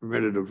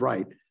permitted of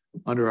right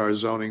under our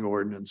zoning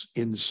ordinance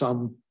in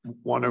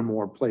one or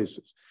more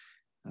places.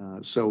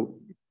 So,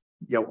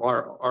 you know,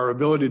 our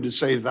ability to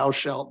say thou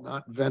shalt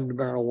not vend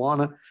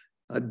marijuana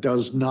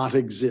does not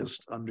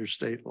exist under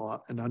state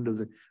law and under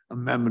the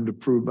amendment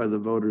approved by the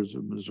voters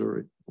of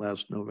Missouri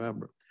last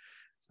November.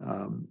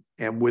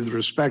 And with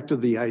respect to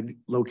the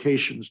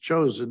locations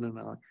chosen,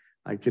 and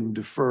I can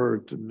defer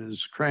to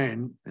Ms.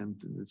 Crane and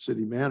to the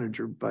city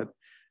manager, but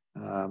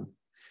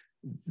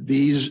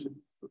these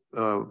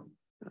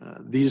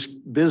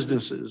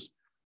businesses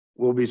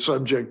will be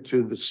subject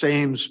to the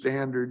same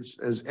standards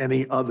as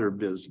any other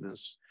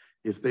business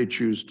if they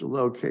choose to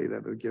locate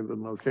at a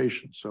given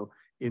location. So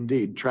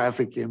indeed,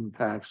 traffic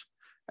impacts,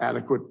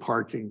 adequate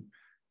parking,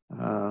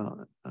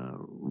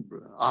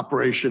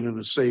 operation in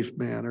a safe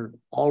manner,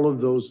 all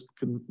of those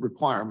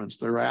requirements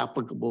that are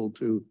applicable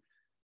to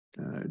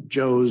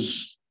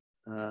Joe's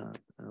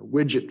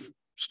widget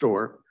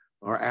store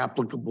are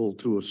applicable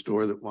to a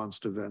store that wants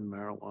to vend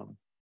marijuana.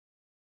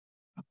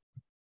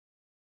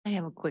 I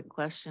have a quick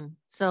question.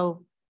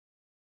 So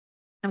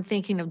I'm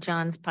thinking of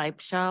John's Pipe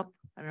Shop.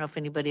 I don't know if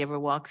anybody ever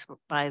walks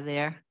by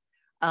there.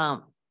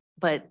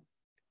 But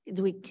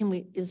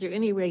is there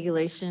any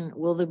regulation?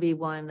 Will there be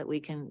one that we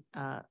can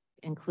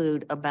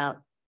include about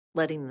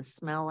letting the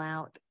smell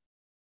out?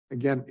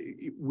 Again,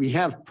 we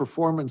have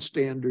performance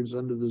standards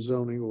under the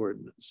zoning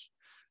ordinance,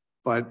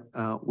 but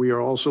we are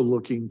also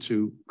looking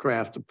to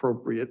craft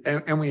appropriate,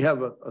 and we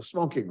have a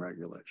smoking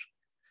regulation,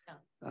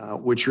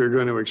 which we're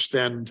going to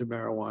extend to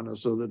marijuana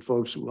so that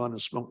folks who want to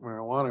smoke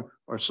marijuana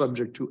are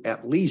subject to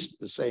at least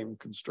the same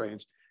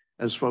constraints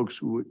as folks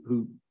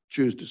who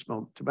choose to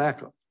smoke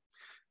tobacco.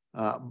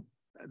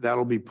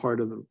 That'll be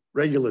part of the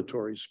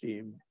regulatory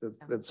scheme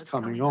that's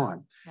coming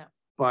on. Yeah.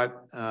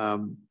 But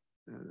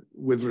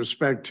with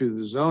respect to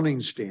the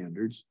zoning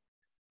standards,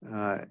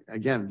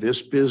 again,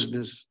 this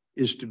business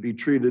is to be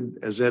treated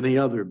as any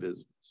other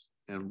business.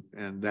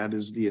 And that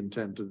is the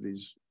intent of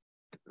these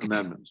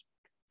amendments.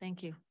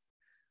 Thank you.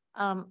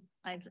 I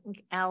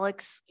think,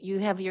 Alex, you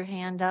have your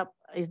hand up.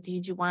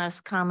 Did you want us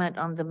to comment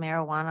on the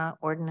marijuana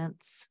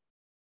ordinance?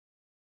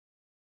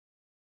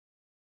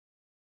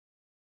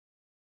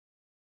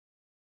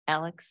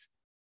 Alex?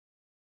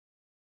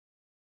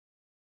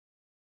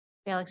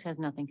 Alex has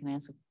nothing. Can I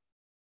ask?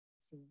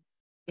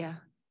 Yeah.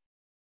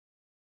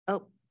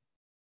 Oh,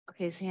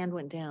 okay. His hand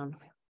went down.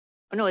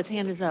 Oh, no, his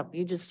hand is up.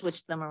 You just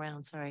switched them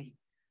around. Sorry.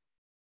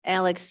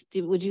 Alex,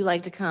 would you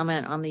like to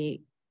comment on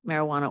the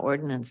marijuana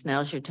ordinance?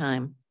 Now's your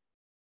time.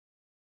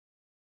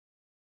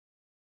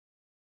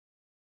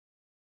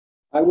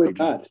 I would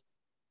not.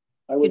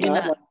 I would do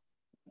not not? like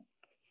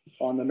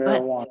on the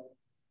marijuana.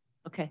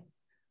 Okay.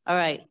 All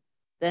right.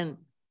 Then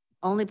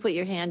only put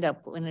your hand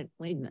up when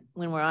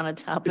we're on a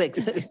topic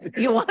that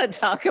you want to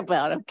talk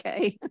about.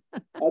 Okay.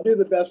 I'll do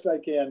the best I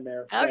can,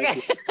 Mayor. Thank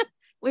Okay. you.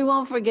 We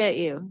won't forget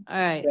you. All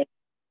right.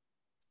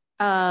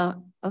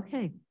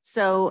 Okay.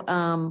 So,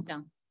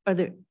 are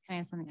there? Can I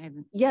ask something? I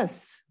haven't.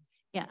 Yes.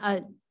 Yeah.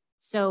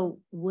 So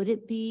would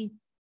it be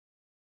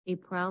a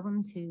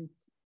problem to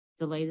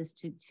delay this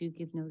to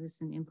give notice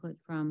and input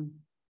from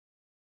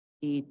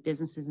the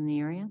businesses in the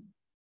area?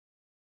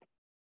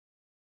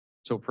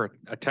 So for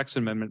a text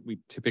amendment, we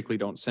typically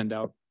don't send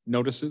out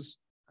notices.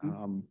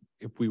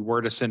 If we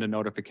were to send a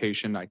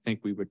notification, I think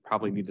we would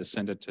probably need to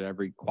send it to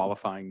every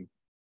qualifying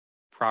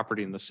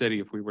property in the city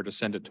if we were to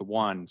send it to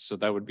one. So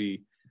that would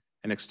be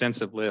an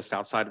extensive list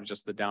outside of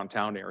just the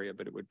downtown area,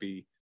 but it would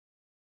be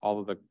all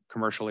of the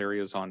commercial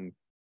areas on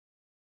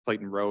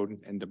Clayton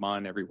Road and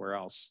Demond, everywhere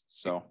else.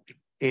 So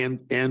And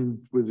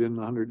within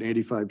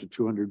 185 to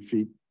 200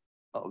 feet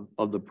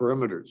of the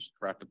perimeters.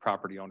 correct, the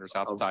property owners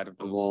outside of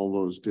those. All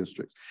those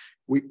districts.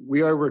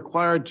 We are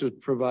required to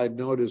provide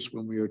notice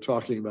when we are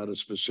talking about a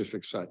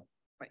specific site.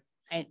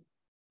 Right.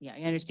 Yeah,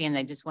 I understand.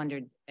 I just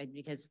wondered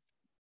because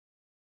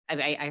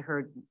I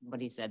heard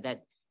what he said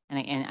that, and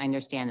I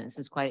understand that this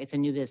is it's a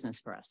new business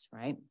for us,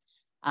 right?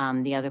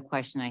 The other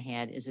question I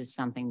had is this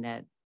something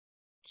that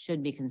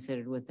should be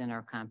considered within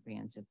our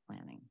comprehensive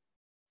planning,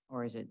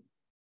 or is it?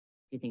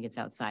 Do you think it's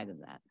outside of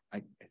that?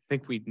 I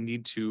think we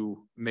need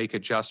to make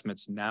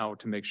adjustments now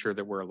to make sure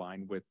that we're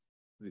aligned with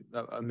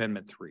the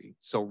Amendment 3.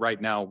 So right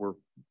now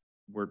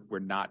we're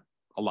not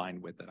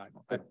aligned with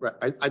it.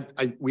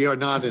 Right. We are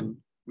not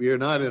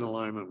in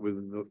alignment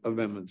with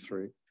Amendment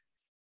 3.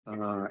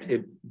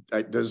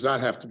 It does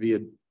not have to be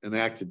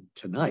enacted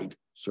tonight,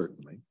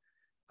 certainly.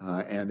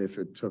 And if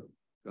it took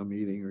a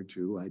meeting or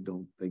two, I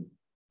don't think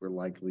we're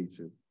likely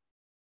to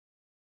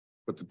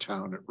put the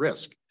town at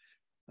risk.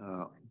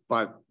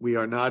 But we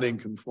are not in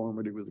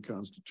conformity with the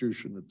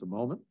Constitution at the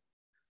moment,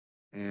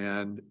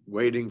 and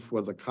waiting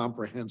for the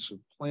comprehensive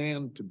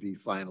plan to be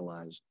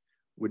finalized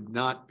would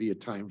not be a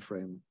time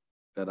frame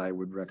that I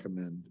would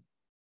recommend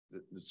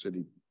that the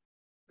city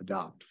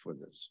adopt for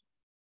this.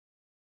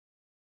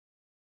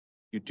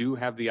 You do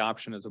have the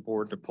option as a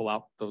board to pull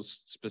out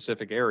those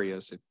specific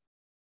areas if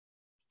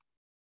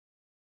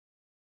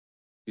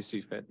you see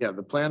fit. Yeah,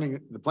 the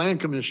Plan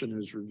Commission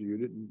has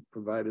reviewed it and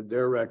provided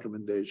their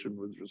recommendation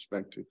with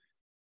respect to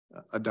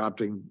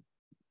adopting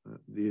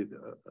the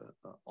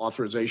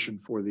authorization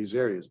for these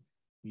areas.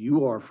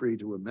 You are free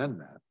to amend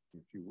that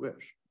if you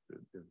wish,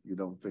 if you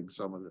don't think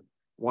some of the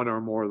one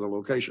or more of the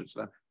locations.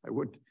 Now,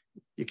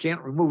 you can't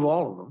remove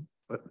all of them,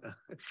 but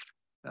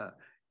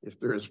if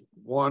there's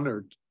one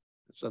or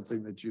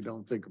something that you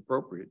don't think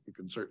appropriate, you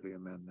can certainly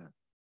amend that.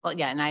 Well,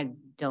 yeah, and I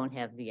don't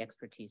have the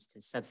expertise to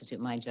substitute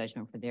my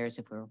judgment for theirs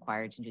if we're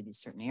required to do these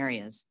certain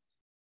areas.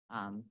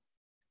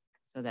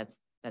 So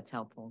that's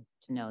helpful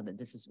to know that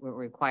we're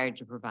required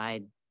to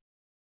provide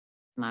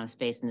amount of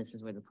space, and this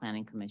is where the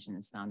Planning Commission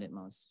has found it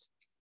most.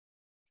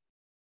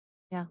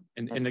 Yeah.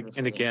 And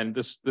again,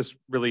 this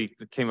really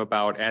came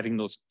about adding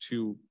those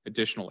 2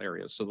 additional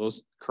areas. So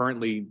those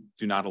currently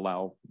we don't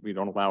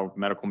allow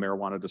medical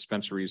marijuana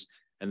dispensaries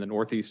in the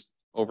Northeast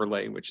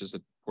overlay, which is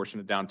a portion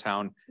of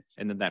downtown,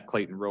 and then that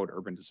Clayton Road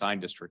Urban Design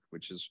District,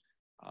 which is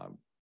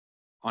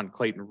on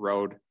Clayton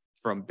Road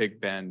from Big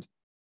Bend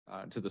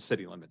to the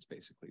city limits,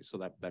 basically. So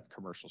that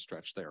commercial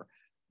stretch there.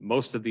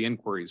 Most of the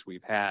inquiries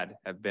we've had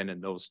have been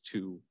in those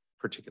 2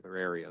 particular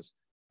areas.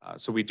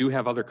 So we do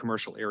have other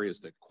commercial areas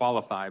that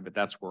qualify, but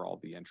that's where all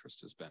the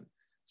interest has been.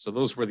 So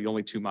those were the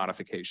only two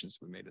modifications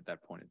we made at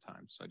that point in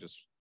time. So I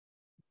just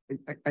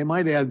I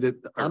might add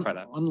that, clarify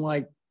that.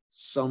 unlike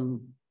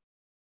some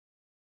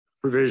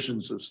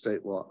provisions of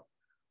state law,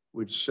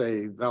 which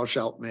say thou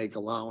shalt make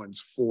allowance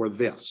for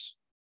this,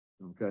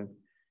 okay?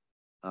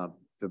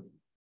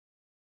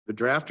 The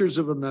drafters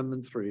of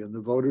Amendment 3 and the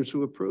voters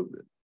who approved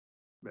it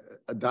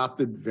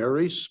adopted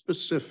very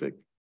specific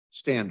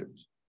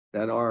standards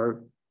that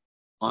are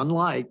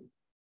unlike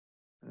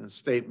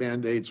state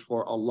mandates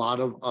for a lot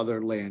of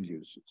other land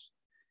uses,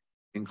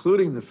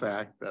 including the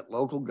fact that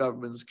local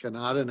governments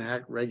cannot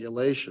enact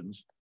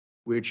regulations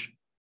which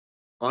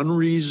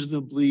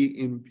unreasonably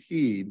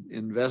impede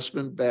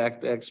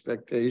investment-backed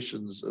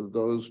expectations of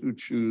those who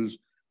choose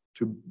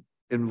to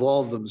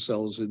involve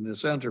themselves in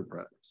this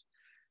enterprise.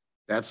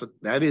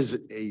 That is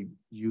a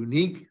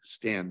unique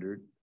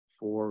standard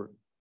for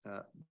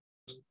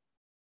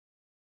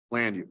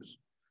land use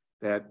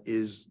that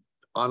is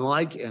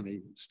unlike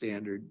any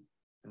standard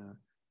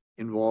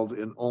involved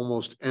in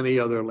almost any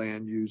other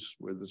land use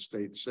where the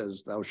state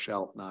says thou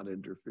shalt not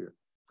interfere.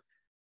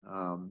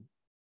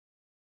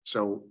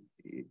 So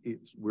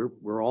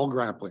we're all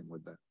grappling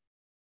with that.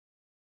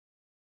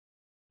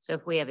 So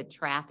if we have a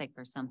traffic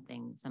or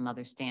something, some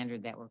other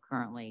standard that we're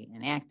currently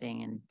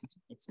enacting and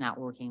it's not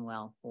working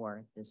well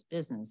for this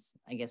business,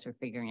 I guess we're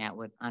figuring out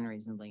what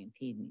unreasonably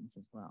impede means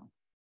as well.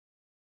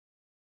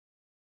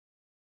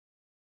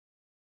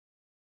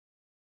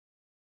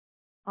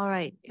 All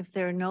right, if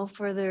there are no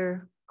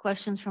further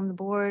questions from the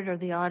board or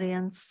the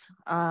audience,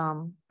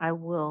 I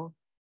will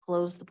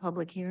close the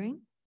public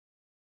hearing.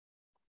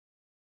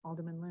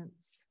 Alderman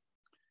Lentz.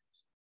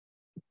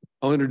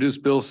 I'll introduce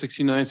Bill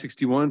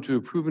 6961 to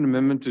approve an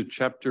amendment to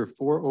Chapter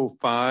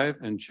 405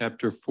 and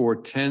Chapter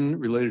 410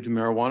 related to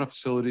marijuana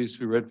facilities to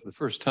be read for the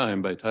first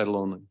time by title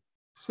only.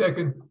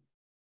 Second.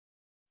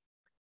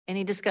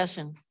 Any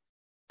discussion?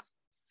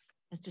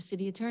 Mr.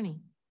 City Attorney.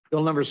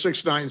 Bill number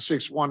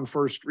 6961,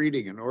 first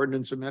reading, an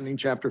ordinance amending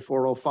Chapter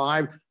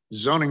 405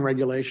 zoning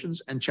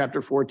regulations and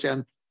Chapter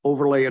 410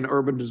 overlay and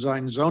urban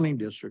design zoning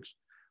districts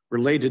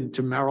related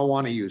to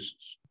marijuana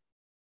uses.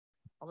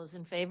 All those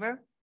in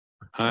favor?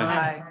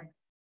 Aye.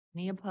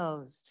 Any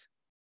opposed?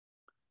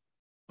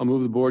 I'll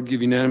move the board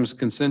give unanimous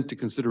consent to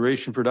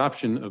consideration for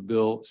adoption of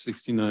Bill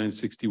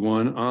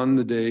 6961 on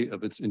the day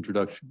of its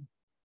introduction.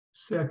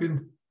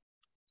 Second.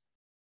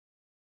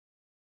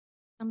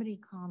 Somebody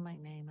call my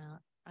name out.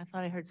 I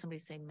thought I heard somebody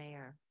say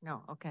mayor.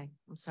 No, okay,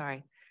 I'm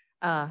sorry.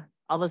 All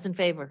those in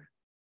favor?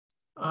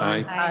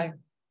 Aye.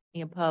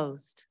 Any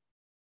opposed?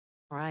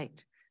 All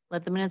right.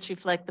 Let the minutes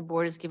reflect the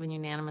board has given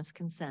unanimous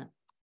consent.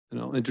 And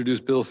I'll introduce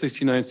Bill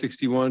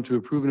 6961 to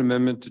approve an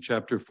amendment to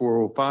Chapter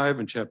 405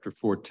 and Chapter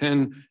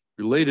 410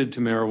 related to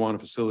marijuana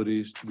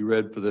facilities to be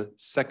read for the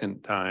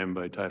second time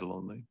by title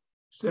only.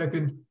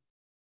 Second.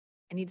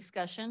 Any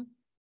discussion?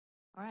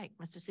 All right,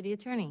 Mr. City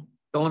Attorney.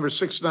 Bill number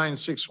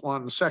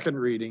 6961, second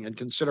reading and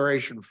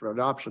consideration for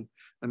adoption,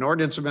 an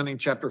ordinance amending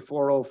Chapter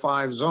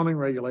 405 zoning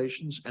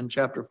regulations and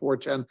Chapter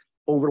 410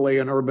 overlay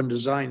and urban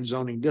design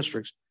zoning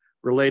districts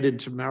related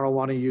to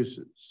marijuana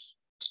uses.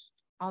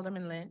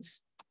 Alderman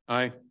Lentz,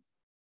 Aye.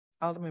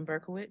 Alderman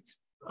Berkowitz,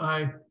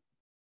 Aye.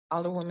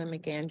 Alderwoman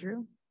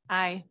McAndrew,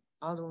 Aye.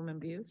 Alderwoman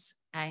Buse,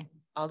 Aye.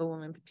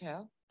 Alderwoman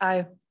Patel,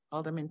 Aye.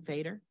 Alderman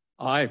Fader,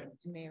 Aye.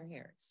 and Mayor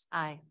Harris.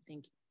 Aye.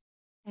 Thank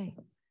you. Okay.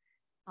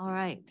 All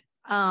right.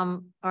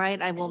 All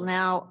right. I will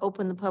now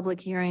open the public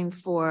hearing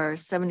for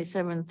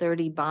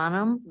 7730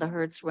 Bonham, the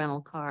Hertz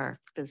rental car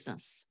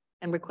business,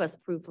 and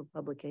request proof of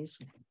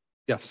publication.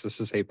 Yes,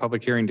 this is a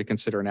public hearing to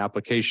consider an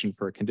application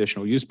for a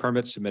conditional use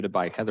permit submitted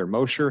by Heather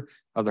Mosher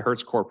of the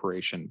Hertz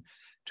Corporation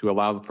to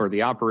allow for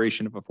the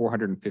operation of a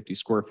 450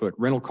 square foot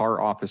rental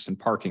car office and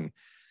parking.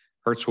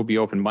 Hertz will be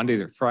open Monday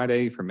to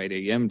Friday from 8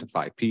 a.m. to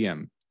 5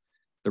 p.m.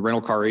 The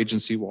rental car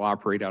agency will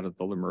operate out of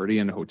the Le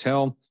Meridian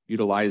Hotel,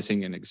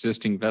 utilizing an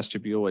existing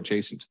vestibule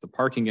adjacent to the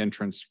parking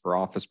entrance for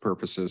office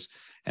purposes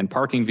and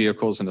parking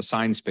vehicles and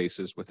assigned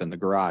spaces within the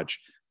garage.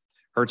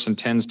 Hertz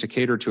intends to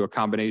cater to a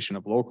combination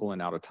of local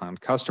and out-of-town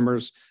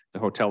customers. The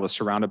hotel is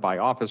surrounded by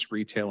office,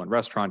 retail, and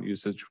restaurant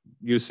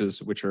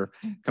uses which are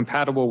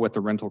compatible with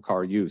the rental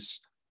car use.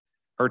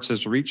 Hertz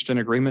has reached an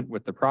agreement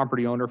with the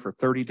property owner for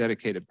 30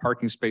 dedicated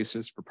parking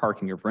spaces for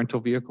parking of rental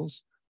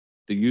vehicles.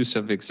 The use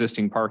of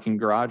existing parking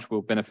garage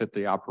will benefit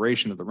the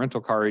operation of the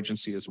rental car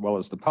agency as well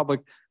as the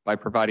public by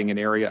providing an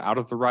area out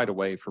of the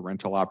right-of-way for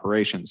rental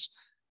operations.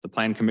 The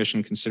Plan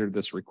Commission considered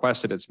this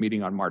request at its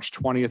meeting on March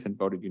 20th and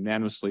voted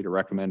unanimously to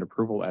recommend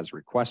approval as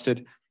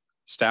requested.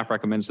 Staff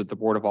recommends that the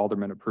Board of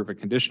Aldermen approve a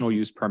conditional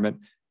use permit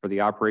for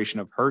the operation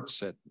of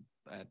Hertz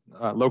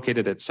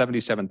located at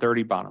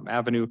 7730 Bonham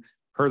Avenue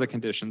per the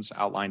conditions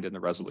outlined in the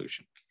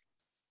resolution.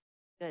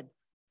 Good.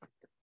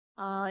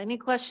 Any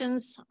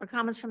questions or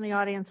comments from the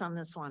audience on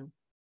this one?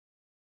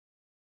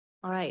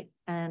 All right,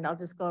 and I'll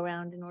just go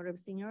around in order of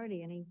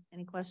seniority.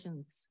 Any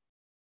questions?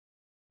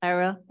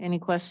 Ira, any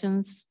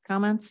questions,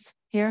 comments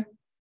here?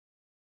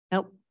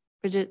 Nope.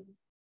 Bridget?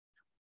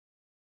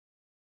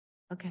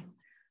 Okay.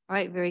 All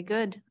right, very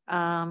good.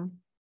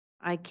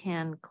 I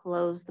can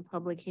close the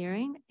public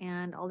hearing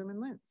and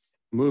Alderman Lentz.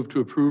 Move to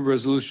approve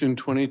resolution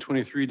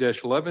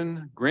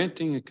 2023-11,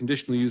 granting a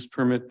conditional use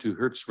permit to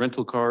Hertz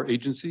Rental Car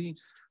Agency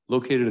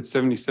located at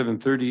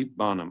 7730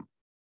 Bonham.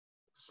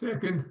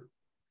 Second.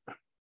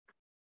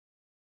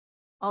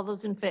 All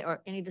those in favor,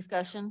 or any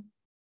discussion?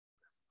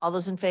 All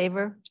those in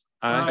favor?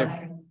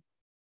 Aye.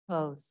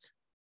 Opposed?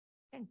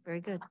 Okay,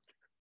 very good.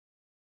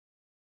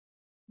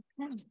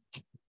 Okay.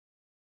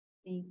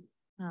 The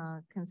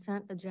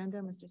consent agenda,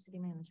 Mr. City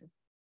Manager.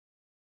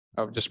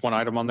 Oh, just one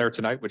item on there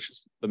tonight, which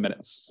is the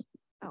minutes.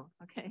 Oh,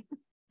 okay.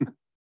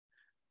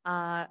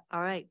 All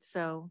right,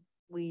 so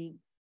we,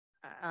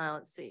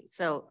 let's see,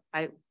 so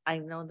I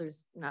know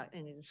there's not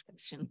any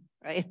discussion,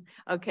 right?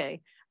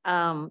 Okay,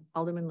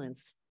 Alderman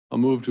Lentz. I'll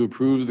move to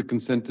approve the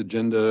consent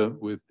agenda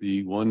with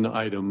the one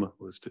item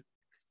listed.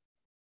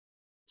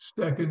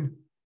 Second.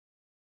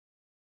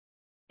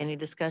 Any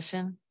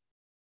discussion?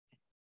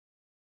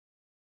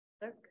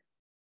 Clerk,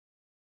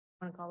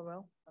 want to call the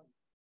roll?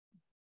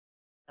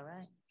 All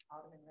right.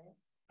 Alderman Lentz.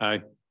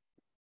 Aye.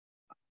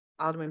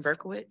 Alderman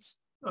Berkowitz,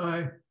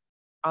 Aye.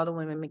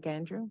 Alderwoman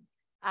McAndrew,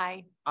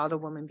 Aye.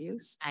 Alderwoman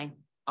Buse, Aye.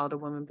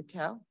 Alderwoman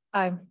Patel,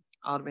 Aye.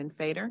 Alderman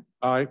Fader,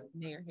 Aye.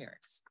 Mayor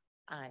Harris.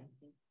 Aye.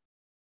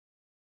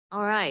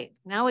 All right,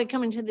 now we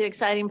come into the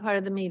exciting part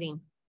of the meeting.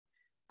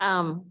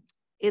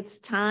 It's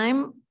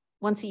time,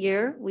 once a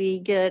year, we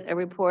get a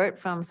report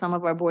from some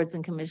of our boards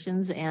and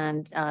commissions,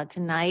 and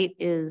tonight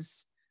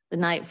is the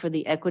night for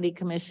the Equity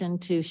Commission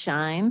to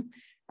shine.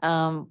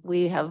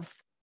 We have,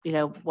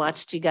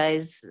 watched you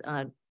guys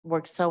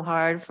work so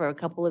hard for a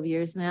couple of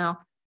years now.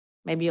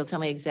 Maybe you'll tell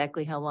me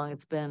exactly how long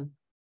it's been.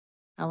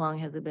 How long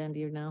has it been? Do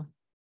you know?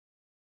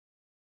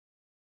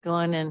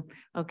 Going in,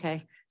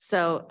 okay.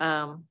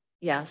 So,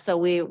 yeah, so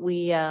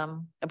we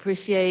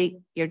appreciate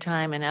your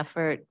time and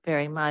effort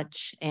very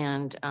much.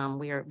 And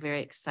we are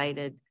very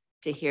excited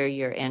to hear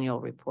your annual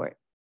report.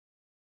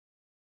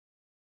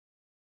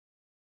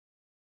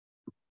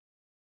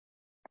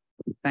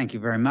 Thank you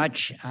very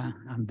much.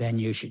 I'm Ben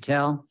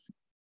Ushatel.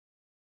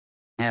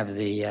 I have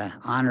the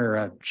honor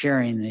of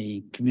chairing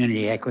the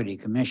Community Equity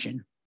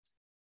Commission.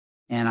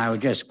 And I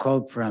would just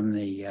quote from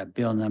the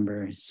bill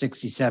number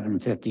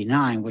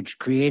 6759, which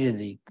created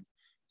the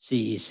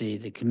CEC,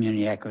 the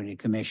Community Equity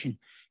Commission.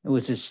 It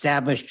was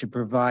established to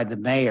provide the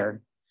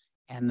mayor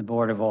and the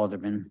Board of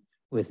Aldermen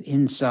with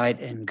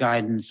insight and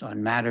guidance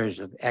on matters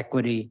of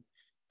equity,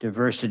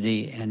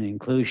 diversity, and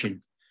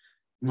inclusion.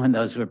 When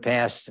those were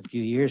passed a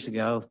few years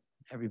ago,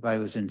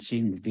 everybody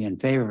seemed to be in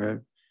favor of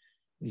it.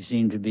 We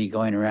seem to be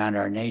going around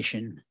our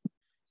nation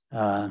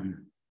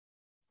running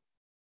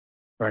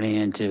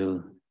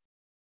into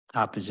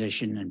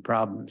opposition and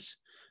problems.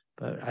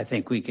 But I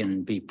think we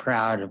can be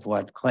proud of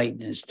what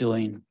Clayton is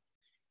doing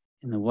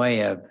in the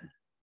way of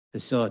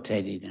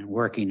facilitating and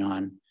working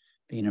on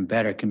being a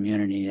better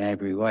community in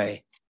every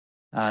way.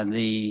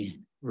 The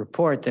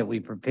report that we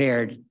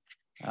prepared,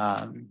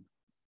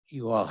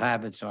 you all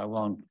have it, so I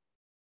won't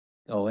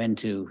go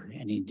into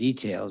any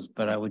details,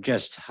 but I would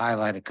just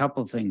highlight a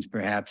couple of things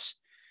perhaps.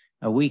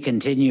 We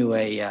continue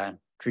a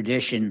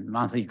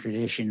monthly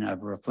tradition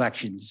of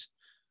reflections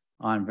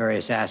on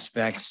various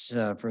aspects.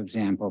 For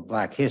example,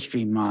 Black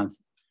History Month,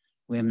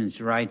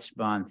 Women's Rights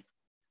Month,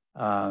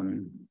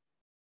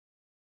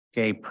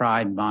 Gay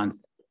Pride Month.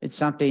 It's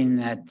something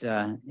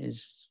that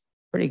is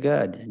pretty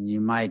good, and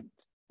you might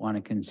want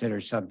to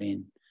consider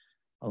something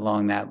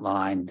along that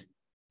line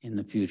in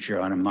the future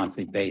on a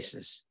monthly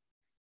basis.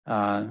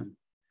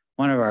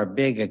 One of our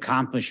big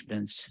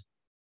accomplishments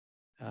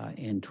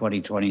in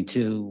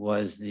 2022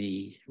 was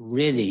the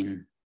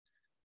ridding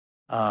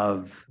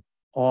of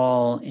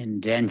all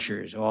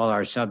indentures, all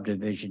our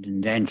subdivision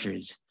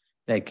indentures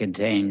that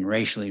contain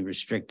racially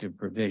restrictive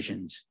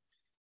provisions.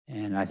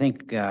 And I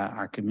think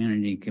our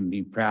community can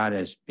be proud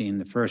as being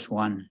the first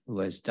one who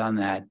has done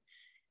that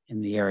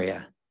in the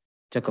area.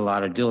 Took a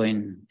lot of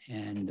doing,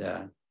 and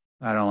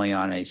not only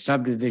on a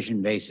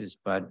subdivision basis,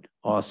 but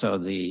also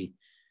the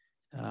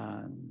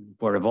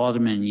Board of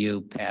Aldermen,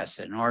 you passed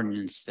an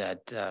ordinance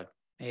that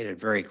made it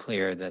very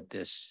clear that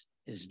this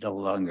is no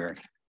longer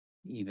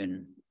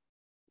even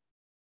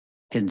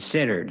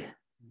considered,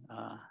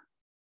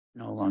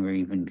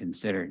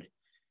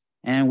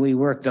 And we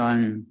worked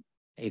on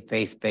a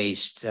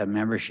faith-based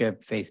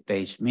membership,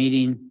 faith-based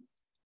meeting.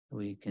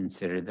 We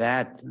considered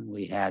that.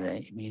 We had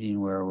a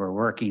meeting where we're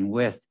working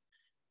with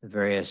the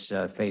various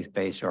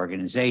faith-based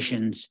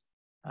organizations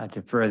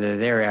to further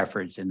their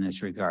efforts in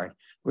this regard.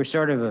 We're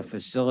sort of a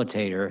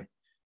facilitator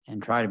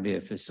and try to be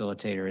a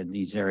facilitator in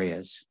these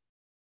areas.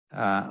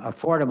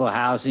 Affordable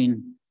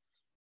housing,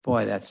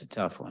 boy, that's a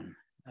tough one.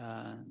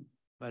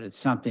 But it's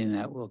something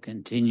that we'll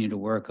continue to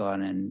work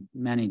on in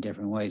many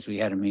different ways. We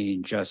had a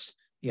meeting just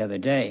the other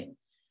day,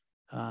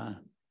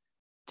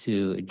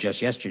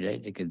 just yesterday,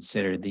 to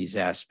consider these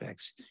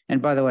aspects.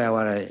 And by the way, I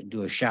want to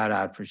do a shout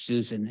out for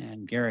Susan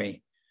and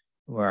Gary,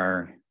 who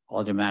are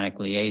aldermanic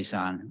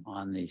liaison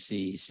on the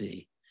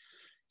CEC.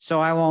 So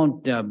I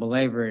won't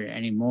belabor it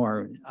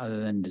anymore,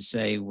 other than to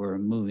say we're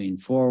moving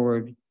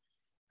forward.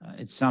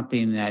 it's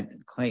something that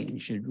Clayton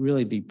should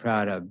really be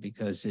proud of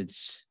because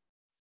it's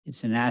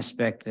an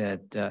aspect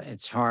that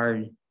it's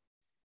hard,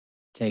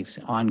 takes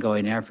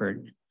ongoing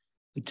effort.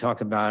 We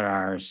talk about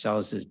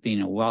ourselves as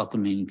being a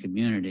welcoming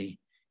community.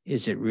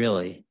 Is it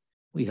really?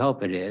 We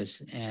hope it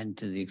is. And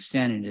to the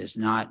extent it is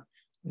not,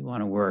 we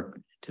want to work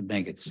to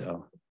make it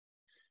so.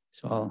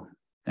 So I'll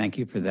thank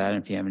you for that.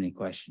 If you have any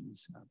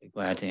questions, I'll be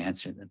glad to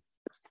answer them.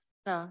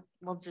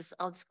 I'll just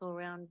go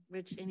around.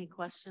 Rich, any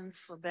questions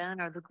for Ben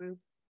or the group?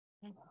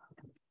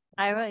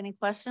 Ira, any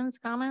questions,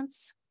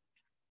 comments?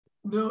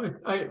 No,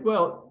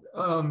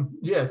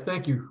 yeah,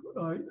 thank you,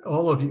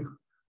 all of you.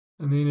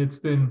 I mean, it's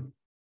been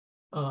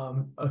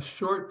a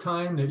short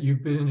time that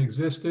you've been in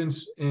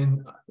existence,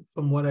 and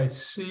from what I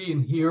see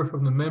and hear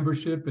from the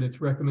membership and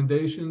its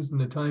recommendations and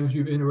the times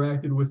you've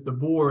interacted with the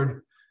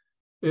board,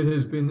 it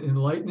has been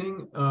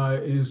enlightening.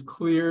 It is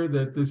clear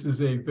that this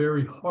is a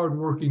very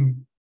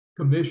hardworking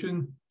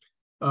commission,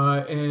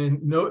 and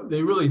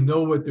they really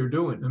know what they're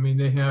doing. I mean,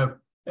 they have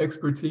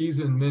expertise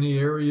in many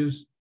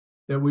areas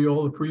that we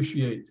all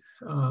appreciate.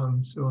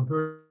 So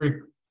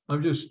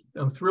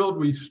I'm thrilled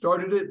we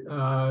started it.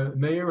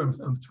 Mayor,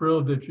 I'm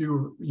thrilled that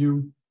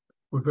you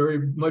were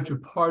very much a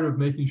part of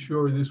making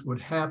sure this would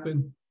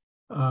happen.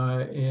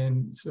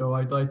 And so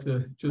I'd like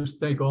to just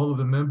thank all of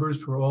the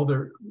members for all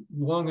their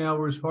long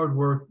hours, hard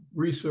work,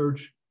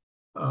 research.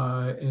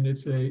 And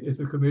it's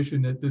a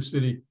commission that this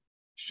city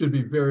should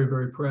be very,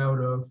 very proud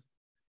of.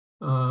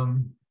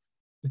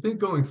 I think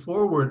going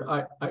forward,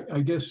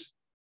 I guess,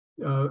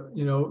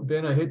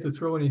 Ben, I hate to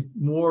throw any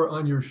more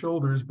on your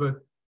shoulders, but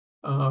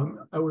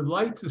I would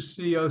like to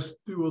see us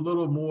do a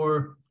little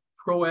more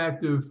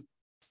proactive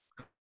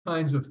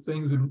kinds of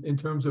things in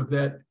terms of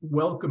that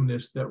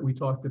welcomeness that we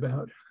talked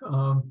about.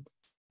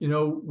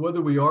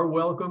 Whether we are a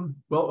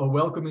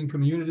welcoming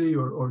community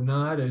or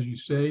not, as you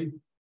say,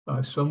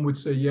 some would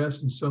say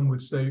yes and some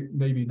would say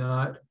maybe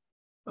not.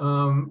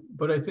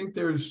 But I think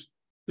there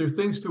are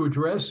things to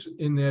address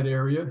in that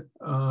area,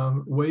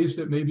 ways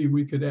that maybe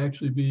we could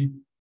actually be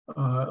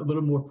a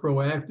little more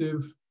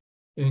proactive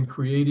in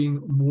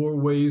creating more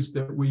ways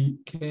that we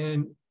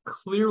can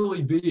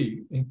clearly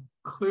be and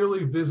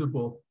clearly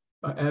visible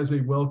as a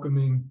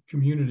welcoming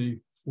community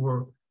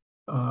for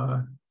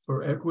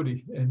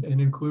equity and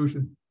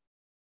inclusion.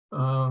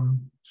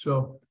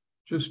 So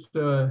just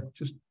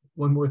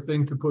one more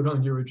thing to put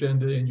on your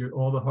agenda and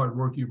all the hard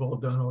work you've all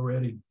done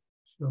already.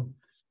 So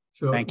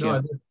thank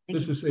you.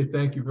 Just to say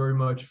thank you very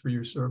much for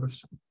your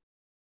service.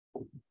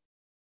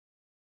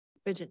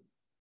 Bridget.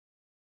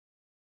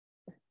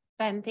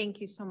 Ben, thank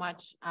you so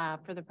much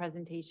for the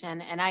presentation.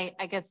 And I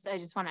guess I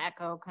just want to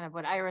echo kind of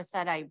what Ira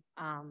said.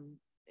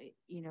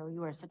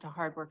 You are such a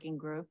hardworking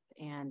group,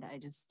 and I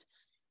just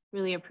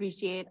really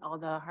appreciate all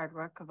the hard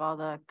work of all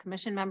the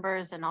commission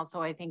members. And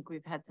also I think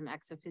we've had some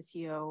ex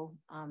officio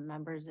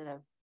members that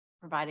have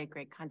provided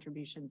great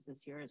contributions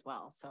this year as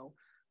well. So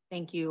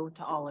thank you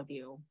to all of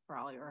you for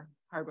all your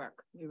hard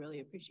work. We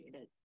really appreciate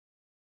it.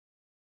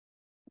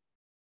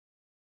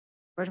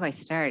 Where do I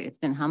start? It's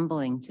been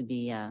humbling to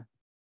be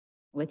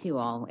with you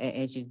all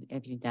as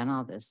you've done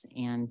all this,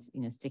 and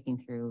sticking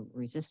through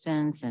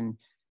resistance and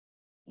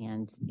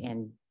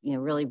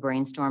really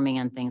brainstorming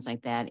on things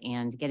like that,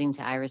 and getting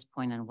to Ira's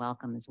point on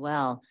welcome as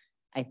well.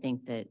 I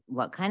think that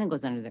what kind of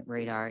goes under the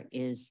radar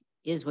is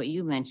what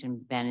you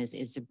mentioned, Ben,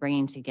 is the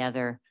bringing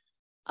together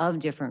of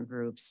different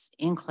groups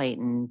in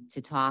Clayton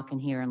to talk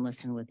and hear and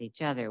listen with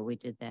each other. We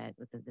did that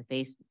with the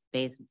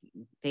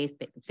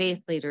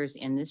faith leaders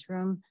in this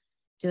room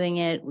doing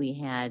it. We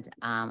had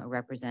a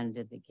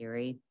representative that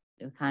Gary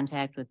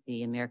contact with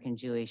the American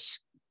Jewish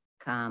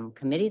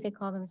Committee, they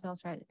call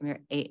themselves, right?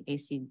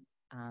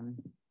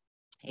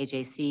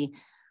 AJC,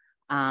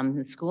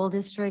 the school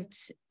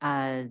district,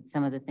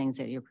 some of the things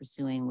that you're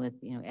pursuing with,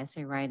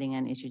 essay writing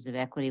on issues of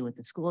equity with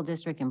the school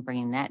district and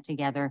bringing that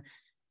together.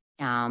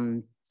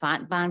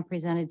 Font bond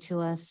presented to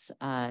us,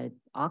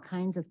 all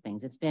kinds of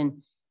things. It's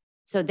been,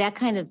 so that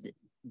kind of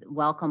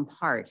welcome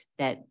part,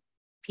 that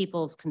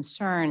people's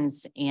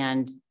concerns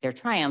and their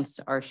triumphs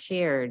are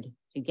shared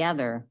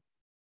together,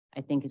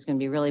 I think is going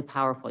to be really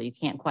powerful. You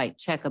can't quite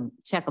check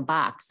a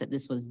box that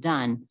this was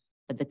done,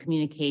 but the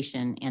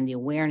communication and the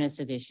awareness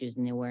of issues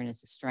and the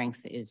awareness of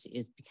strength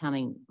is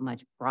becoming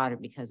much broader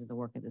because of the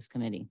work of this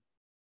committee.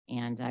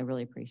 And I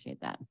really appreciate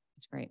that.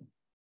 It's great.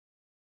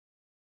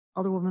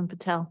 Alderwoman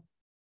Patel.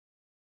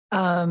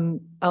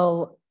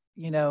 I'll,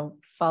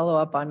 follow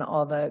up on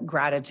all the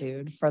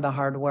gratitude for the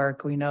hard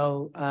work. We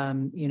know,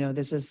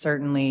 this is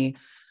certainly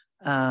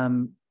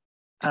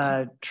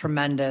a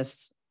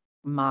tremendous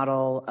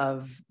model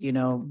of,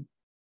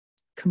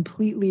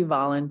 completely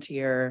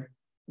volunteer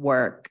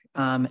work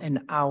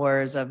and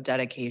hours of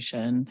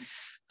dedication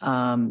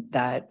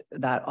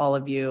that all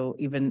of you,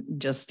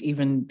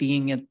 even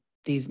being at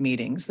these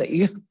meetings that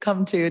you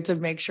come to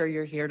make sure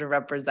you're here to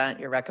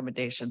represent your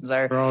recommendations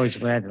are. We're always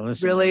glad to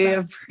listen. Really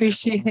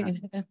appreciate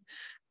it.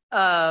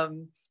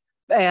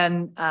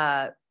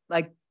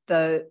 Like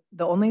the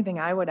only thing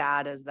I would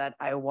add is that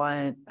I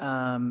want,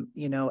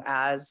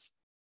 as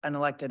an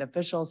elected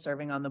official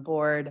serving on the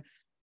board,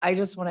 I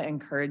just want to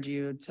encourage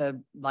you to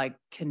like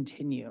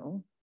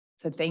continue,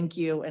 to thank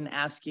you and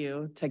ask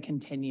you to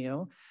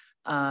continue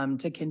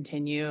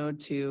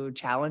to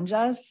challenge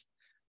us,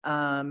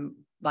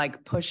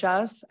 like push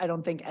us. I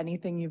don't think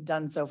anything you've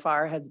done so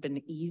far has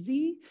been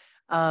easy.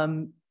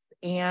 And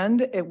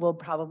it will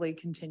probably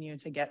continue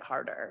to get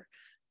harder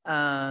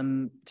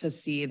to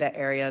see the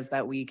areas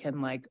that we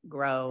can like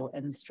grow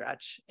and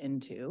stretch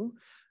into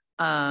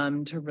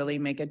to really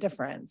make a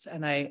difference.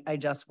 And I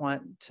just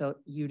want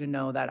you to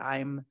know that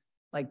I'm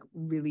like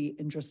really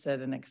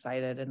interested and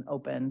excited and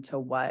open to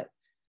what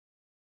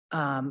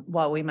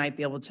we might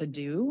be able to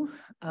do.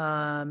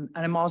 And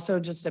I'm also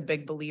just a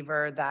big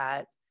believer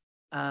that,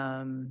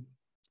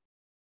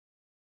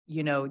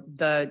 you know,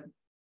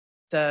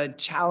 the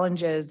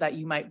challenges that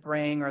you might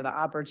bring or the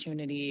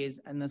opportunities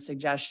and the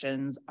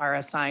suggestions are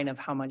a sign of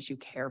how much you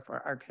care for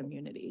our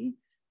community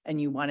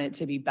and you want it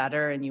to be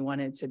better and you want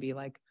it to be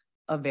like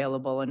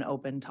available and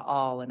open to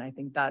all. And I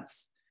think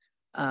that's,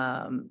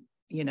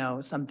 you know,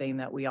 something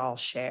that we all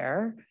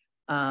share.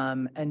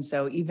 And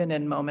so even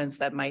in moments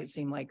that might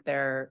seem like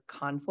they're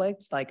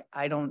conflict, like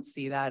I don't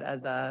see that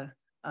as a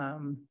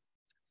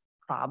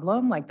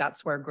problem. Like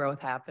that's where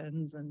growth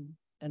happens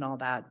and all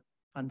that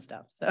fun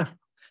stuff.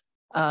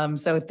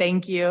 So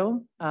thank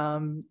you.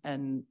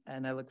 And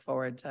I look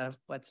forward to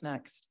what's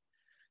next.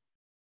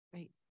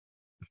 Great.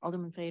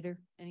 Alderman Fader,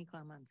 any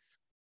comments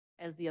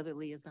as the other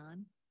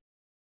liaison?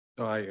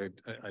 I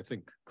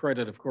think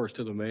credit, of course,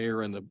 to the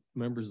mayor and the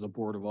members of the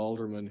Board of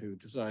Aldermen who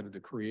decided to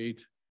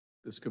create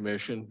this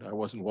commission. I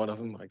wasn't one of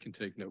them. I can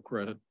take no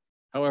credit.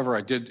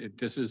 However,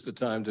 this is the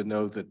time to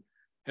note that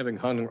having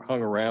hung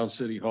around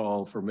City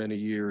Hall for many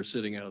years,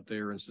 sitting out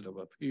there instead of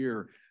up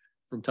here,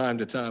 from time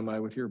to time,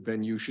 I would hear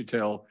Ben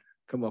Uschitel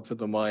come up to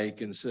the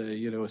mic and say,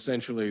 you know,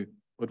 essentially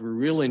what we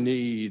really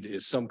need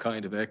is some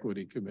kind of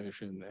equity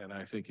commission. And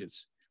I think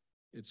it's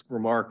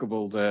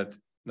remarkable that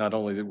not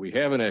only that we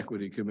have an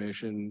equity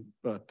commission,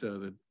 but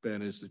that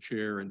Ben is the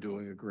chair and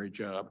doing a great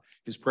job.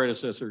 His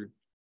predecessor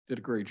did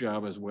a great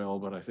job as well,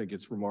 but I think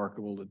it's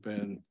remarkable that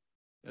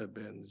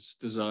Ben's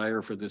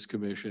desire for this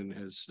commission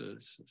has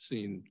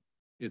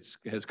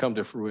come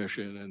to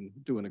fruition and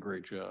doing a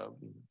great job.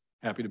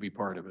 Happy to be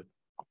part of it.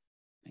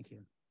 Thank you.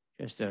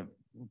 Just a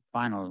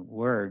final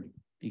word,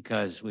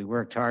 because we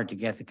worked hard to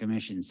get the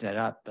commission set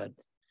up, but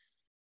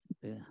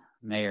the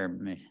Mayor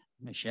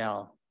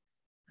Michelle,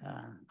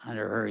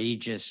 under her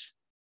aegis,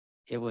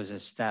 it was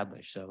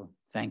established. So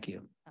thank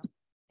you.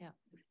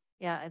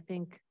 Yeah. I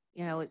think,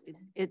 you know,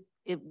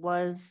 it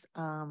was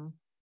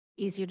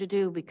easier to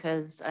do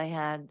because I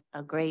had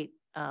a great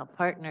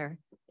partner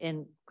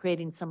in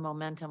creating some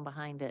momentum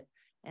behind it.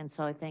 And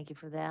so I thank you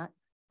for that,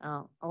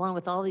 along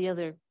with all the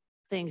other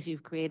things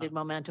you've created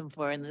momentum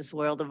for in this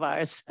world of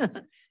ours.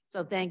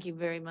 So thank you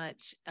very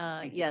much.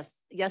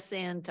 Yes,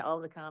 and to all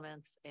the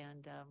comments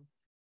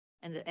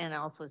and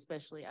also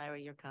especially Ira,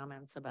 your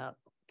comments about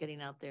getting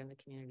out there in the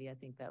community. I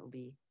think that would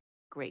be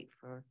great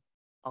for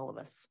all of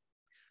us.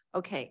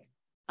 Okay,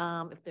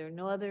 if there are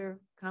no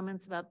other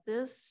comments about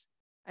this,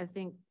 I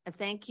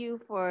thank you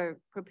for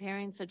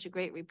preparing such a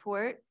great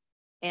report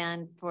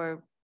and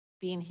for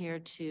being here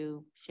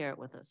to share it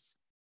with us.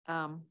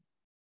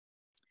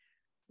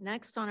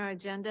 Next on our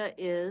agenda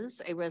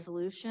is a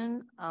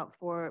resolution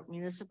for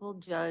municipal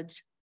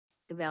judge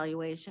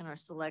evaluation or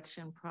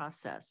selection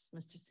process.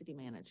 Mr. City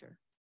Manager.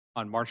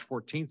 On March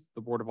 14th,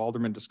 the Board of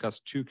Aldermen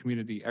discussed two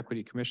Community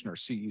Equity Commission or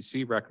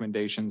CEC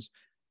recommendations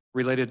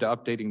related to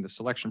updating the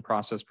selection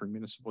process for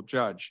municipal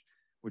judge,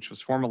 which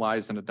was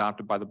formalized and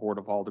adopted by the Board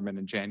of Aldermen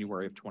in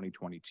January of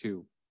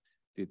 2022.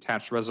 The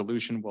attached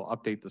resolution will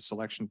update the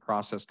selection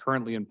process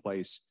currently in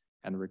place,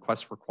 and the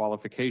request for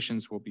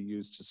qualifications will be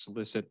used to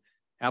solicit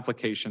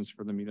applications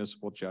for the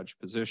municipal judge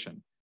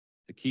position.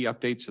 The key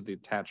updates of the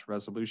attached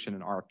resolution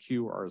and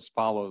RFQ are as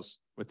follows.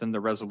 Within the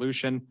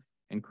resolution,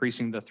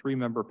 increasing the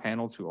 3-member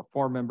panel to a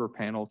 4-member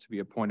panel to be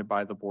appointed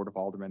by the Board of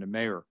Aldermen and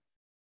Mayor.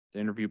 The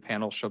interview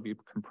panel shall be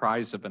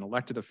comprised of an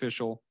elected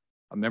official,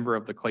 a member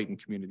of the Clayton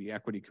Community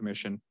Equity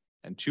Commission,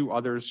 and 2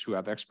 others who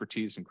have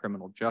expertise in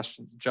criminal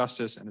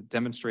justice and a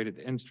demonstrated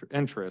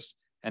interest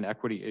in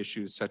equity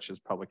issues such as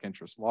public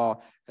interest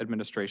law,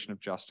 administration of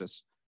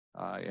justice,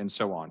 and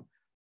so on.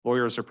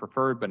 Lawyers are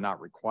preferred but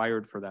not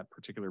required for that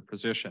particular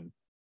position.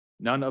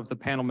 None of the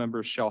panel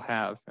members shall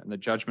have, in the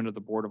judgment of the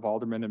Board of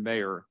Aldermen and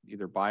Mayor,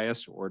 either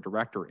bias or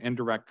direct or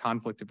indirect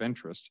conflict of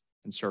interest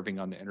in serving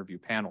on the interview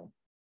panel.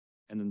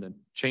 And then the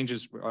change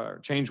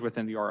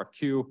within the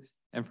RFQ,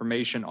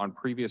 information on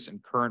previous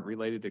and current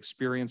related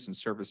experience and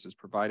services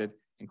provided,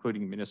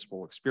 including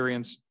municipal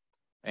experience,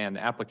 and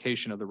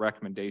application of the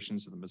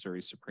recommendations of the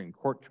Missouri Supreme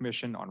Court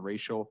Commission on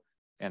racial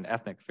and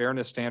ethnic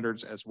fairness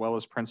standards, as well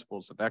as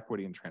principles of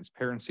equity and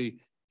transparency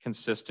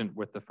consistent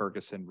with the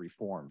Ferguson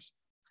reforms.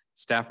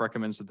 Staff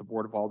recommends that the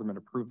Board of Aldermen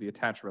approve the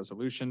attached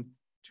resolution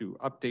to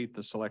update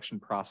the selection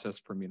process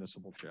for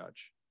municipal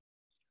judge.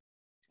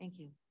 Thank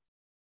you.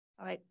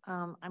 All right,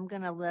 I'm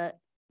gonna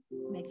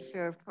make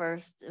sure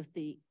first if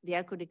the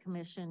Equity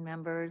Commission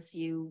members,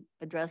 you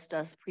addressed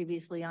us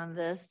previously on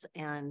this,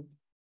 and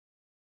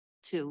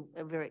to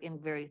in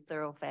very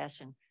thorough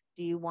fashion.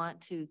 Do you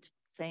want to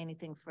say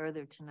anything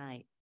further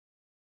tonight?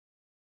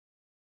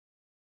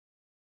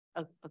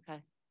 Oh, okay.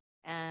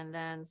 And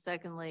then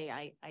secondly,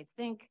 I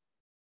think,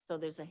 so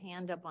there's a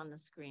hand up on the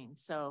screen.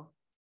 So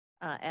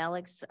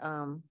Alex,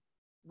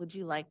 would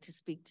you like to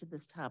speak to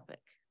this topic?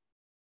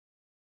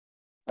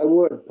 I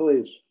would,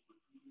 please.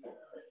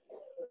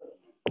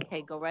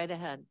 Okay, go right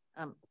ahead.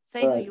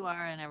 Say All who right. you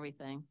are and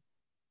everything.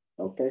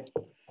 Okay.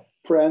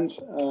 Friends,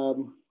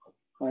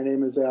 my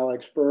name is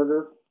Alex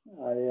Berger.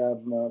 I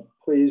am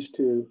pleased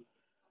to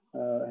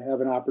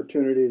have an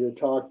opportunity to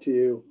talk to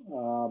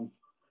you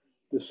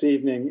this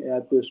evening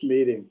at this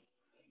meeting.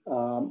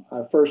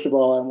 First of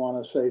all, I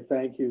want to say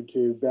thank you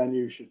to Ben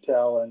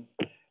Uchatel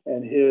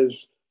and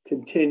his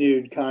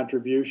continued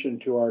contribution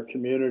to our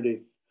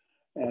community.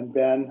 And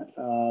Ben,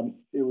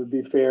 it would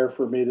be fair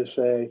for me to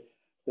say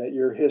that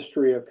your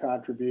history of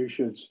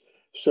contributions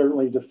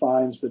certainly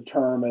defines the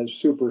term as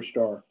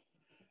superstar.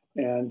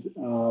 And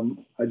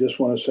I just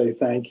want to say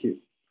thank you.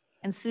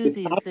 And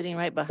Susie is sitting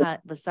right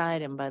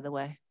beside him, by the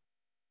way.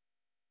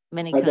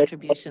 Many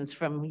contributions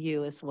from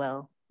you as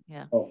well.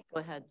 Yeah, go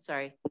ahead,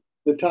 sorry.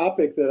 The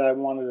topic that I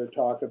wanted to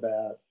talk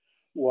about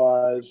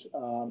was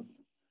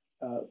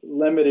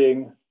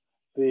limiting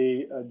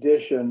the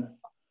addition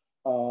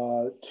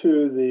to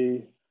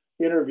the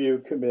interview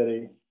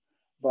committee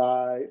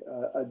by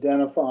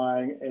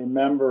identifying a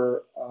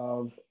member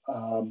of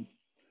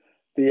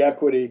the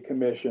Equity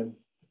Commission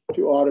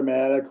to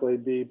automatically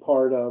be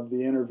part of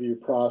the interview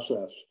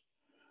process.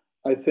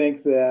 I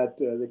think that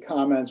the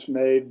comments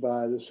made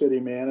by the city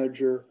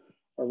manager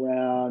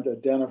around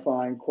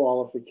identifying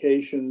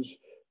qualifications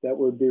that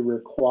would be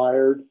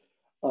required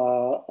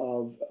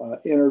of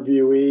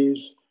interviewees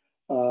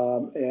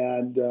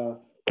and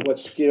what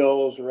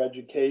skills or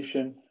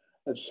education,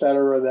 et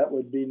cetera, that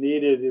would be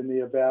needed in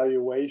the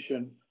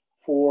evaluation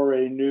for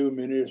a new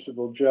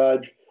municipal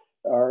judge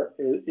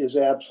is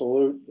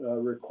absolute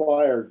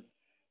required.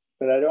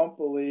 But I don't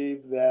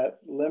believe that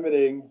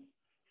limiting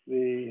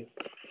the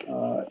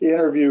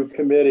interview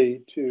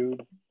committee to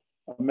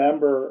a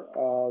member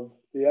of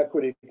the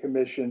Equity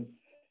Commission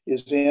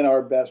is in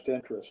our best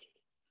interest.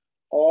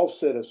 All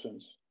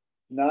citizens,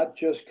 not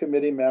just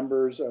committee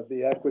members of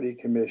the Equity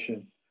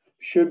Commission,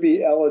 should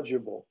be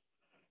eligible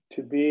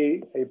to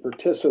be a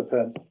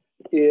participant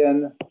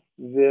in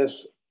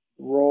this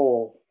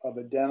role of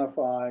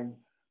identifying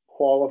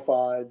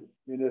qualified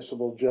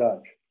municipal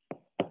judge.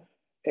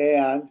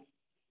 And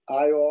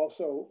I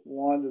also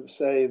want to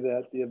say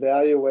that the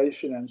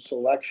evaluation and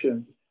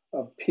selection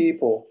of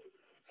people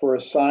for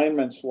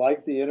assignments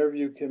like the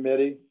interview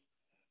committee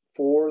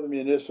for the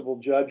municipal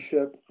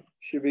judgeship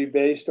should be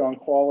based on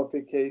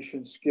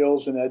qualifications,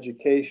 skills, and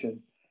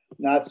education,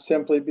 not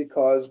simply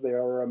because they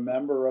are a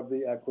member of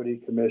the Equity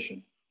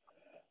Commission.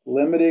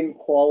 Limiting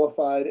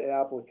qualified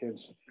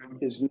applicants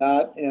is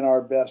not in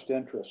our best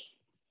interest.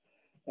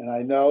 And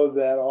I know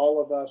that all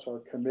of us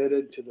are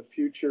committed to the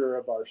future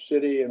of our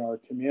city and our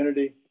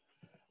community,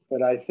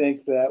 but I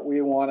think that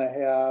we want to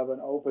have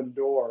an open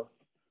door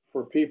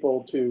for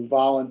people to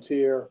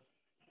volunteer,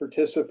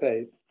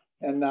 participate,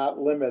 and not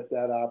limit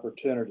that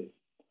opportunity.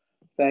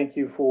 Thank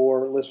you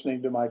for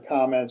listening to my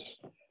comments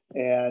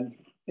and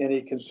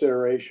any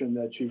consideration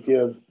that you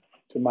give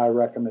to my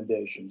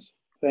recommendations.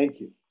 Thank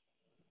you.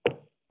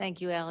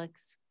 Thank you,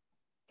 Alex.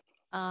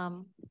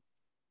 And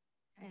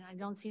I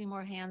don't see any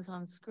more hands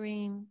on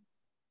screen.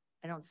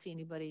 I don't see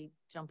anybody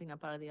jumping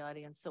up out of the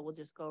audience, so we'll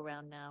just go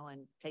around now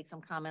and take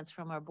some comments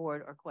from our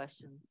board or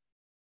questions.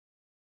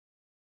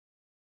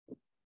 Is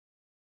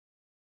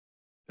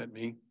that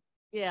me?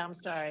 Yeah, I'm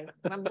sorry.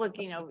 I'm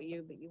looking over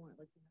you, but you weren't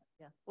looking at.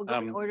 Yeah, we'll go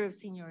in order of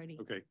seniority.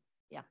 Okay.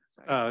 Yeah,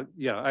 sorry.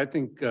 Yeah, I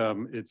think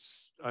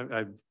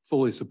I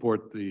fully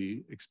support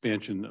the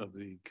expansion of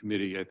the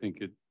committee. I think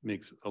it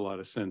makes a lot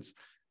of sense.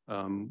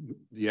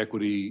 The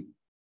equity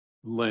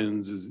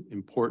lens is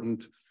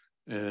important,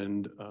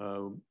 and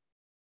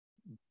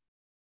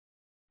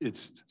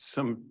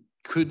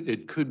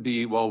it could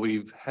be, while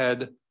we've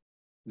had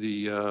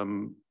the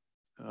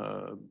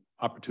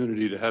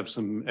opportunity to have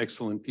some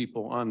excellent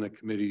people on the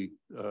committee,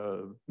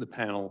 the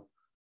panel,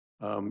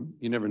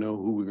 you never know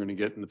who we're going to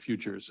get in the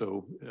future.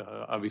 So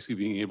obviously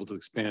being able to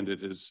expand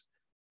it is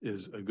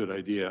a good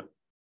idea.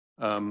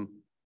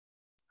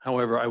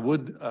 However, I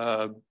would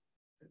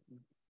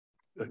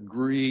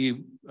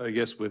agree, I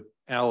guess, with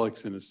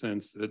Alex in a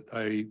sense that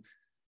I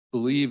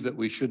believe that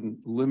we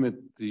shouldn't limit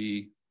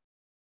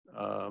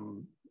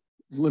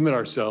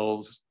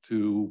ourselves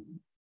to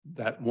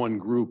that one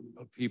group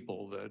of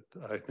people. That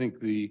I think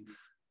we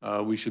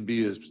should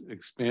be as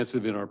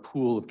expansive in our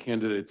pool of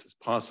candidates as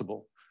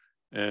possible.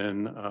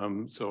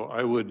 And so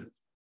I would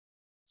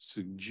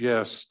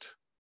suggest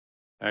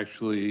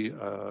actually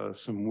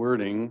some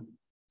wording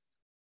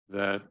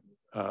that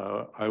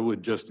I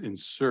would just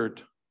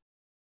insert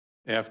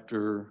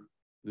after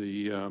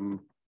the,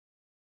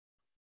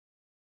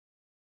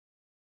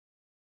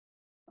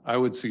 I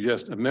would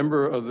suggest a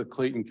member of the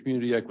Clayton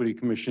Community Equity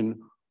Commission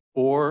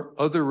or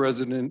other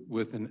resident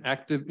with an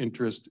active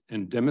interest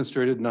and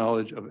demonstrated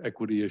knowledge of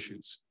equity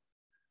issues.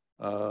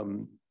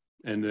 And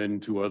then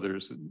to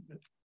others,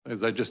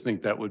 as I just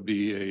think that would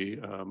be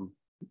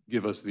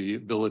give us the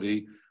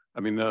ability. I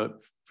mean,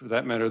 for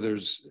that matter,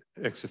 there's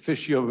ex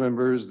officio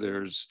members,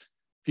 there's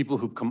people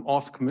who've come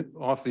off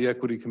the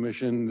Equity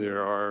Commission.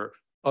 There are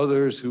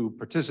others who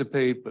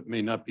participate but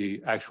may not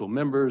be actual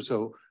members.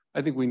 So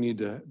I think we need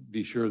to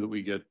be sure that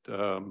we get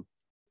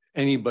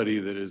anybody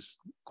that is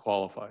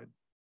qualified.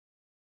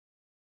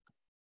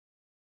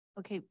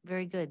 Okay,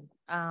 very good.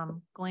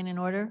 Going in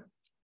order,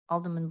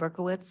 Alderman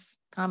Berkowitz,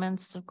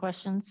 comments or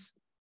questions?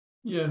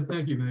 Yeah,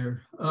 thank you,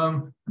 Mayor.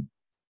 I'm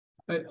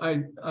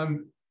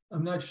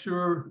not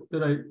sure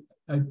that I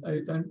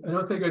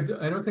don't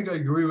think I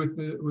agree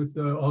with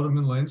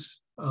Alderman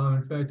Lentz.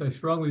 In fact, I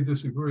strongly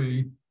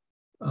disagree.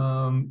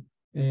 And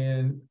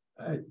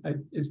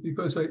it's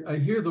because I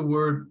hear the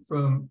word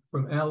from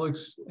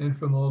Alex and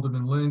from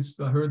Alderman Lentz.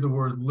 I heard the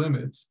word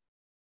limits.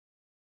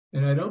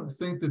 And I don't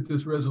think that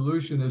this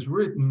resolution as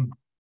written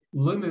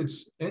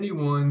limits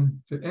anyone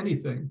to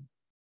anything.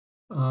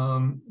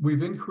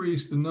 We've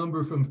increased the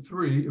number from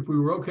 3. If we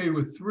were okay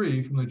with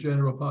 3 from the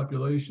general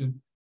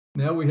population,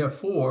 now we have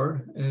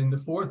 4, and the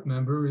 4th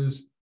member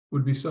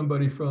would be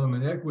somebody from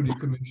an equity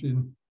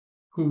commission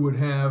who would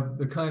have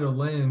the kind of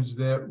lens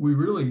that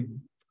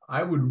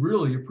I would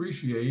really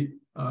appreciate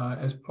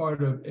as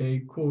part of a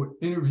quote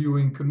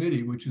interviewing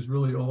committee, which is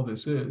really all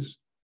this is.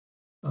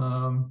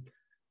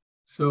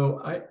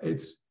 So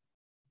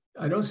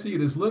I don't see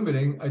it as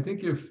limiting. I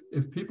think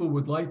if people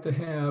would like to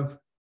have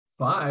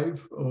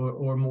 5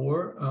 or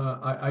more,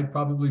 I'd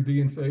probably be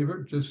in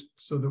favor, just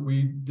so that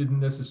we didn't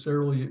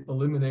necessarily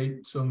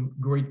eliminate some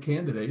great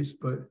candidates.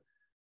 But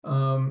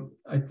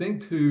I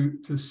think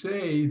to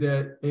say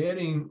that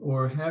adding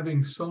or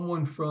having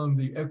someone from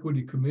the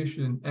Equity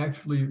Commission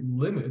actually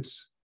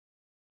limits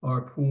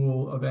our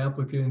pool of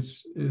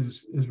applicants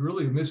is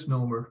really a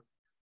misnomer.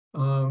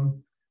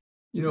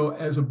 You know,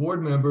 as a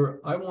board member,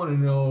 I want to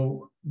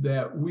know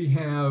that we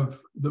have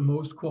the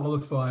most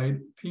qualified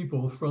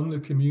people from the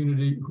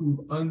community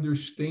who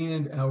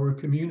understand our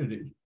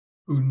community,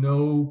 who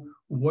know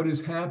what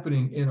is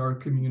happening in our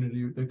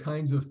community, the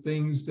kinds of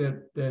things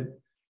that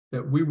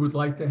we would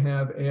like to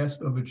have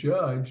asked of a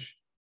judge.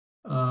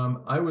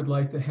 I would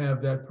like to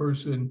have that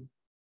person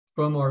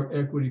from our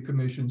Equity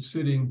Commission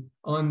sitting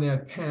on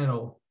that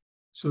panel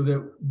so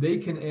that they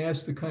can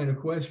ask the kind of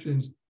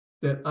questions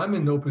that I'm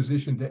in no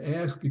position to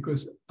ask,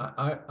 because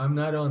I'm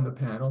not on the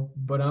panel,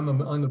 but I'm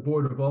on the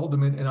board of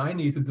aldermen, and I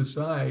need to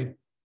decide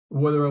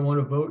whether I want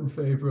to vote in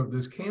favor of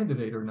this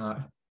candidate or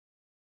not.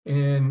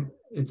 And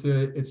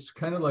it's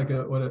kind of like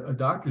what a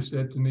doctor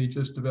said to me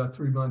just about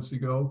 3 months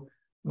ago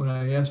when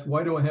I asked,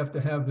 why do I have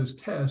to have this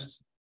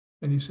test?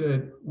 And he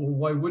said, well,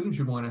 why wouldn't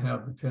you want to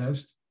have the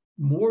test?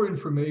 More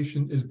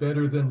information is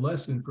better than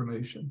less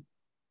information.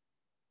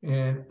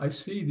 And I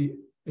see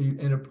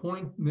an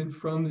appointment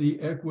from the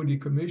Equity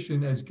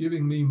Commission as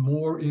giving me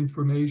more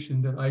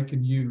information that I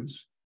can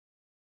use.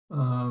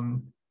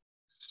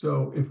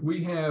 So if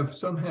we have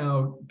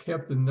somehow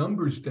kept the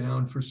numbers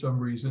down for some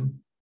reason,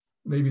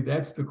 maybe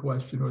that's the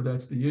question or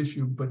that's the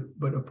issue,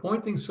 but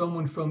appointing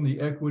someone from the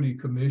Equity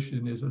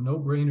Commission is a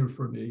no-brainer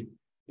for me.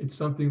 It's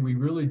something we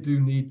really do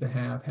need to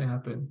have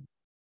happen.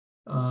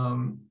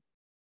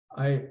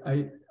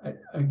 Again,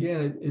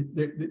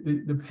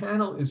 the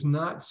panel is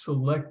not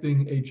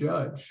selecting a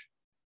judge.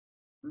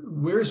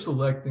 We're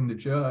selecting the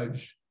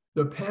judge.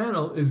 The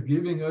panel is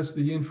giving us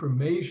the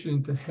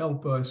information to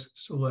help us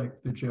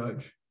select the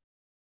judge.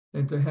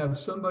 And to have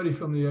somebody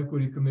from the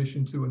Equity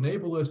Commission to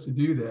enable us to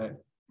do that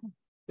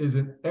is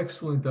an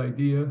excellent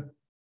idea,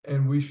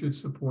 and we should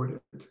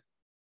support it.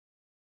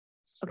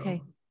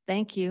 Okay,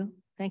 thank you.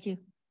 Thank you.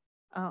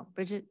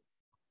 Bridget?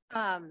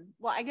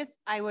 Well, I guess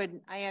I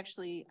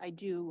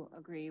do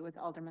agree with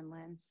Alderman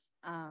Lentz.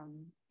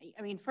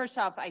 I mean, first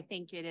off, I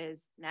think it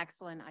is an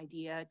excellent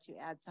idea to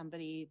add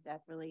somebody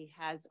that really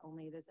has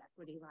only this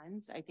equity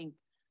lens. I think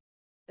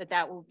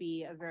that will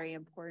be a very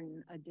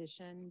important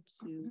addition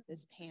to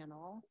this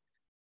panel.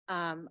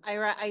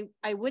 I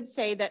would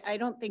say that I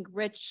don't think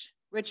Rich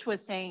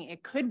was saying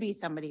it could be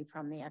somebody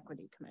from the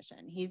Equity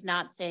Commission. He's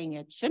not saying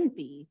it shouldn't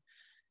be.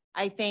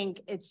 I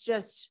think it's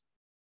just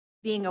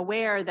being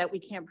aware that we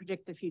can't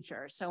predict the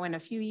future. So in a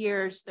few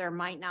years, there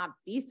might not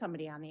be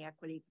somebody on the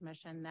Equity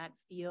Commission that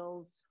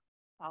feels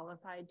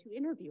qualified to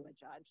interview a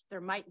judge. There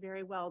might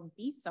very well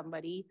be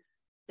somebody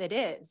that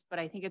is, but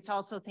I think it's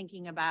also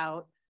thinking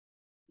about,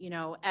 you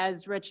know,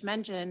 as Rich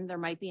mentioned, there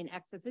might be an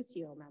ex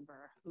officio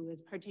member who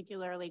is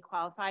particularly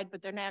qualified,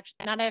 but they're not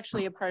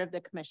actually a part of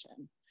the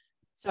commission.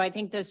 So I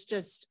think this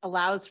just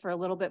allows for a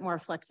little bit more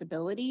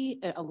flexibility.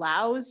 It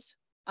allows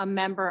a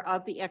member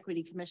of the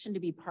Equity Commission to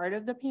be part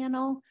of the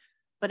panel,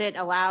 but it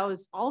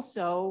allows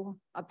also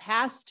a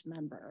past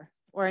member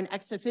or an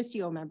ex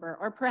officio member,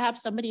 or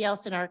perhaps somebody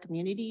else in our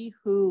community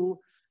who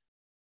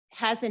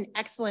has an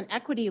excellent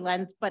equity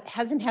lens, but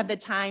hasn't had the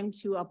time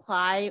to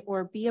apply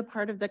or be a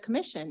part of the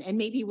commission, and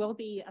maybe will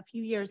be a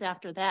few years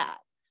after that.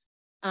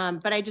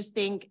 But I just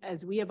think,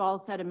 as we have all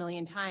said a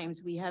million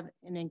times, we have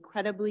an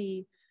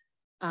incredibly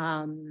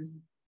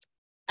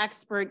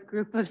expert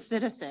group of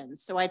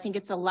citizens. So I think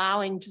it's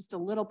allowing just a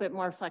little bit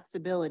more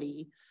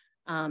flexibility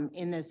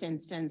in this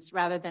instance,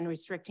 rather than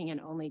restricting it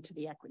only to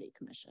the Equity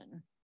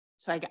Commission.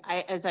 So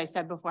as I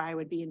said before, I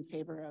would be in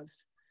favor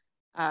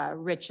of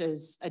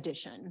Rich's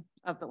addition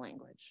of the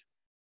language.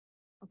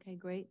 Okay,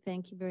 great.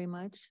 Thank you very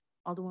much.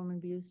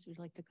 Alderwoman Buse, would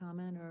you like to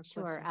comment or?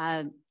 Sure.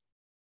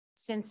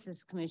 Since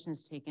this commission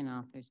has taken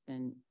off, there's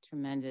been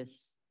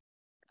tremendous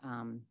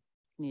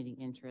community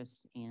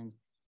interest and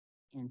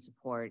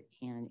support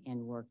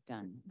and work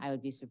done. I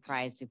would be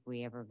surprised if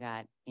we ever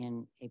got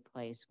in a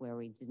place where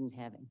we didn't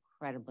have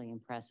incredibly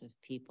impressive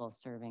people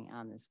serving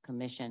on this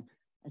commission,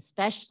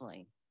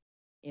 especially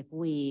if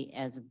we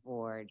as a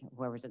board,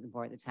 whoever's at the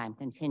board at the time,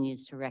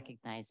 continues to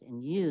recognize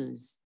and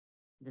use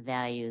the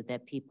value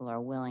that people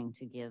are willing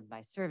to give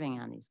by serving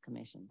on these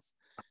commissions.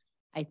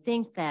 I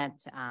think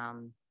that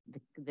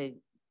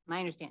my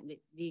understanding,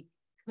 the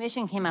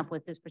commission came up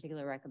with this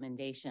particular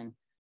recommendation,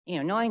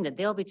 knowing that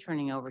they'll be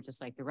turning over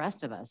just like the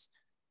rest of us.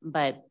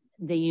 But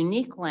the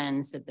unique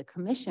lens that the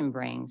commission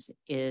brings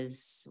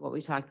is what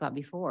we talked about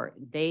before.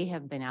 They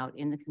have been out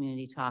in the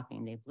community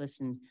talking. They've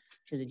listened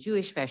to the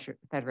Jewish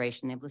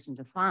Federation. They've listened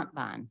to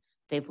Fontbonne.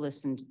 They've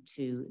listened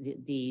to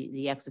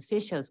the ex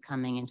officios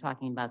coming and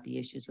talking about the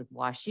issues with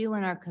Wash U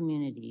in our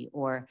community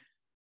or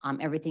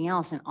everything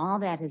else. And all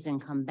that has then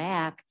come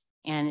back,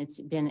 and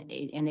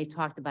and they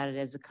talked about it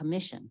as a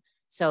commission.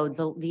 So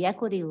the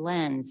equity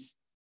lens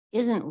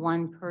isn't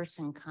one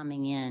person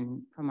coming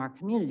in from our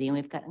community. And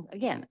we've got,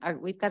 again,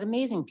 we've got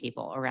amazing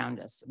people around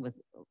us with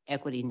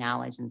equity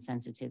knowledge and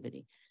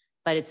sensitivity,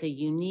 but it's a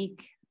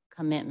unique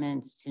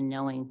commitment to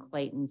knowing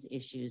Clayton's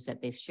issues that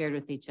they've shared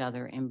with each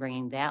other and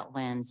bringing that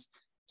lens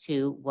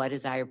to what,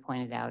 as Ira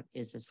pointed out,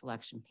 is a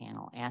selection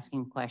panel,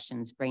 asking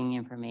questions, bringing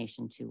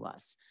information to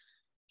us.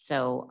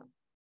 So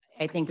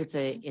I think it's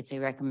a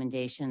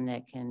recommendation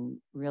that can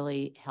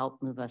really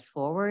help move us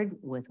forward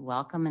with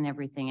welcome and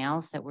everything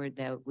else that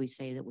we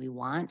say that we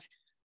want.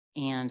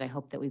 And I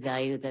hope that we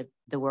value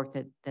the work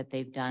that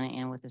they've done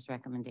and with this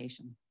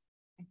recommendation.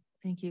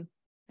 Thank you.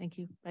 Thank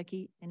you.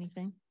 Becky,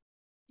 anything?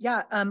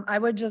 Yeah, I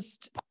would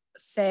just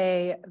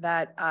say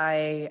that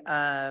I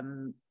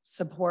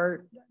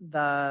support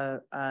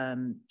the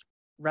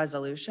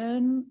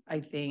resolution.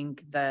 I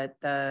think that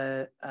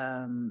the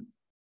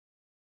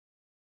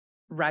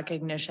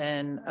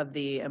recognition of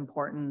the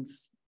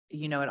importance,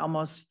 it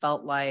almost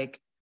felt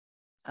like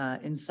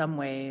in some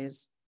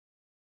ways,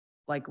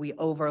 like we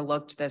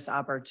overlooked this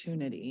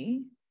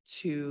opportunity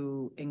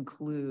to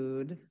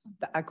include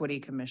the Equity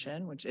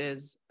Commission, which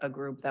is a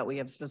group that we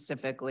have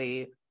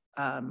specifically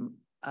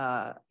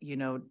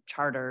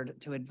chartered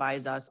to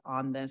advise us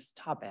on this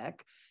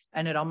topic.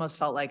 And it almost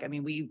felt like,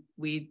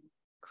 we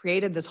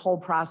created this whole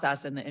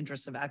process in the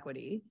interest of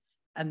equity.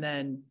 And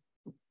then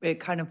it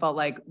kind of felt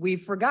like we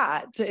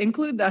forgot to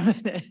include them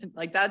in it.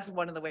 Like, that's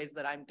one of the ways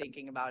that I'm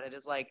thinking about it,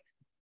 is like,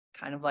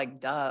 kind of like,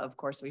 duh, of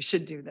course we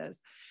should do this.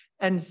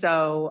 And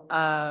so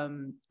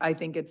I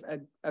think it's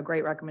a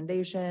great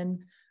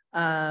recommendation.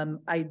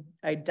 I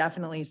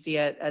definitely see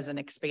it as an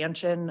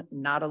expansion,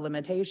 not a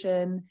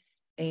limitation.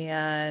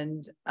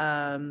 And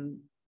I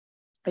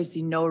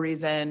see no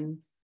reason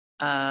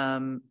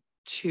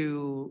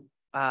to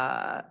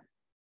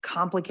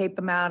complicate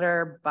the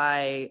matter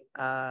by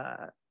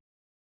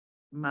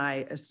my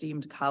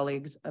esteemed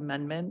colleague's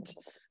amendment.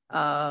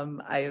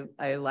 I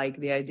like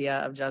the idea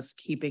of just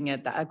keeping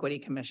it the Equity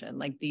Commission.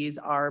 Like, these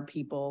are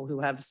people who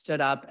have stood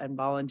up and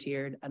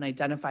volunteered and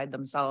identified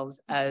themselves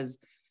as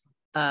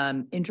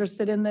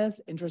interested in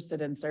this,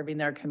 interested in serving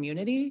their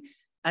community.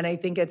 And I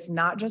think it's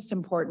not just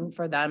important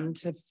for them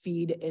to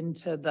feed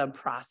into the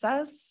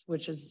process,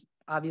 which is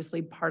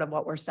obviously part of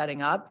what we're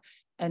setting up,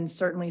 and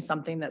certainly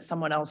something that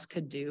someone else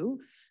could do,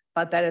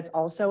 but that it's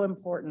also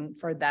important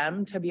for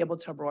them to be able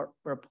to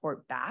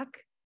report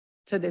back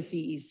to the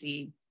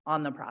CEC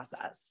on the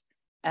process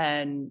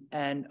and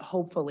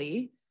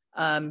hopefully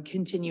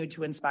continue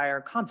to inspire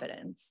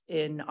confidence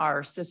in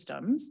our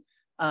systems,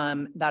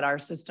 that our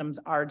systems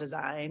are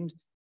designed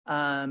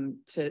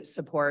to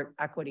support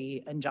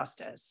equity and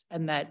justice,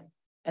 and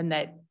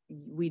that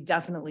we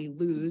definitely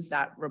lose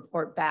that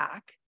report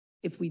back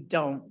if we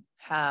don't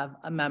have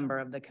a member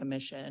of the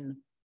commission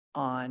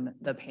on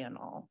the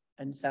panel.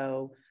 And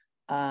so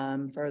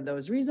for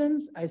those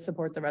reasons, I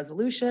support the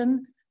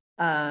resolution,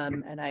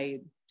 and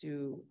I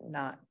do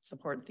not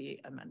support the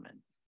amendment.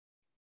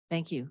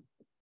 Thank you.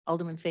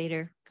 Alderman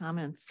Fader,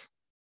 comments?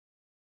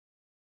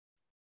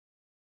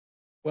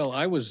 Well,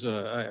 I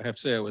have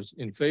to say I was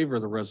in favor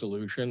of the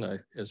resolution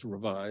as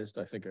revised.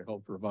 I think I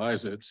helped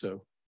revise it.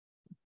 So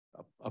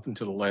up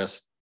until the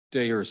last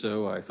day or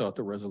so, I thought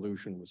the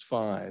resolution was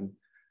fine.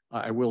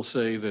 I will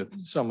say that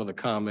some of the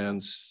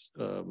comments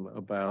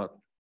about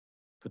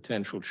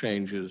potential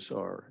changes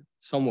are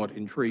somewhat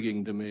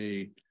intriguing to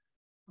me.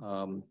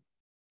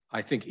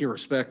 I think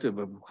irrespective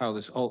of how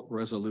this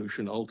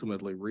resolution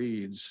ultimately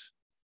reads,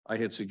 I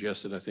had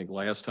suggested, I think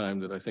last time,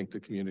 that I think the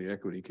Community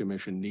Equity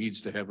Commission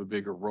needs to have a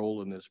bigger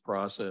role in this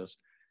process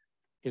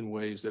in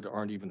ways that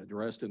aren't even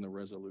addressed in the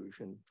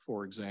resolution.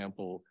 For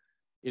example,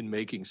 in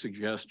making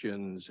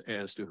suggestions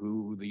as to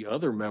who the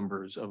other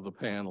members of the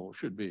panel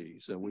should be.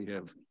 So we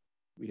have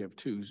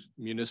two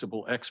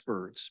municipal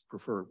experts,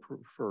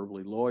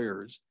 preferably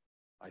lawyers.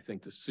 I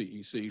think the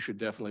CEC should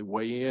definitely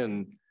weigh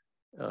in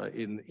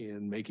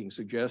making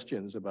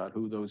suggestions about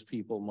who those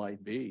people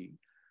might be.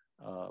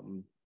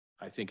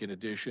 I think in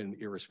addition,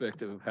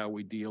 irrespective of how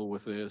we deal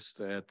with this,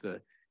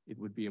 that it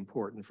would be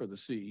important for the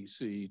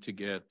CEC to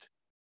get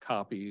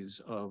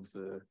copies of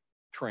the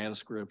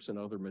transcripts and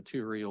other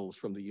materials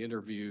from the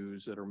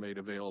interviews that are made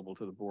available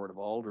to the Board of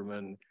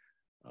Aldermen,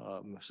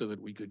 so that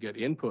we could get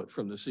input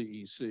from the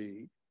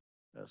CEC.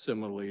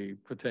 Similarly,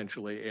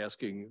 potentially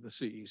asking the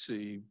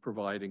CEC,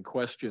 providing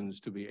questions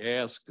to be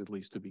asked, at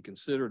least to be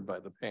considered by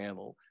the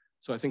panel.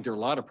 So I think there are a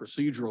lot of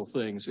procedural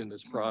things in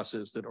this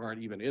process that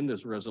aren't even in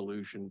this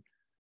resolution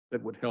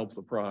that would help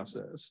the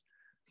process.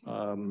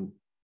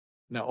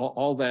 Now,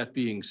 all that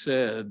being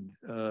said,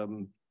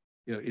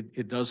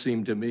 it does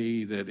seem to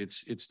me that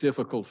it's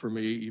difficult for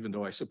me, even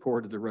though I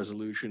supported the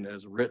resolution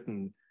as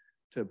written,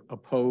 to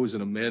oppose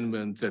an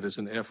amendment that is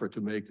an effort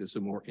to make this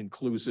a more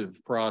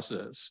inclusive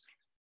process.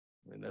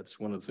 And that's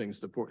one of the things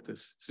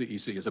this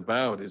CEC is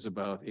about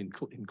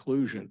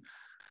inclusion.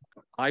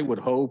 I would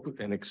hope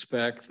and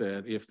expect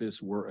that if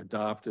this were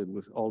adopted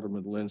with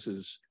Alderman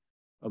Lintz's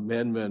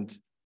amendment,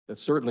 that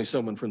certainly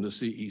someone from the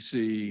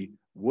CEC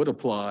would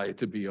apply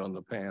to be on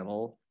the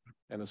panel.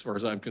 And as far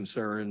as I'm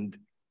concerned,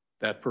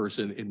 that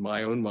person, in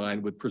my own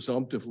mind, would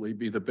presumptively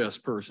be the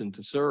best person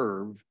to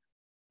serve,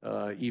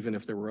 even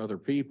if there were other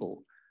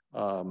people.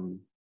 But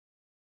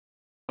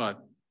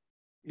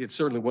it's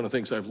certainly one of the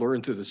things I've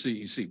learned through the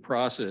CEC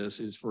process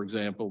is, for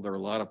example, there are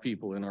a lot of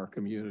people in our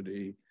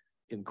community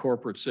in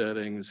corporate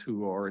settings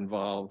who are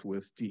involved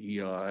with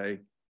DEI.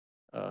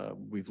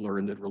 We've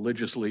learned that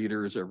religious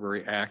leaders are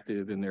very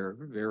active in their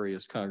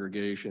various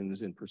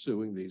congregations in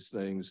pursuing these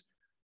things.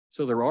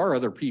 So there are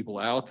other people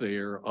out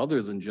there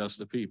other than just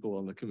the people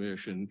on the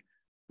commission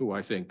who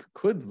I think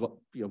could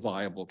be a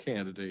viable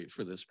candidate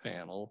for this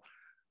panel.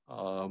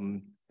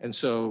 And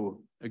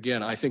so,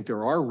 again, I think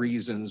there are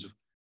reasons.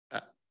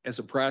 As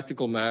a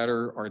practical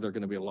matter, are there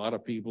going to be a lot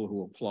of people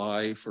who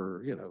apply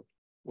for,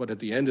 what at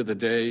the end of the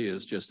day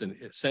is just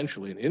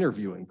essentially an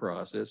interviewing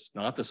process,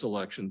 not the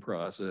selection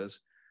process.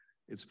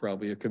 It's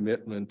probably a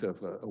commitment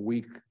of a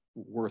week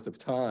worth of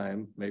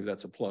time. Maybe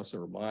that's a plus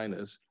or a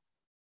minus.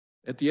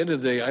 At the end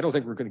of the day, I don't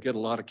think we're going to get a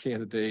lot of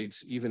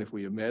candidates, even if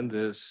we amend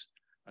this.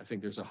 I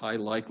think there's a high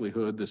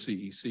likelihood the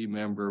CEC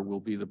member will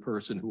be the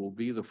person who will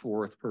be the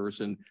fourth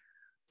person.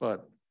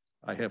 But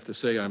I have to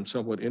say I'm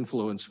somewhat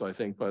influenced, I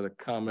think, by the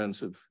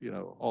comments of,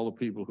 all the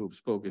people who have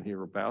spoken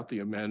here about the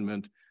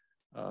amendment,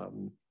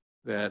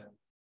 that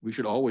we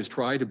should always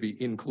try to be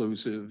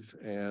inclusive.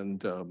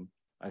 And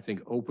I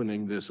think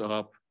opening this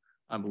up,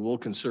 I'm a little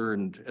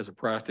concerned as a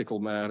practical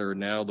matter.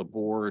 Now the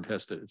board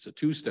it's a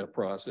two-step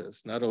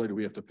process. Not only do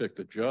we have to pick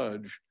the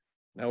judge,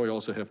 now we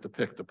also have to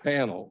pick the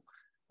panel.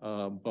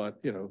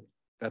 But,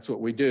 that's what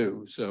we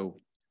do.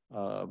 So,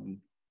 at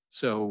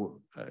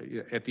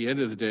the end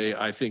of the day,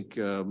 I think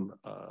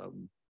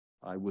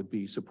I would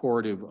be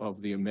supportive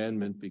of the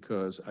amendment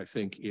because I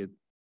think it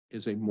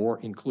is a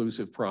more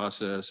inclusive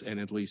process and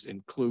at least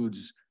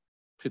includes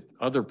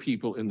other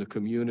people in the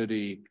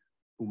community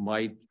who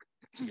might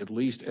be at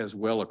least as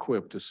well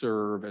equipped to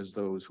serve as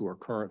those who are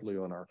currently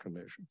on our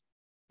commission.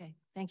 Okay,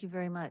 thank you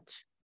very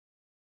much.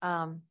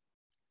 Well,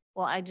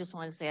 I just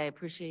want to say I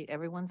appreciate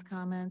everyone's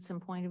comments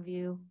and point of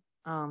view.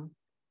 I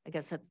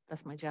guess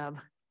that's my job,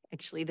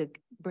 actually, to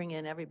bring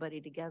in everybody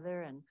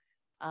together, and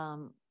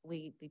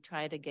we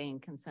try to gain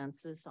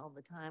consensus all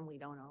the time. We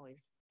don't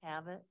always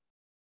have it,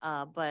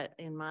 but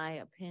in my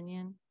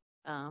opinion,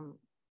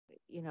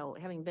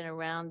 having been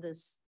around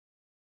this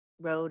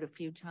road a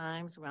few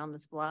times, around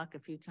this block a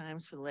few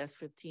times for the last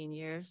 15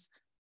 years,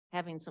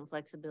 having some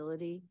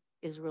flexibility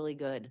is really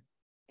good.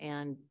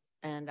 And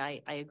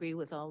I agree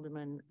with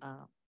Alderman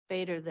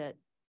Fader that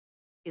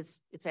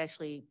it's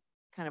actually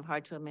kind of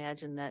hard to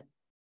imagine that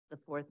the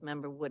fourth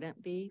member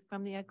wouldn't be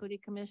from the Equity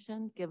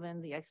Commission,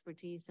 given the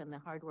expertise and the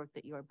hard work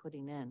that you are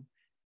putting in.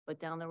 But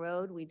down the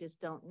road, we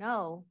just don't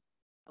know.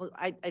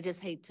 I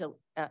just hate to,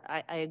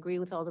 I agree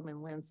with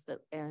Alderman Lintz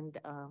and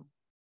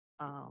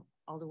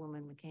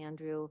Alderwoman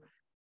McAndrew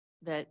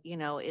that,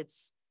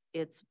 it's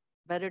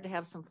better to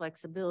have some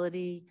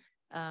flexibility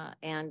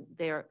and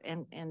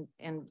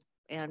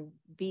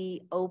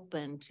be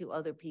open to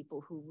other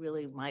people who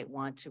really might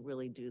want to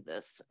really do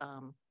this.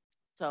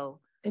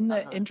 In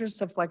the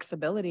interest of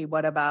flexibility,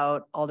 what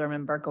about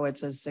Alderman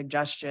Berkowitz's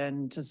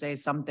suggestion to say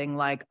something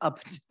like up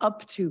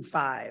to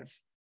 5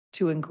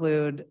 to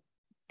include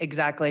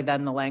exactly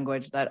then the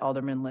language that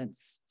Alderman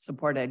Lintz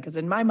supported? Because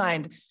in my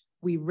mind,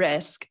 we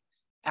risk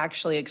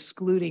actually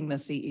excluding the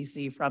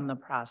CEC from the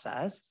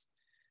process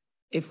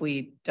if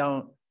we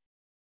don't.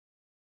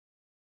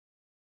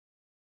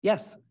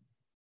 Yes.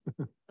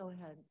 Go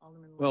ahead,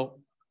 Alderman Lintz. Well,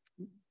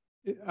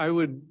 I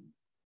would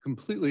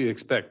completely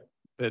expect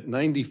that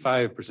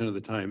 95% of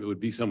the time it would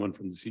be someone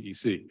from the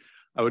CEC.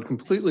 I would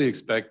completely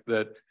expect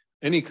that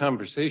any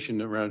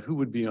conversation around who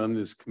would be on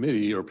this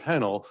committee or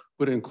panel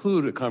would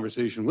include a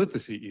conversation with the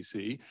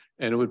CEC,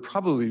 and it would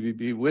probably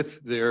be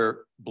with their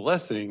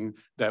blessing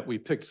that we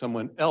picked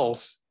someone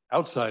else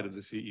outside of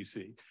the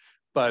CEC.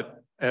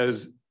 But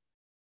as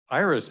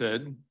Ira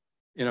said,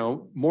 you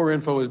know, more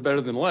info is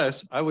better than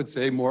less. I would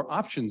say more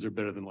options are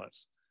better than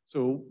less.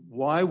 So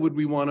why would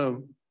we want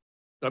to,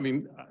 I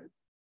mean,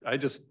 I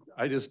just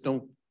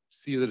don't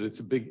see that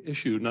it's a big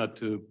issue not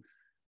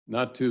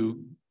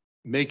to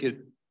make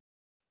it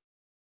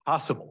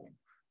possible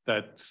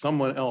that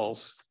someone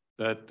else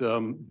that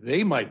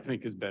they might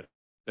think is better,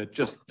 that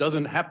just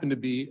doesn't happen to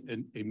be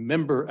a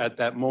member at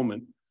that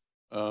moment,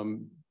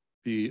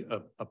 be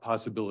a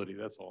possibility.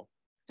 That's all.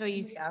 So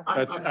you,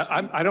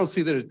 I don't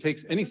see that it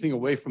takes anything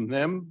away from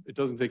them. It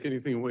doesn't take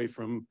anything away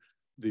from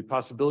the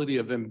possibility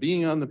of them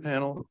being on the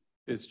panel.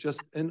 It's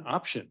just an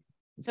option.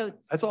 so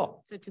That's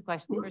all. So two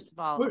questions. First of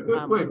all,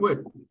 Wait.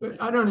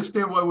 I don't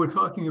understand why we're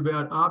talking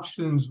about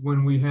options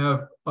when we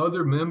have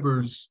other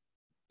members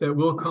that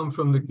will come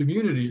from the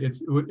community.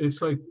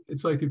 It's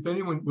like if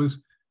anyone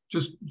was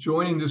just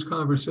joining this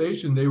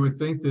conversation, they would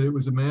think that it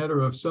was a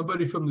matter of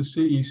somebody from the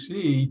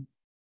CEC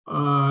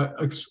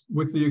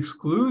with the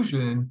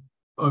exclusion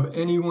of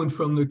anyone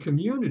from the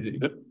community.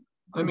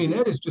 I mean,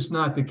 that is just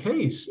not the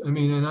case. I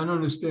mean, and I don't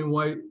understand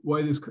why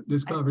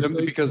this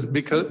conversation.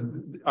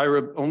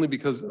 Because only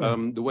because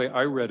the way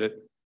I read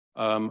it,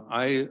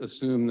 I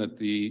assume that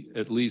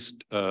at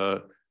least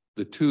the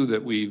two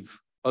that we've,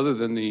 other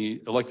than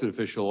the elected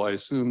official, I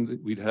assume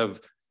that we'd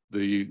have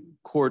the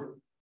court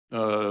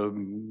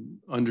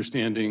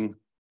understanding,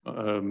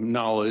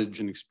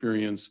 knowledge and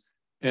experience,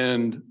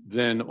 and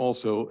then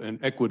also an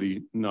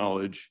equity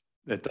knowledge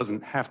that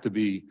doesn't have to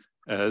be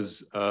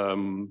as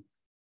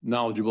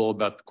knowledgeable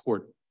about the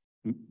court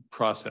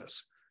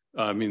process.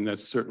 I mean,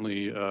 that's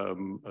certainly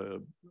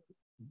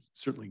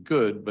certainly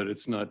good, but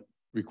it's not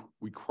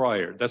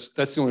required. That's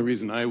the only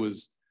reason I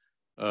was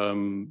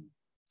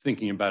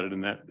thinking about it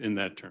in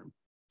that term.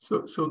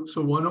 So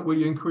why don't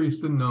we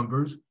increase the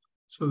numbers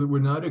so that we're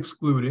not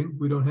excluding?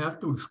 We don't have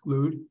to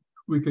exclude.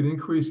 We could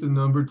increase the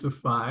number to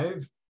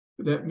 5.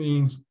 That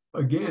means,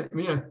 again,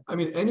 I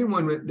mean,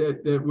 anyone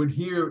that would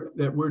hear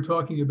that we're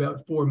talking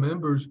about 4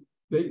 members,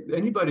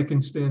 anybody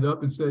can stand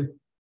up and say,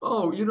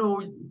 oh, you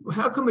know,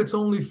 how come it's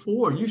only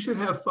 4? You should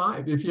have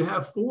 5. If you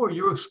have 4,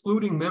 you're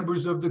excluding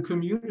members of the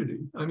community.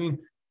 I mean,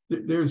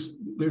 there's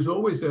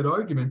always that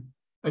argument.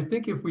 I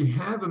think if we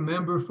have a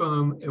member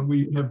from, and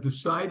we have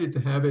decided to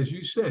have, as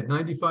you said,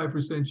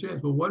 95%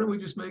 chance, well, why don't we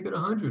just make it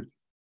 100?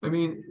 I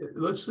mean,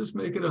 let's just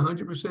make it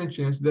 100%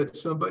 chance that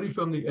somebody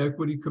from the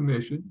Equity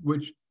Commission,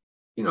 which,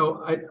 you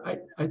know, I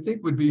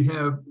think would we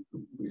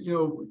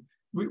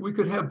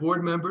could have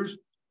board members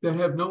that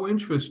have no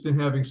interest in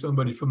having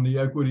somebody from the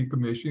Equity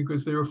Commission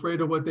because they're afraid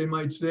of what they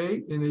might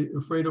say and they're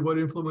afraid of what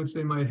influence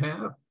they might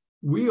have.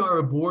 We are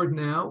a board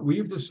now.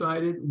 We've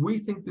decided we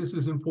think this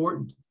is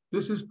important.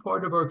 This is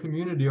part of our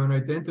community, our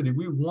identity.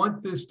 We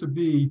want this to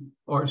be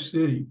our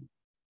city,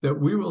 that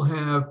we will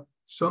have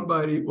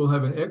somebody, we'll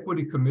have an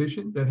Equity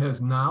Commission that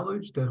has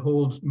knowledge, that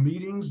holds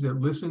meetings, that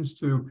listens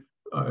to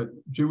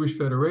Jewish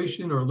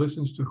Federation or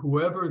listens to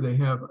whoever. They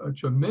have a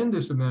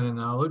tremendous amount of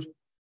knowledge.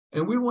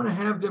 And we want to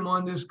have them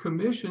on this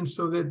commission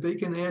so that they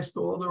can ask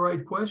all the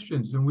right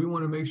questions. And we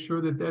want to make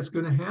sure that that's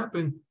going to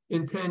happen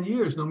in 10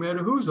 years, no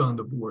matter who's on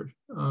the board.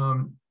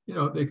 You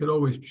know, they could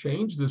always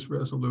change this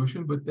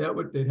resolution, but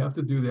they'd have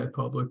to do that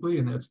publicly,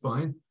 and that's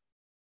fine.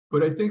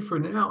 But I think for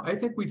now, I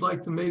think we'd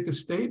like to make a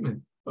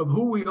statement of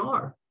who we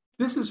are.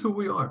 This is who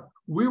we are.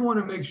 We want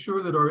to make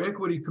sure that our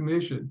Equity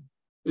Commission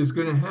is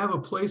going to have a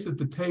place at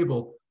the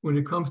table when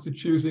it comes to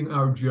choosing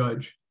our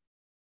judge.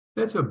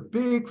 That's a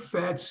big,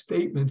 fat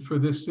statement for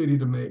this city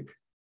to make.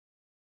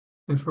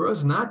 And for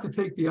us not to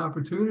take the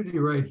opportunity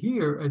right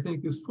here, I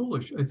think is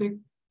foolish. I think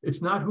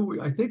it's not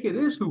I think it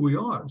is who we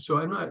are. So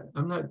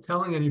I'm not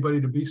telling anybody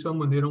to be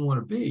someone they don't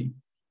want to be,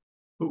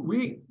 but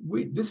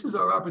this is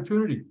our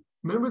opportunity.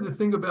 Remember the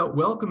thing about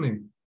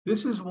welcoming.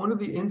 This is one of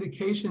the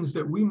indications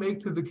that we make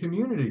to the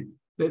community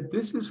that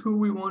this is who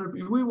we want to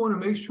be. We want to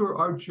make sure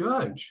our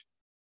judge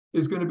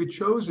is going to be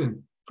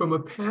chosen from a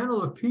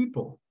panel of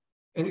people.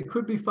 And it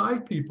could be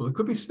 5 people, it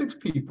could be 6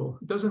 people,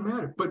 it doesn't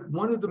matter. But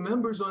one of the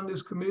members on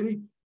this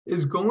committee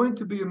is going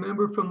to be a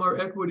member from our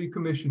Equity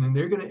Commission, and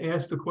they're going to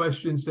ask the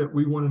questions that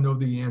we want to know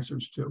the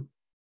answers to.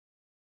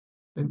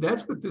 And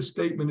that's what this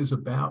statement is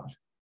about.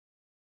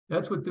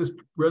 That's what this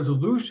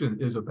resolution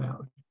is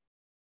about.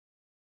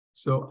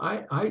 So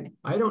I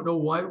don't know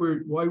why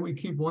we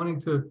keep wanting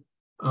to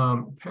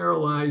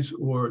paralyze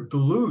or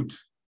dilute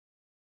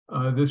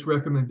this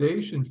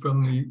recommendation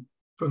from the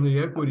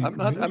Equity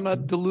Commission. I'm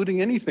not diluting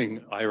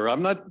anything, Ira.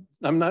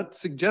 I'm not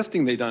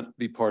suggesting they don't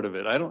be part of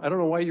it. I don't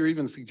know why you're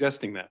even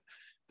suggesting that.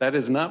 That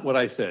is not what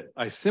I said.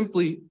 I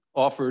simply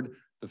offered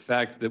the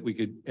fact that we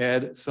could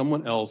add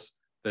someone else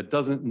that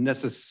doesn't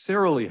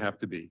necessarily have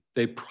to be.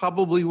 They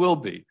probably will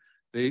be.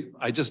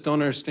 I just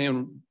don't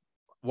understand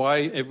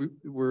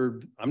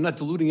I'm not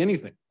diluting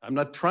anything. I'm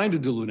not trying to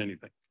dilute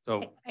anything.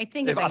 So I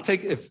think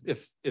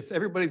if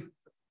everybody,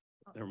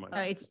 never mind.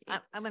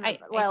 I'm gonna, I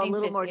well, a think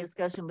little that more if-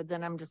 discussion, but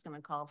then I'm just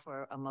gonna call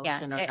for a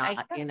motion or I-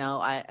 not, you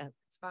know,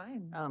 It's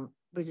fine.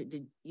 Bridget,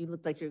 you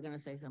look like you're gonna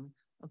say something.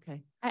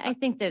 Okay. I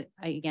think that,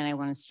 again, I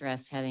want to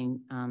stress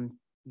having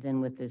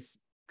then with this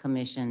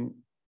commission,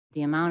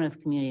 the amount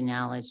of community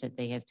knowledge that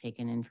they have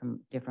taken in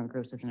from different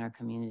groups within our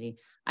community.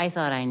 I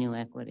thought I knew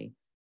equity.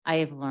 I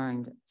have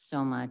learned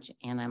so much,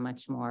 and I'm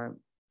much more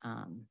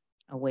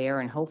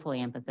aware and hopefully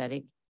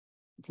empathetic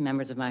to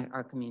members of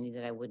our community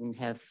that I wouldn't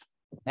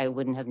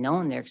have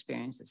known their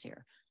experiences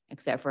here,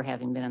 except for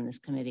having been on this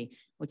committee,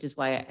 which is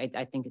why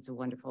I think it's a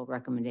wonderful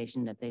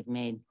recommendation that they've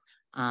made.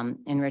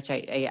 And Rich,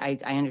 I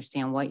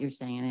understand what you're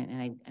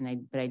saying,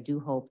 but I do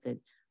hope that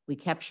we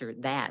capture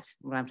that,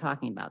 what I'm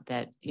talking about,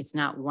 that it's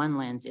not one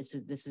lens,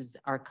 this is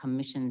our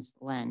commission's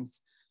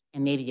lens.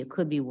 And maybe it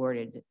could be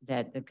worded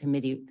that the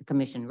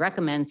commission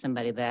recommends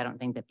somebody, but I don't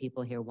think that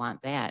people here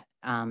want that.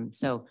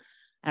 So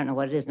I don't know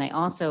what it is. And I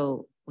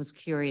also was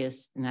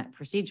curious, not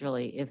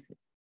procedurally,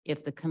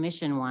 if the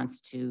commission wants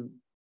to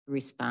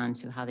respond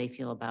to how they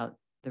feel about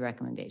the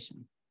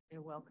recommendation.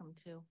 You're welcome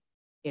to.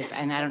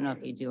 And I don't know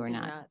if you do or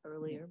not.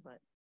 Earlier, but.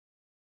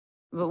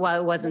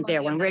 Well, it wasn't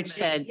there when Rich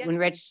amendment. said, when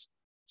Rich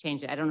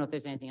changed it. I don't know if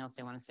there's anything else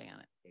they want to say on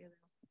it.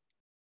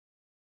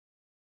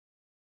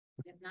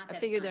 If not, I that's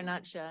figure they're fine.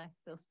 not shy.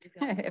 They'll speak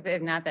up.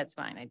 If not, that's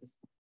fine. I just.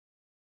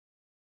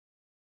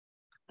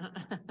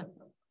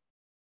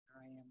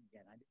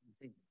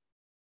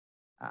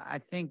 I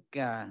think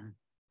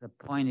the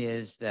point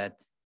is that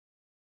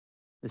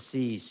the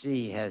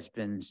CEC has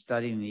been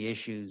studying the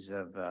issues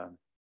of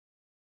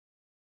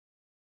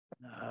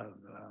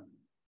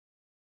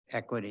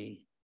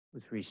equity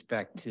with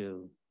respect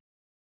to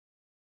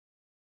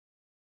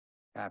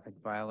traffic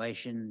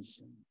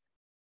violations.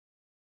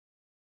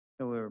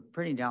 So we're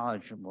pretty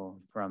knowledgeable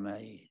from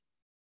a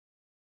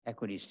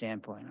equity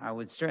standpoint. I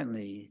would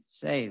certainly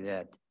say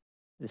that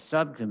the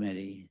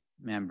subcommittee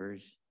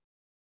members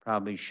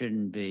probably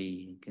shouldn't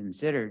be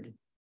considered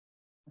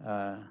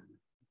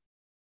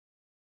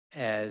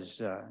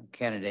as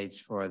candidates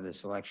for the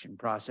selection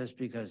process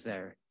because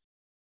they're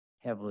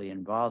heavily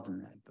involved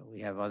in that. But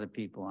we have other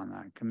people on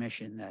our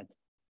commission that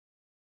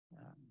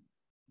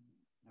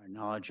are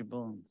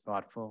knowledgeable and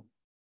thoughtful.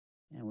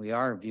 And we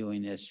are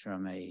viewing this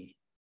from a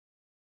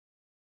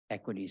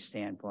equity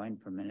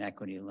standpoint, from an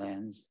equity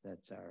lens.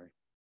 That's our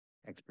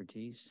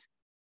expertise.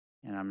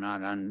 And I'm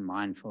not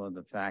unmindful of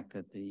the fact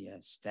that the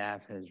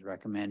staff has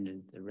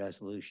recommended the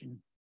resolution.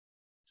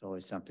 It's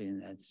always something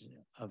that's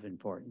of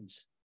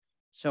importance.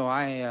 So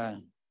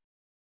I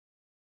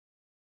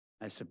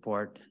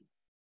support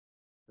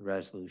the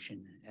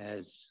resolution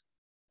as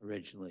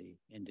originally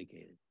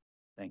indicated.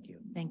 Thank you.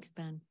 Thanks,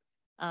 Ben.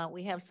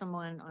 We have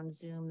someone on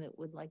Zoom that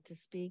would like to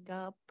speak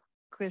up.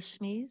 Chris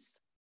Schmies.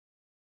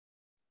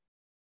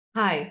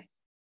 Hi.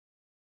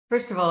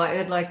 First of all, I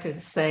would like to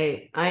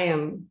say I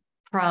am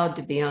proud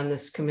to be on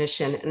this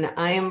commission, and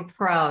I am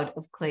proud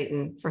of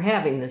Clayton for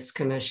having this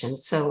commission.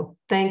 So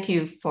thank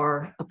you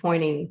for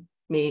appointing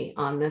me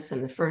on this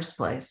in the first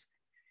place.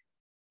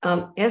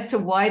 As to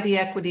why the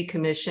Equity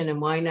Commission and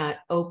why not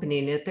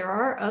opening it, there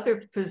are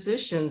other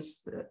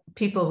positions,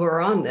 people who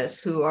are on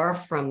this who are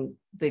from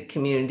the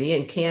community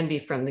and can be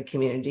from the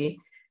community.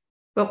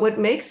 But what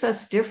makes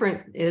us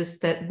different is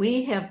that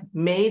we have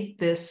made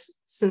this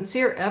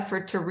sincere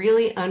effort to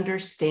really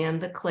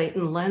understand the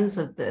Clayton lens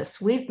of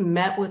this. We've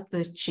met with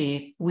the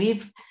chief,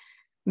 we've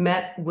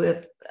met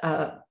with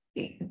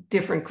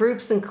different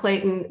groups in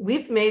Clayton.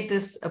 We've made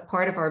this a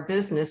part of our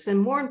business. And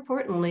more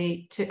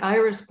importantly, to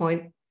Ira's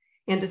point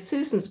and to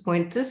Susan's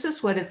point, this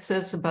is what it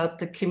says about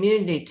the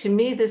community. To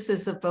me, this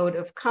is a vote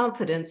of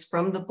confidence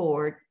from the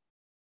board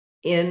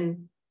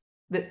in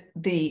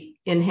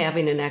in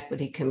having an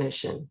equity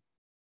commission.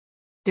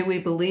 Do we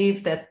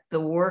believe that the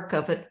work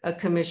of a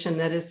commission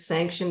that is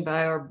sanctioned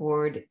by our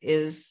board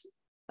is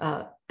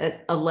a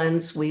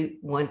lens we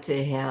want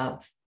to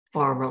have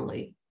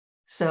formally?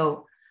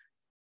 So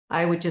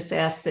I would just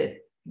ask that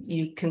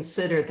you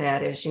consider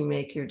that as you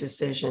make your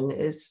decision.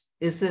 Is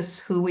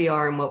this who we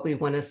are and what we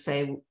want to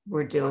say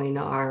we're doing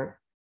or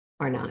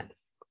not?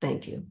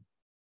 Thank you.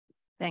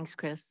 Thanks,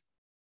 Chris.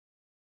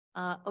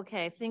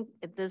 Okay, I think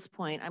at this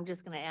point, I'm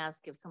just going to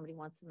ask if somebody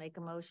wants to make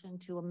a motion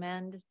to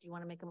amend. Do you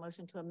want to make a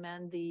motion to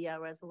amend the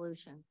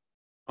resolution?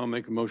 I'll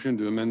make a motion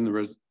to amend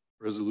the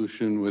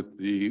resolution with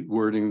the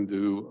wording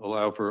to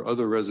allow for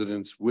other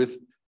residents with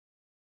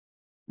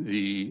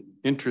the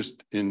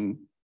interest in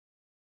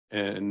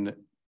and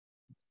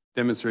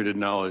demonstrated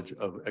knowledge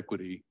of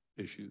equity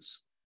issues.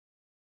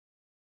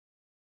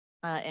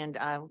 And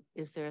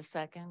is there a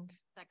second?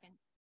 Second.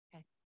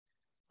 Okay.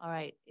 All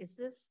right. Is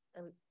this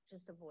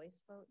just a voice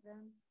vote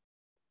then?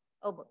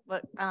 Oh,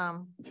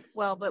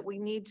 but we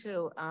need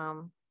to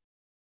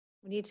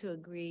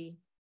agree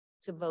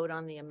to vote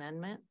on the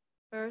amendment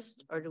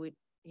first, or do we?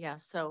 Yeah.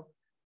 So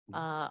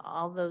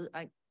all those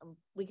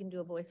we can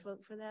do a voice vote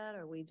for that,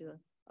 or we do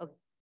a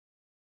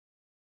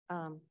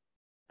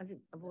I think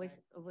a voice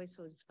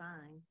vote is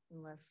fine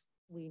unless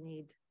we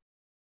need,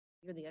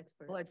 you're the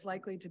expert. Well, it's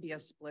likely to be a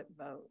split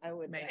vote. I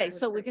would make. Okay,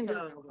 so we can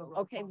go,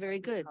 okay, very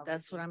good.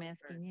 That's what I'm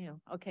asking you.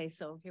 Okay,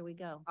 so here we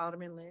go.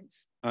 Alderman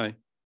Lentz, Aye.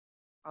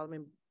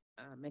 Alderman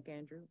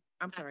McAndrew.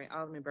 I'm sorry,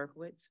 Alderman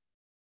Berkowitz,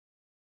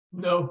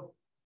 No.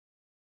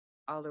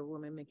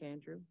 Alderwoman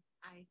McAndrew,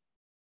 Aye.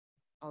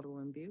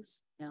 Alderwoman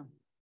Buse, No.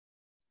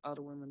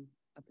 Alderwoman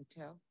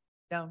Patel,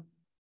 No.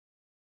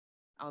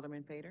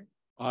 Alderman Fader,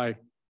 Aye.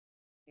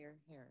 Mayor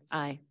Harris.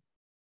 Aye.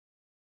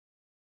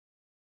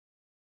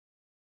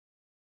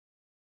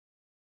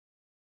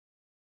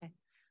 Okay.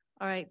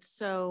 All right,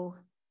 so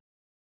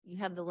you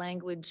have the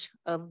language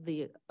of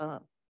the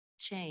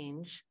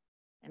change.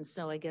 And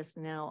so I guess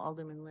now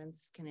Alderman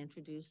Lentz can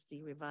introduce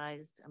the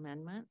revised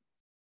amendment.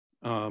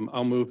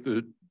 I'll move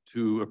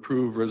to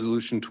approve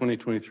resolution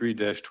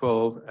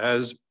 2023-12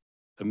 as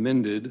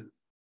amended,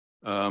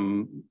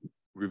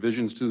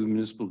 revisions to the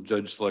municipal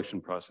judge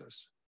selection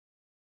process.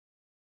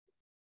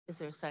 Is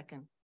there a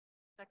second?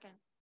 Second.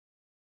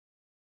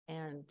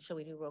 And shall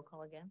we do roll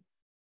call again?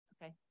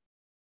 Okay.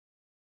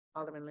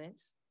 Alderman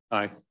Lentz,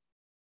 Aye.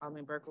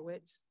 Alderman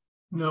Berkowitz,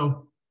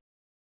 No.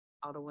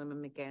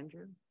 Alderwoman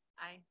McAndrew,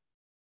 Aye.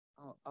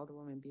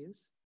 Alderwoman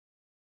Buse,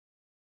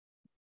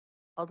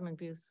 Alderman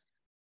Buse.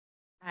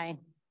 Aye.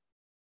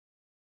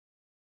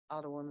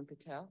 Alderwoman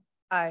Patel,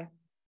 Aye.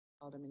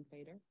 Alderman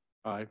Fader,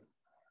 Aye.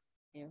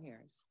 Mayor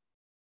Harris.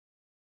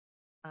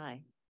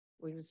 Aye.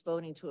 We're just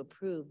voting to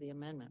approve the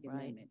amendment, The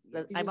right? amendment,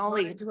 But yes. I'm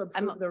only, To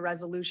approve the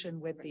resolution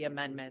with the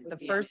amendment. The With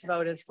the first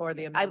vote is for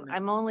the amendment.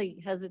 I'm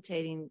only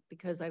hesitating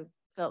because I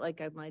felt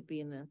like I might be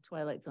in the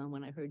twilight zone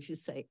when I heard you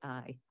say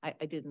aye. I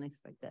didn't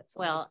expect that.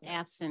 So I'm Well, just-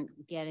 absent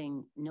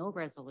getting no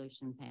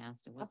resolution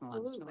passed, it wasn't a lot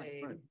of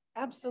Absolutely. choice.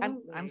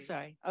 Absolutely. I'm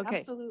sorry. Okay.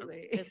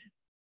 Absolutely.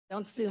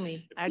 Don't sue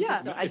me. I Yeah.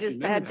 just, I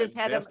just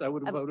had I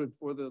would have voted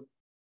for the.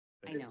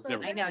 I know,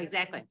 Never I know,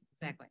 exactly,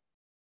 exactly.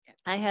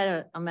 I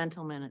had a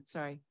mental minute,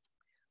 sorry.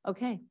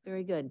 Okay,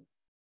 very good.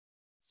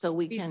 So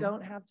we We can,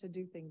 don't have to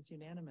do things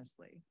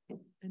unanimously.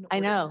 in I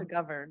order know. To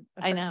govern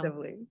I know.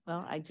 effectively.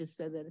 well, I just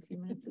said that a few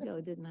minutes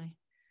ago, didn't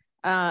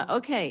I?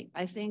 Okay,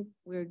 I think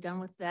we're done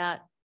with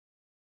that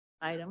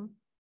item.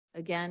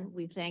 Again,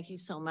 we thank you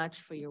so much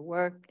for your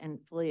work and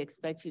fully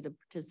expect you to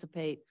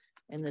participate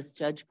in this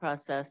judge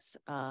process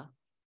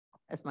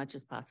as much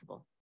as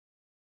possible.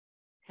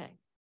 Okay.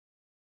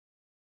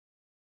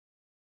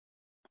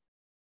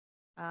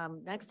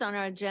 Next on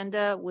our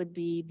agenda would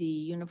be the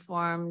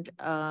uniformed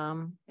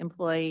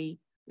employee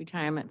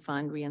retirement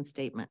fund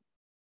reinstatement.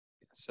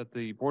 At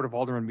the Board of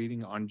Aldermen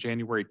meeting on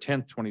January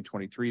 10th,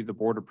 2023, the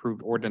board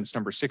approved ordinance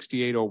number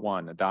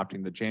 6801,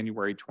 adopting the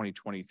January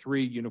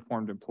 2023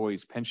 Uniformed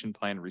Employees Pension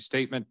Plan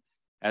Restatement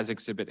as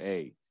Exhibit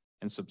A,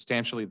 in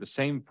substantially the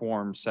same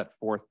form set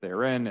forth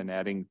therein and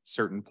adding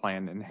certain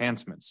plan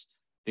enhancements.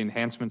 The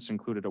enhancements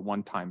included a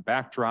one-time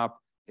backdrop,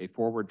 a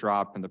forward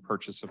drop, and the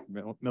purchase of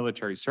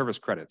military service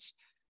credits.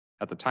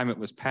 At the time it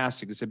was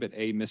passed, Exhibit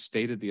A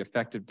misstated the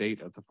effective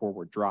date of the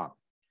forward drop.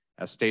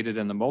 As stated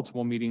in the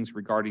multiple meetings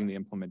regarding the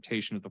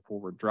implementation of the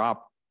forward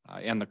drop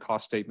and the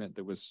cost statement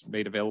that was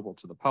made available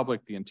to the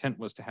public, the intent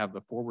was to have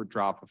the forward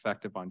drop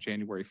effective on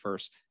January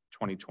 1st,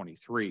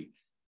 2023.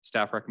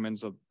 Staff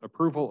recommends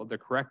approval of the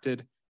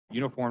corrected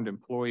uniformed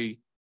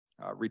employee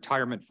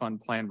retirement fund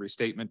plan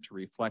restatement to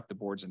reflect the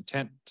board's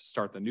intent to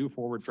start the new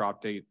forward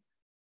drop date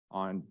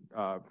on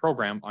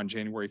program on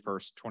January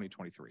 1st,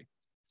 2023.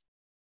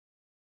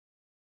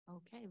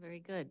 Okay, very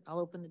good. I'll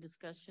open the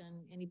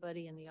discussion.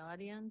 Anybody in the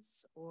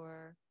audience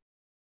or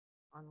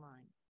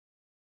online?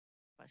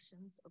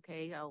 Questions?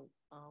 Okay, I'll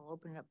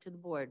open it up to the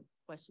board.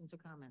 Questions or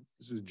comments?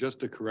 This is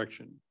just a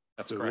correction.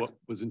 That's to correct. what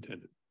was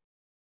intended.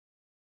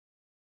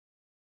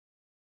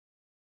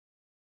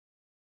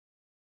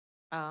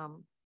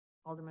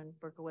 Alderman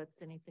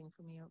Berkowitz, anything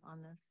from you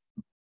on this?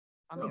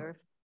 On No. the earth?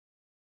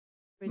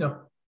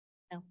 No.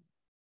 No.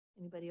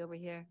 Anybody over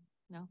here?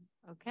 No?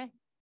 Okay,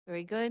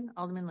 very good.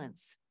 Alderman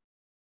Lentz.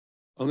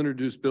 I'll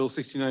introduce Bill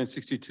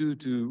 6962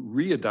 to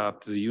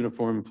re-adopt the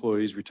Uniform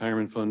Employees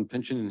Retirement Fund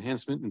Pension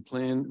Enhancement and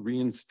Plan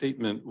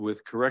Reinstatement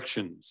with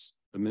corrections,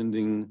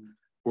 amending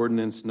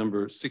ordinance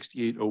number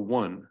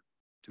 6801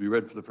 to be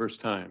read for the first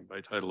time by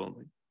title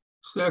only.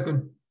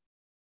 Second.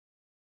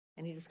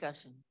 Any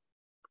discussion?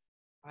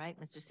 All right,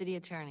 Mr. City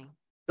Attorney.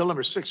 Bill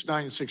number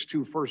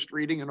 6962, first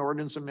reading, an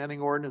ordinance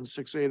amending ordinance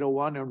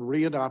 6801 and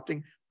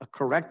readopting a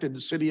corrected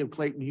City of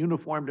Clayton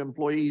Uniformed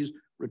Employees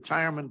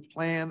Retirement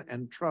Plan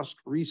and Trust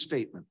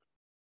Restatement.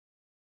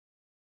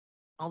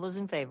 All those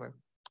in favor?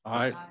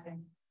 Aye.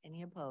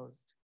 Any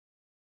opposed?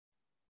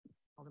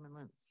 Alderman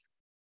Lentz.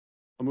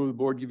 I'll move the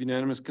board give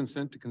unanimous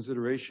consent to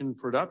consideration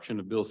for adoption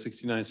of Bill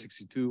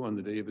 6962 on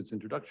the day of its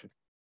introduction.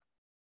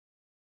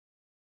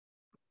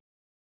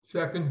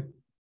 Second.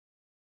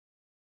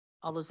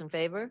 All those in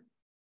favor?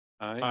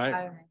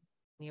 Aye.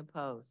 Any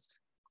opposed?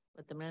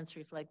 Let the minutes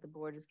reflect the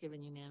board has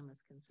given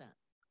unanimous consent.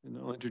 And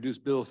I'll introduce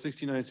Bill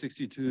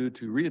 6962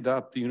 to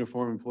re-adopt the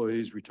Uniform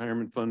Employees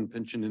Retirement Fund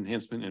Pension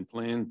Enhancement and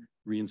Plan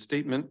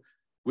Reinstatement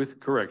with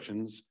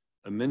corrections,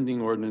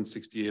 amending ordinance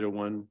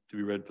 6801 to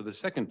be read for the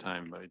second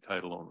time by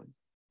title only.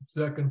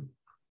 Second.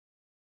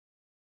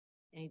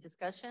 Any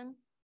discussion?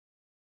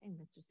 Hey,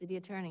 Mr. City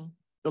Attorney.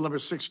 Bill number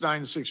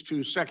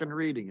 6962, second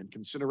reading and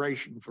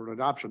consideration for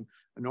adoption,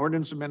 an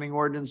ordinance amending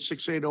ordinance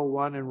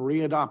 6801 and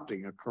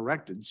readopting a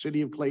corrected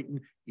City of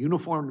Clayton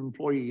Uniformed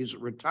Employees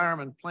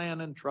Retirement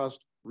Plan and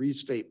Trust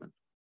restatement.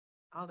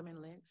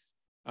 Alderman Lentz.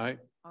 Aye.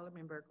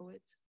 Alderman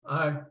Berkowitz.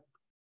 Aye.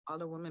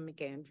 Alderwoman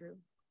McAndrew.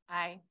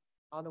 Aye.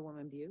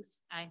 Alderwoman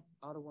Buse. Aye.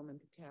 Alderwoman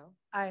Patel.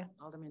 Aye.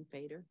 Alderman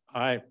Fader.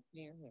 Aye.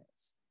 Mayor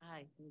Harris.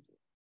 Aye. Thank you.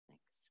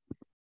 Thanks.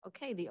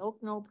 Okay, the Oak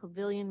Knoll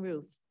Pavilion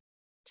roof.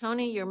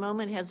 Tony, your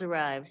moment has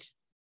arrived.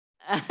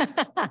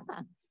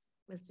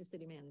 Mr.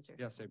 City Manager.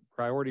 Yes, a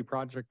priority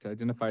project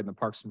identified in the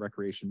Parks and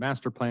Recreation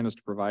Master Plan is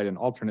to provide an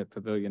alternate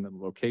pavilion in the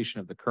location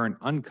of the current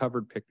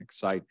uncovered picnic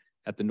site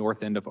at the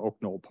north end of Oak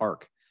Knoll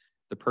Park.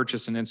 The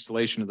purchase and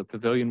installation of the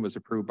pavilion was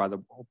approved by the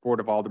Board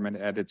of Aldermen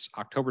at its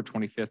October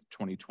 25th,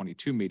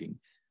 2022 meeting.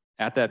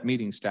 At that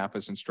meeting, staff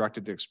was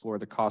instructed to explore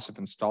the cost of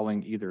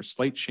installing either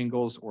slate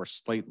shingles or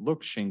slate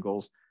look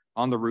shingles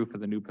on the roof of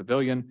the new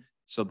pavilion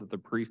so that the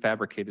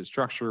prefabricated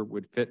structure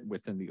would fit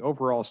within the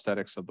overall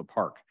aesthetics of the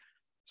park.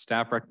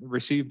 Staff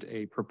received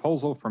a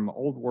proposal from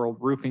Old World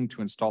Roofing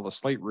to install the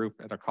slate roof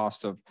at a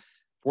cost of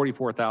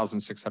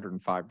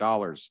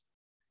 $44,605.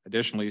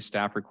 Additionally,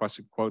 staff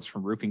requested quotes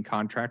from roofing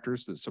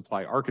contractors that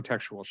supply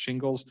architectural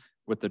shingles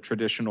with the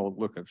traditional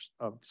look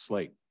of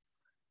slate.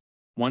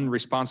 One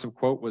responsive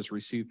quote was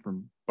received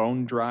from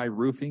Bone Dry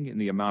Roofing in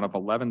the amount of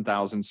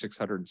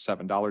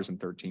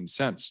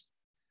 $11,607.13.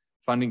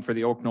 Funding for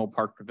the Oak Knoll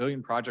Park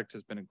Pavilion project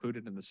has been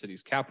included in the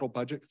city's capital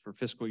budget for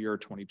fiscal year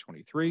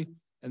 2023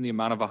 in the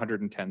amount of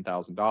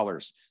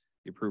 $110,000.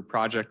 The approved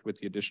project with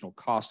the additional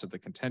cost of the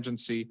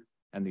contingency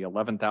and the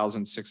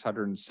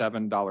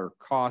 $11,607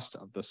 cost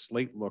of the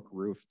slate look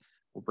roof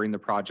will bring the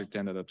project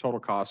in at a total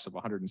cost of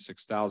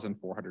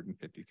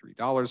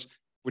 $106,453,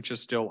 which is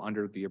still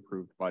under the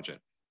approved budget.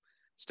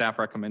 Staff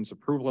recommends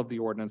approval of the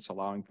ordinance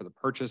allowing for the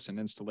purchase and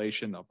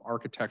installation of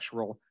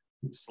architectural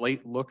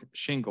slate look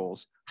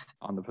shingles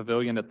on the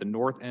pavilion at the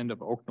north end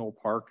of Oak Knoll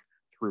Park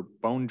through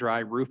Bone Dry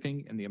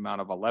Roofing in the amount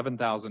of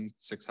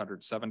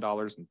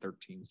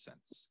 $11,607.13.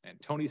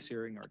 And Tony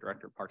Searing, our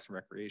Director of Parks and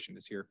Recreation,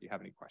 is here if you have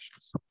any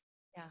questions.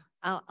 Yeah,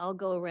 I'll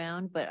go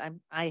around, but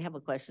I have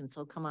a question,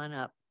 so come on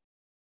up.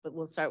 But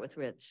we'll start with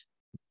Rich.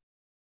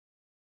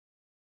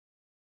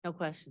 No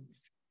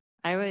questions.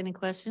 Ira, any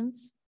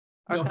questions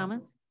or No.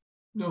 comments?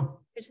 No.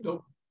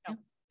 No.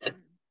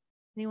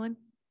 Anyone?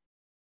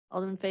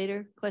 Alderman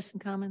Fader, question,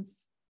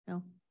 comments?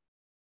 No?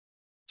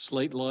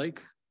 Slate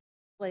like?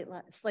 Slate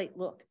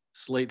look.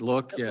 Slate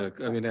look, It yeah,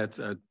 looks I mean,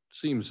 that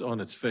seems on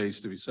its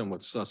face to be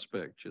somewhat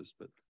suspect,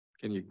 but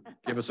can you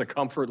give us a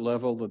comfort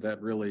level that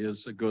that really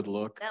is a good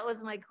look? That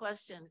was my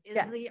question.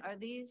 Yeah. Are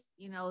these,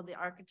 the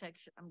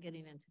architecture, I'm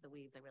getting into the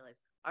weeds, I realize,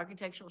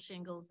 architectural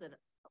shingles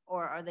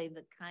or are they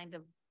the kind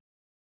of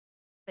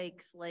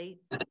fake slate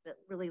that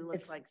really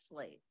looks like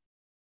slate?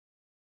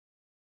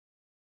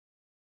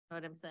 Know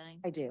what I'm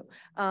saying? I do.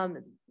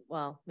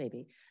 Well,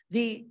 maybe.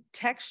 The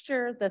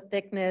texture, the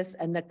thickness,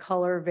 and the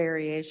color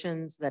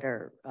variations that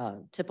are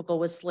typical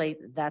with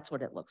slate, that's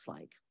what it looks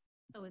like.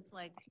 So it's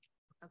like,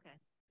 okay,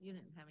 you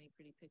didn't have any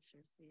pretty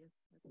pictures, do you?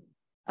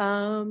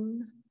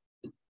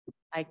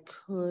 I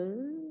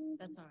could.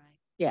 That's all right.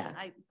 Yeah.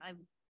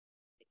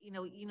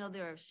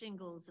 There are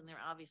shingles and they're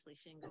obviously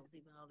shingles,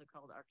 even though they're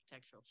called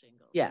architectural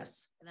shingles.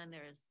 Yes. And then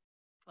there's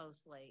faux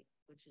slate,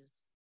 which is.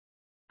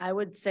 I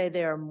would say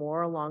they are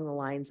more along the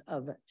lines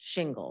of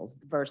shingles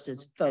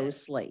versus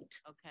faux slate.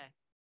 Okay.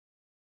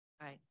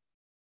 All right.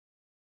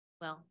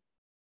 Well,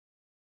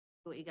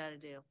 do what you got to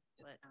do,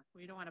 but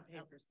We don't want to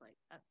paper slate.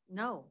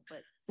 no,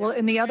 but. Well,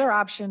 and the other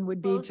option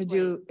would be Faux to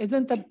do, slate.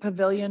 isn't the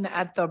pavilion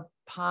at the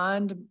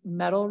pond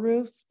metal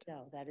roof?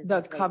 No, that is. The a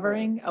slate roof.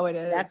 covering? Oh, it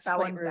is. That's That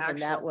slate one's roof, and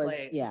that actual was,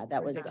 slate. yeah,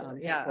 that was Ridiculous.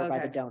 paid Yeah, for by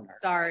the okay. donor.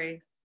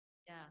 Sorry.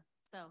 Yeah.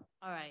 So,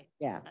 all right.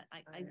 Yeah.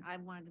 I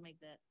wanted to make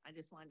that, I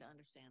just wanted to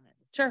understand that.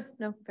 Sure.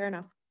 No, fair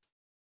enough.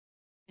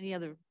 Any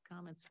other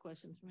comments,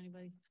 questions from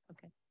anybody?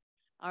 Okay.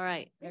 All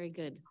right. Very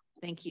good.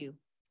 Thank you.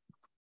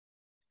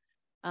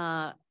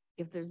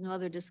 If there's no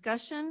other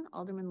discussion,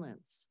 Alderman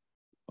Lentz.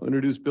 I'll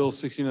introduce Bill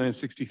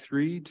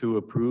 6963 to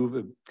approve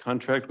a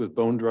contract with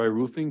Bone Dry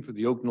Roofing for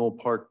the Oak Knoll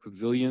Park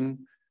Pavilion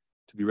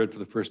to be read for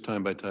the first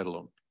time by title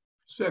only.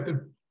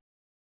 Second.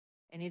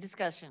 Any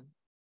discussion?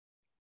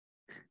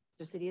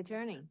 Mr. City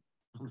Attorney.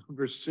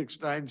 Number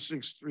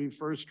 6963,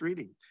 first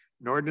reading.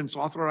 An ordinance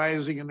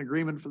authorizing an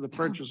agreement for the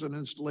purchase and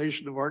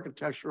installation of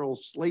architectural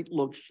slate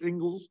look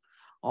shingles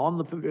on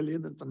the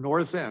pavilion at the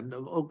north end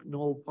of Oak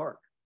Knoll Park.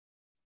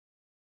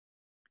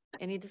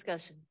 Any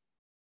discussion?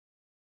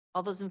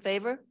 All those in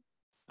favor?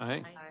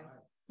 Aye.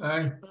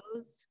 Aye.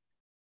 Opposed?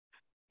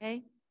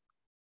 Okay.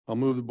 I'll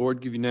move the board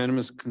give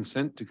unanimous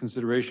consent to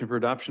consideration for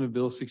adoption of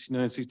Bill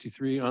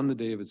 6963 on the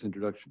day of its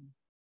introduction.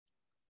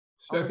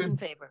 All those in Second.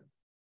 favor?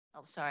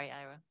 Oh, sorry,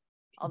 Ira.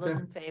 All those Okay.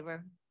 in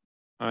favor?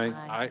 Aye.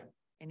 Aye.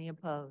 Any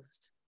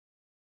opposed?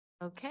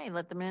 Okay,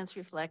 let the minutes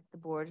reflect the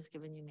board has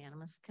given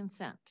unanimous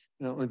consent.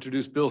 Now I'll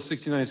introduce Bill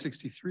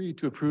 6963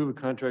 to approve a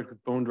contract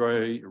with Bone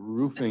Dry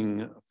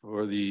Roofing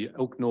for the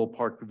Oak Knoll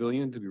Park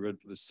Pavilion to be read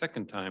for the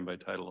second time by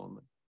title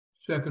only.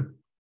 Second.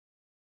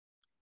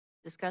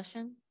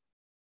 Discussion?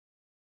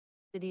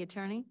 City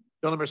Attorney?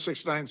 Bill number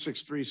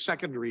 6963,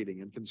 second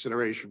reading and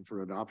consideration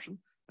for adoption.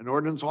 An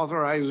ordinance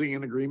authorizing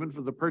an agreement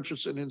for the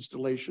purchase and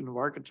installation of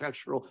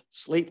architectural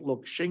slate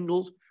look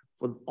shingles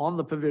on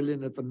the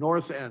pavilion at the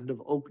north end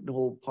of Oak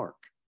Knoll Park.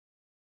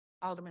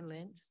 Alderman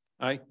Lentz.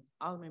 Aye.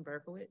 Alderman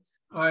Berkowitz.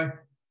 Aye.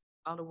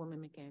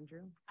 Alderwoman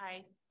McAndrew.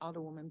 Aye.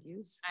 Alderwoman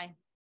Buse. Aye.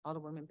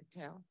 Alderwoman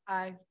Patel.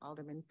 Aye.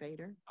 Alderman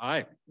Fader.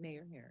 Aye.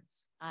 Mayor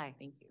Harris. Aye.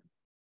 Thank you.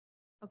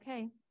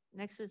 Okay,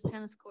 next is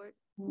tennis court.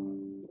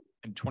 In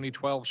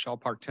 2012, Shell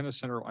Park Tennis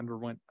Center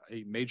underwent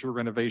a major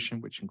renovation,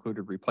 which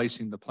included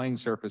replacing the playing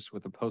surface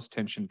with a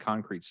post-tension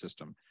concrete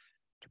system.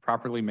 To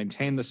properly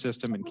maintain the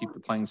system and keep the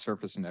playing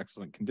surface in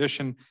excellent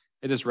condition,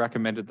 it is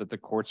recommended that the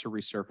courts are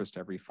resurfaced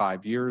every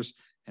 5 years,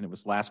 and it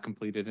was last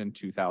completed in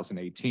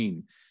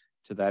 2018.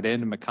 To that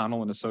end,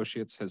 McConnell and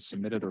Associates has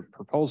submitted a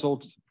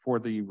proposal for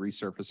the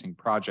resurfacing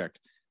project.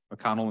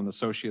 McConnell and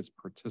Associates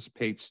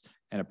participates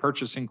in a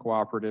purchasing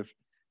cooperative,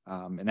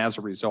 and as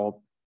a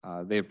result,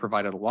 they have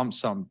provided a lump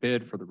sum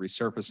bid for the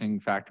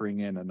resurfacing,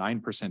 factoring in a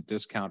 9%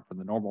 discount from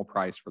the normal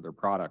price for their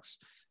products.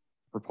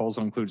 The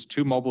proposal includes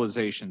 2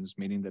 mobilizations,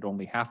 meaning that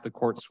only half the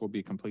courts will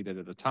be completed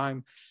at a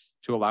time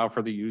to allow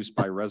for the use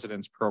by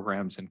residents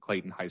programs in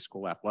Clayton High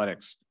School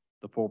athletics.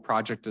 The full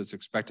project is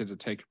expected to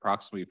take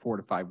approximately 4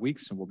 to 5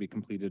 weeks and will be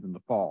completed in the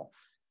fall.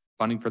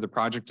 Funding for the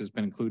project has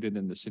been included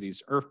in the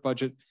city's IRF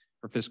budget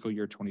for fiscal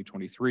year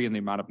 2023 in the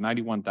amount of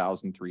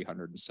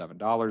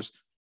 $91,307.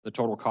 The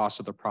total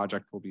cost of the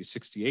project will be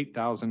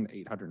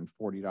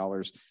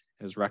 $68,840.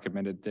 It is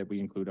recommended that we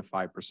include a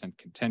 5%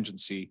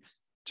 contingency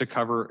to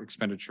cover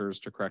expenditures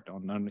to correct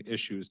on known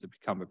issues that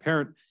become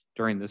apparent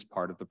during this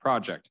part of the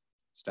project.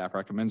 Staff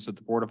recommends that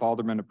the Board of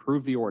Aldermen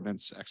approve the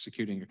ordinance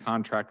executing a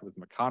contract with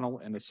McConnell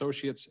and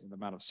Associates in the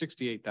amount of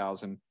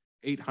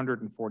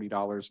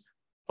 $68,840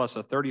 plus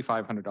a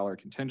 $3,500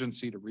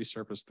 contingency to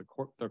resurface the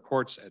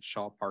courts at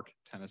Shaw Park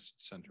Tennis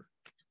Center.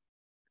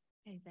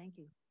 Okay, thank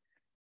you.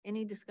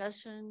 Any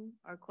discussion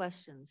or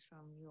questions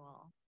from you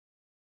all?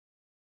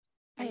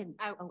 Can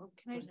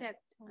I just ask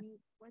Tony,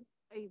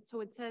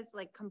 so it says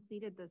like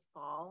completed this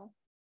fall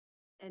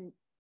and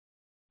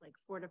like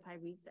 4 to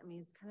 5 weeks. I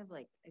mean, it's kind of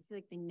like, I feel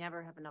like they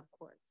never have enough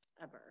courts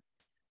ever.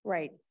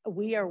 Right.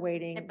 We are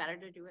waiting. Is it better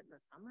to do it in the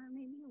summer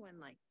maybe when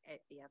like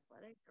at the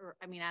athletics or,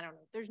 I mean, I don't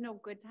know. There's no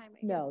good time.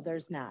 No,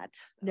 there's not.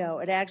 No,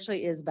 it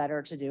actually is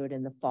better to do it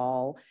in the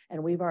fall.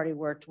 And we've already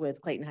worked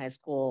with Clayton High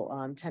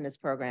School tennis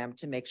program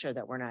to make sure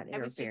that we're not I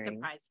was just interfering.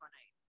 surprised when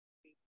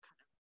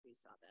we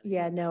saw that.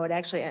 Yeah, no, it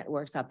actually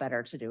works out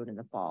better to do it in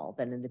the fall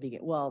than in the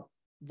beginning. Well,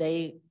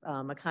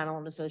 McConnell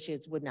and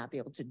Associates would not be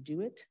able to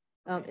do it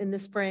in the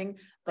spring,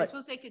 I but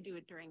suppose they could do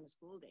it during the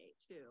school day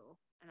too.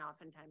 And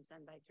oftentimes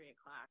then by 3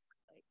 o'clock,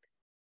 like.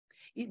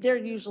 they're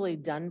usually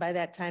done by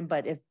that time.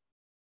 But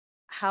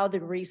how the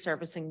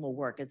resurfacing will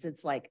work is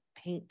it's like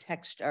paint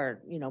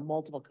texture,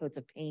 multiple coats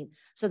of paint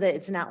so that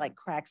it's not like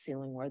crack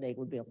sealing where they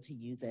would be able to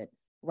use it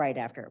right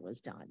after it was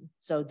done.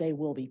 So they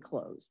will be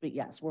closed. But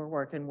yes, we're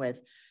working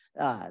with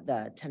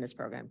the tennis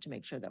program to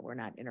make sure that we're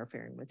not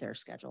interfering with their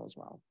schedule as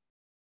well,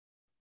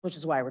 which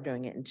is why we're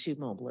doing it in 2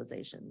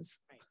 mobilizations.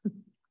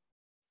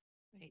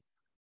 Right.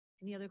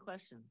 Any other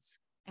questions?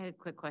 I had a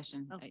quick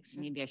question. Oh,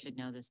 sure. Maybe I should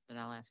know this, but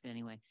I'll ask it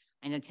anyway.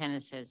 I know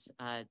tennis has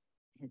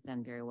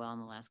done very well in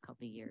the last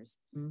couple of years.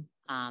 Mm.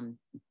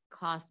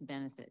 Cost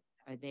benefit,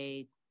 are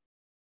they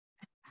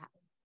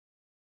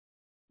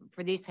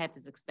for these types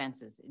of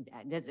expenses?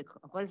 What does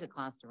it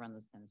cost to run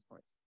those tennis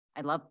courts?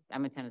 I'm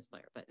a tennis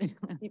player, but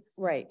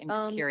right. I'm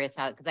just curious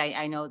how, because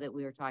I know that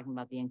we were talking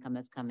about the income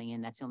that's coming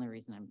in. That's the only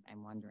reason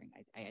I'm wondering.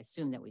 I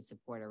assume that we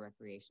support our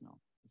recreational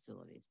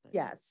facilities, but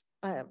Yes.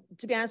 To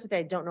be honest with you,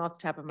 I don't know off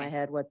the top of my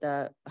head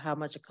how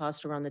much it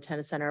costs to run the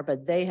tennis center,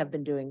 but they have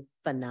been doing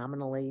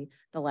phenomenally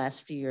the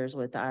last few years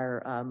with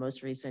our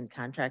most recent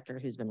contractor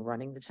who's been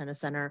running the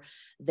tennis center.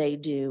 They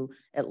do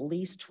at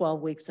least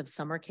 12 weeks of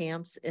summer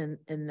camps in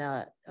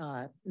the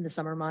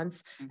summer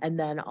months. Mhm. And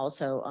then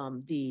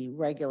also the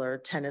regular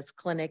tennis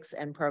clinics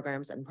and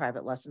programs and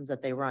private lessons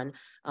that they run.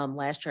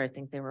 Last year, I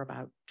think they were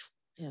about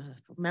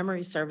if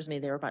memory serves me,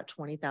 they were about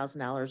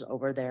 $20,000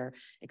 over their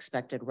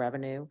expected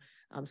revenue.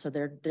 So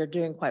they're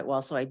doing quite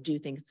well. So I do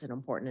think it's an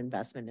important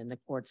investment in the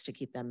courts to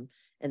keep them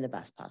in the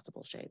best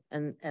possible shape.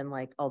 And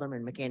like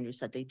Alderman McAndrew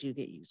said, they do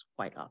get used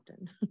quite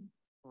often.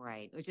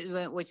 right,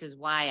 which is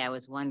why I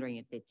was wondering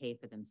if they pay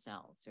for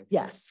themselves or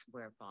Yes.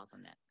 where it falls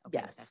on that.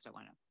 Okay, Yes. that's what I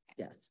want to know. Okay.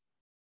 Yes.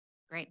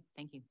 Great,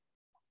 thank you.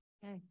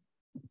 Okay.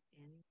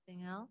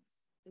 Anything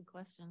else? Good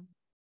question.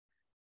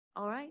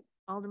 All right,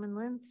 Alderman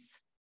Lentz.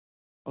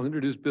 I'll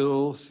introduce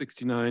Bill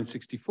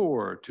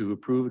 6964 to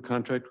approve a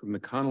contract with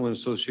McConnell and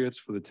Associates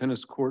for the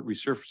tennis court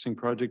resurfacing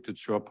project at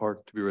Shaw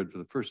Park to be read for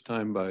the first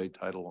time by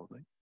title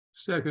only.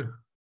 Second.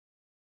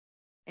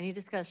 Any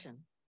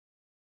discussion?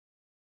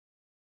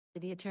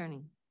 City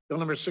Attorney. Bill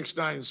number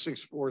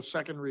 6964,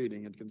 second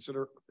reading and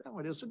consider, no,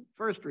 it isn't,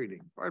 first reading,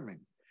 pardon me.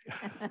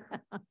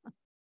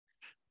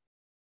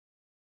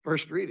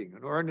 First reading,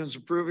 an ordinance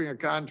approving a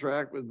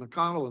contract with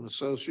McConnell and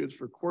Associates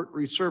for court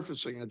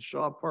resurfacing at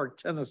Shaw Park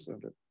Tennis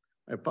Center.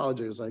 I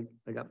apologize, I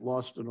got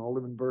lost in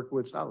Alderman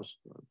Berkowitz's house.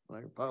 I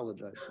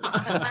apologize.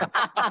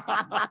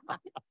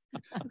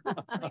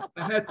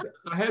 I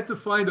had to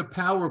find a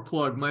power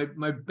plug.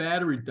 My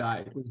battery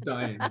was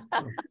dying.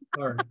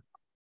 So,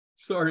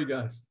 sorry,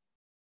 guys.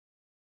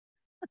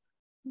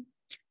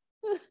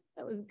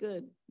 That was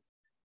good.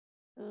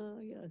 Oh,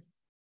 yes.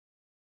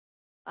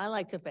 I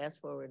like to fast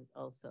forward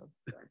also.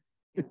 So,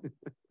 yeah.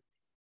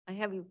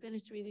 Have you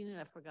finished reading it?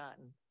 I've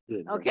forgotten.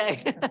 Good.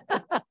 Okay.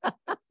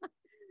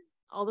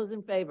 All those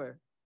in favor?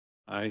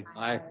 Aye.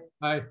 Aye.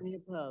 Any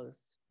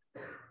opposed?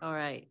 All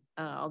right,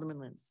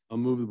 Alderman Lentz. I'll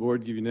move the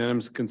board give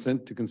unanimous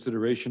consent to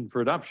consideration for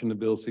adoption of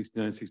Bill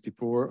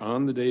 6964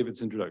 on the day of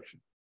its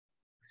introduction.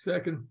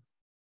 Second.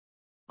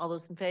 All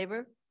those in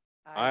favor?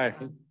 Aye.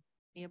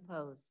 Any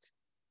opposed?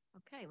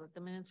 Okay, let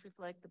the minutes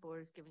reflect the board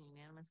has given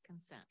unanimous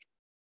consent.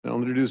 I'll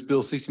introduce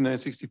Bill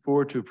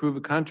 6964 to approve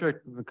a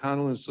contract with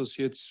McConnell and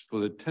Associates for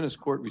the tennis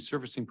court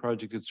resurfacing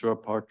project at Straw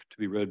Park to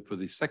be read for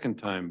the second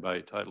time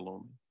by title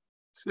only.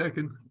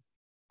 Second.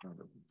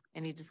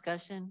 Any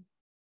discussion?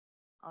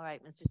 All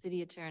right, Mr.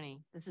 City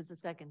Attorney, this is the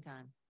second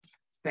time.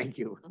 Thank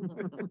you.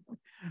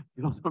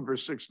 Bill number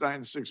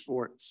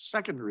 6964,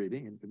 second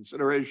reading and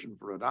consideration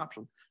for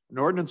adoption, an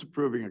ordinance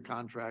approving a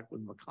contract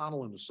with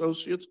McConnell and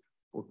Associates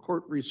for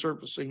court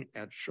resurfacing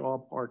at Shaw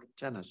Park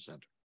Tennis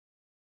Center.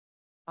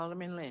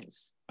 Alderman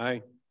Lentz.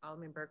 Aye.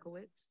 Alderman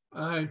Berkowitz.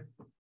 Aye.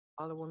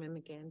 Alderwoman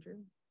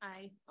McAndrew.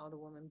 Aye.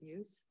 Alderwoman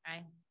Buse.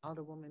 Aye.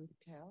 Alderwoman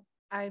Patel.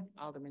 Aye.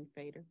 Alderman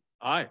Fader.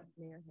 Aye.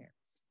 Mayor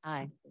Harris.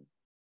 Aye.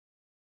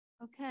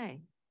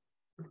 Okay.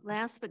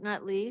 Last but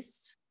not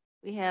least,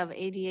 we have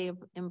ADA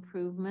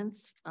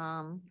improvements,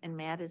 and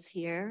Matt is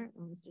here,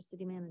 Mr.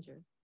 City Manager.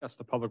 Yes,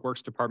 the Public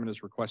Works Department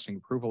is requesting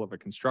approval of a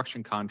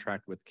construction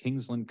contract with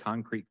Kingsland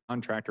Concrete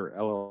Contractor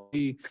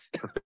LLC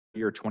for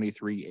year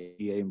 23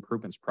 ADA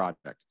improvements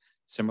project.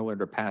 Similar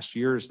to past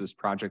years, this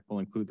project will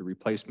include the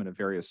replacement of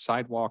various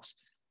sidewalks,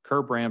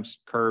 curb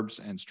ramps, curbs,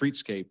 and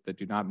streetscape that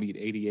do not meet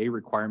ADA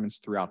requirements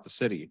throughout the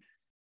city.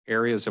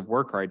 Areas of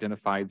work are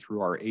identified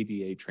through our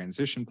ADA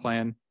transition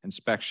plan,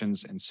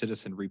 inspections, and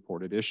citizen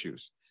reported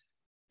issues.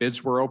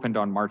 Bids were opened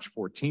on March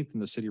 14th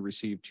and the city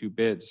received 2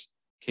 bids.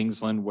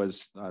 Kingsland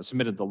was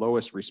submitted the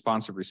lowest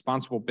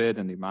responsible bid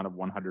in the amount of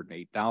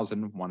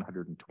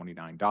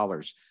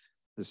 $108,129.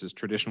 This has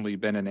traditionally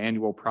been an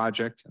annual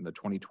project, and the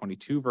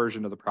 2022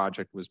 version of the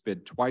project was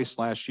bid twice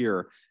last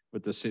year,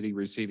 with the city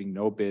receiving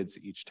no bids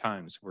each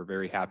time. So we're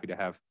very happy to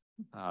have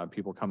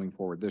people coming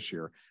forward this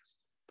year.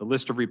 The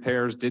list of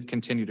repairs did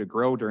continue to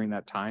grow during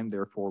that time.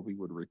 Therefore, we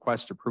would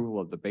request approval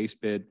of the base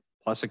bid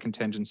plus a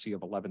contingency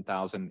of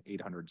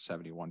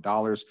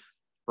 $11,871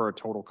 for a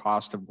total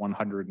cost of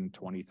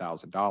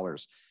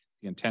 $120,000.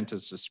 The intent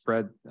is to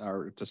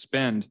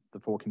spend the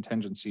full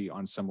contingency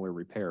on similar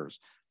repairs.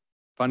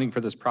 Funding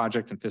for this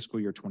project in fiscal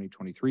year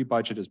 2023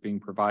 budget is being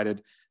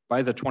provided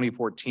by the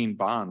 2014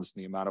 bonds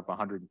in the amount of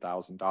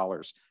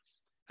 $100,000.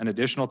 An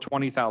additional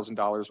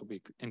 $20,000 will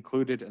be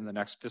included in the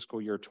next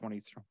fiscal year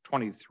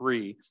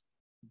 2023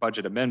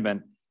 budget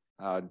amendment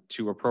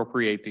to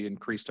appropriate the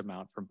increased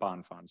amount from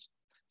bond funds.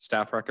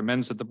 Staff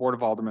recommends that the Board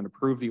of Aldermen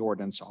approve the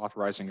ordinance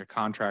authorizing a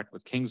contract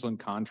with Kingsland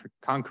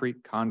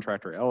Concrete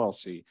Contractor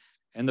LLC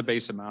in the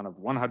base amount of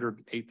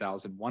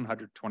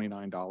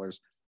 $108,129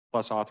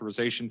 plus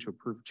authorization to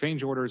approve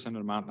change orders in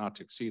an amount not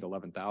to exceed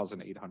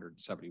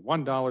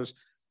 $11,871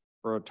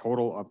 for a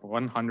total of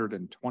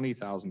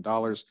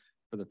 $120,000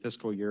 for the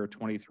fiscal year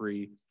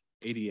 23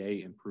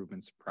 ADA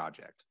improvements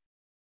project.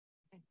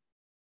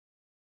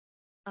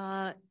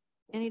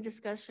 Any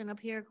discussion up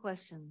here?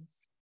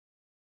 Questions?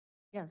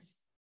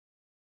 Yes.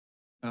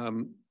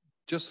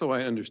 Just so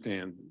I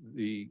understand,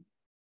 the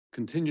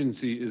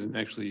contingency isn't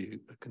actually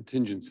a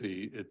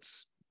contingency.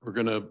 It's we're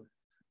gonna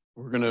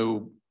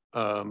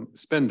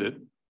spend it,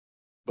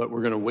 but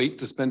we're gonna wait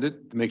to spend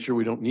it to make sure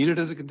we don't need it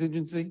as a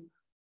contingency.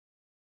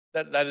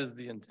 That is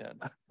the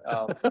intent.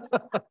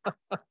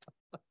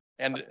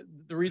 And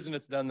the reason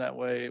it's done that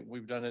way,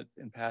 we've done it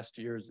in past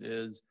years,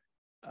 is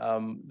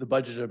the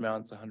budget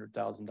amount's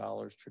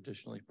 $100,000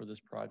 traditionally for this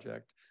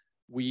project.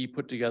 We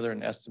put together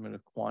an estimate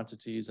of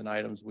quantities and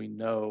items we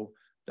know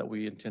that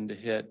we intend to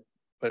hit,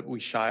 but we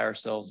shy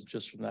ourselves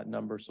just from that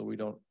number so we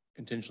don't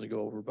intentionally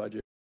go over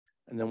budget.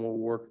 And then we'll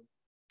work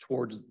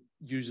towards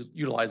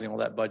utilizing all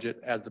that budget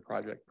as the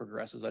project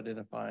progresses,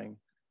 identifying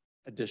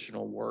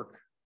additional work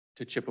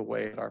to chip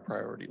away at our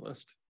priority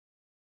list.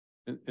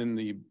 And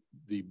the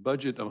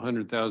budget of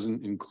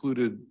 100,000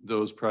 included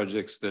those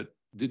projects that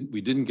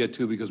we didn't get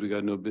to because we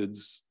got no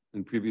bids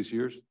in previous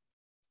years?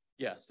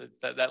 Yes, it's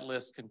that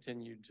list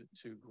continued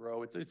to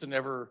grow. It's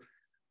a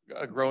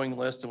growing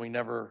list, and we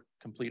never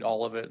complete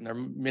all of it. And there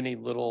are many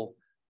little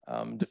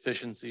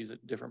deficiencies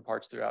at different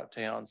parts throughout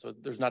town. So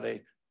there's not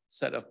a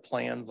set of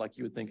plans like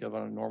you would think of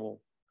on a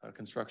normal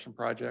construction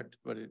project,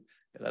 but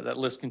that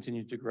list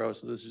continued to grow.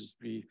 So this is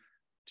be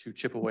to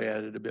chip away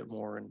at it a bit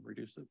more and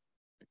reduce it.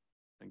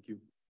 Thank you.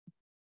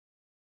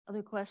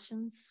 Other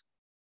questions?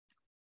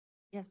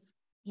 Yes.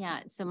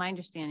 Yeah, so my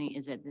understanding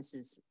is that this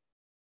is,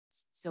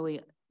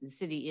 the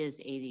city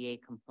is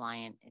ADA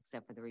compliant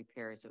except for the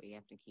repairs that we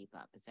have to keep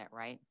up. Is that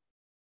right?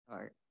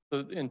 Or so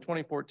in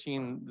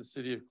 2014, the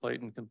city of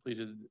Clayton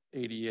completed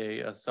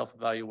ADA, a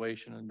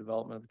self-evaluation and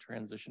development of a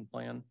transition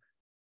plan.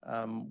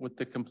 With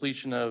the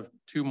completion of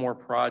 2 more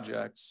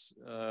projects,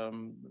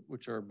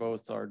 which are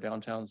both our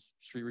downtown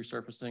street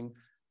resurfacing,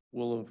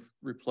 we'll have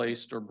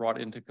replaced or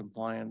brought into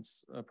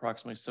compliance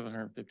approximately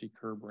 750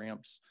 curb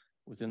ramps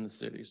within the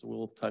city. So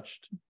we'll have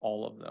touched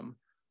all of them.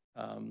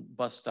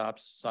 Bus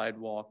stops,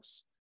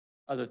 sidewalks,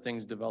 other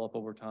things develop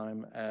over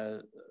time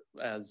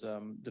as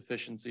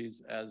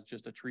deficiencies, as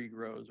just a tree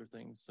grows or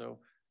things. So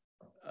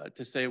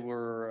to say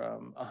we're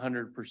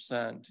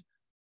 100%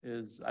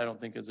 is, I don't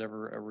think is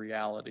ever a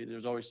reality.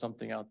 There's always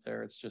something out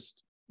there. It's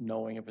just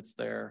knowing if it's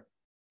there.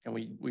 And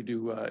we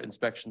do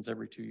inspections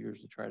every 2 years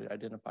to try to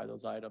identify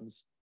those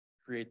items,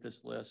 create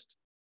this list.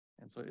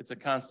 And so it's a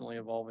constantly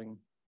evolving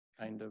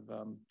kind of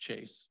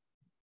chase.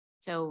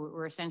 so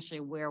we're essentially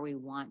where we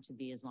want to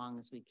be as long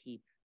as we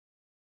keep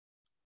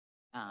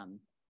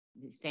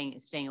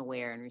staying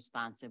aware and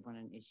responsive when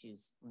an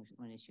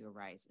issue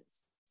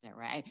arises. Is that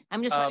right?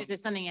 I'm just wondering if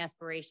there's something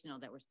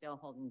aspirational that we're still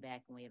holding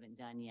back and we haven't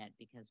done yet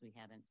because we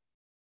haven't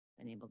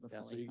been able to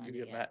fully So you fund can it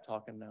get yet. Matt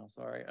talking now,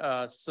 sorry.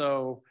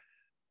 So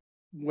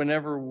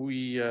whenever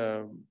we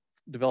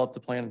developed the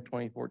plan in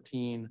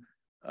 2014,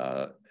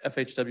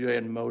 FHWA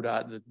and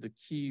MoDOT, the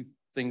key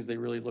things they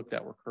really looked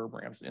at were curb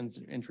ramps,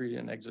 entry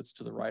and exits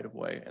to the right of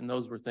way. And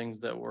those were things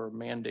that were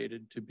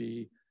mandated to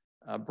be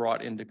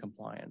brought into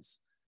compliance.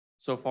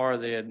 So far,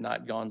 they had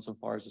not gone so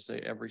far as to say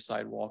every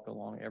sidewalk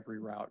along every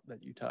route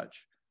that you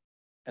touch.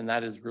 And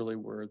that is really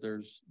where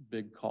there's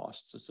big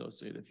costs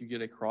associated. If you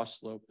get a cross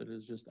slope that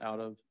is just out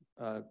of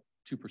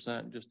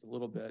 2%, just a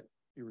little bit,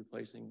 you're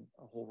replacing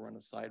a whole run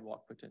of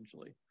sidewalk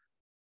potentially.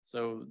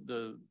 So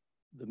the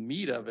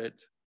meat of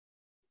it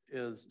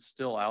is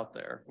still out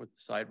there with the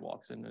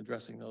sidewalks and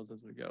addressing those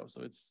as we go.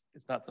 So it's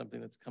not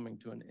something that's coming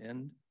to an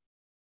end,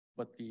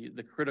 but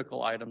the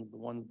critical items, the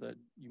ones that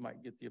you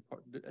might get the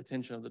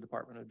attention of the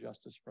Department of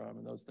Justice from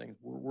and those things,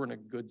 we're in a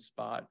good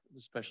spot,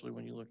 especially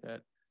when you look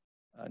at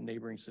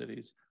neighboring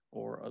cities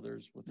or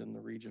others within the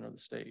region or the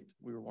state.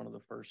 We were one of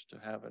the first to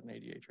have an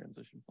ADA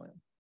transition plan.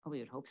 Oh, we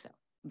would hope so.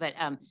 But,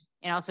 and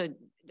also,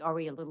 are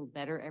we a little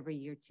better every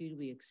year too? Do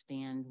we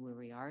expand where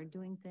we are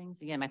doing things?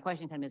 Again, my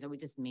question kind of is, are we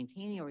just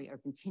maintaining or we are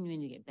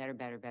continuing to get better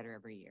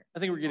every year? I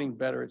think we're getting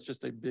better. It's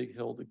just a big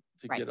hill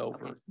to Right, get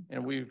over. okay.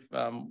 And we've,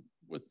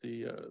 with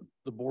the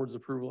board's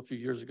approval a few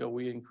years ago,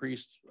 we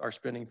increased our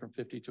spending from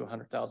 $50,000 to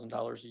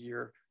 $100,000 a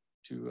year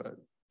to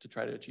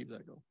try to achieve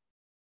that goal.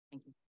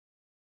 Thank you.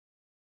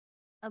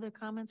 Other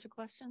comments or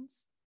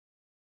questions?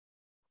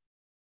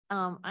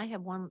 I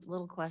have one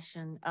little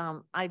question.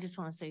 I just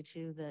want to say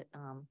too that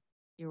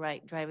you're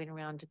right, driving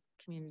around to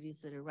communities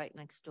that are right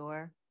next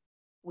door,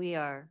 we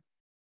are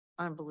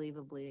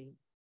unbelievably,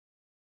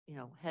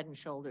 head and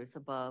shoulders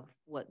above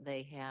what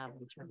they have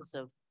in terms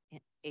of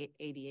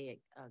ADA,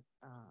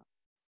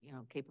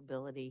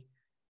 capability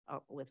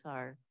with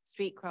our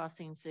street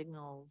crossing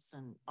signals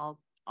and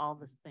all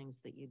the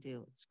things that you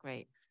do. It's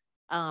great.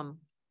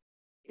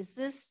 Is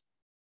this?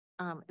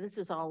 This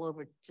is all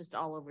over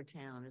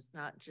town. It's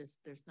not just,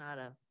 there's not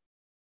a,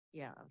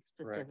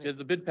 specific. Correct.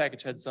 The bid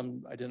package had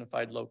some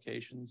identified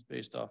locations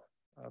based off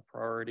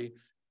priority,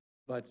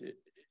 but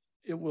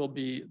it will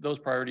be, those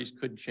priorities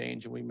could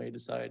change and we may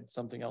decide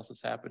something else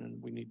has happened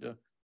and we need to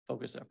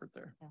focus effort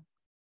there. Yeah.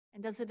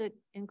 And does it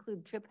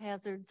include trip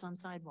hazards on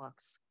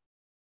sidewalks?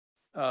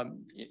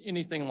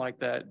 Anything like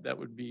that, that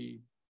would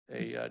be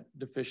a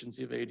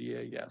deficiency of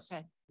ADA, yes.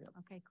 Okay. Yeah.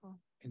 Okay, cool.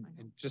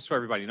 And just so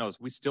everybody knows,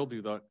 we still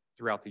do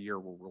throughout the year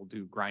where we'll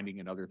do grinding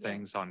and other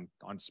things on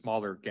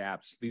smaller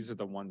gaps. These are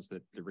the ones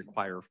that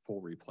require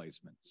full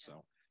replacement.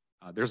 So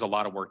there's a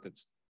lot of work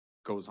that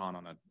goes on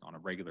a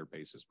regular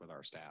basis with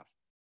our staff.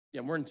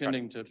 Yeah, we're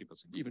intending to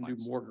even do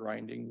more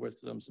grinding with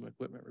some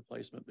equipment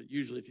replacement, but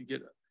usually if you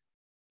get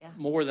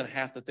more than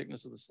half the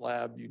thickness of the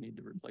slab, you need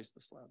to replace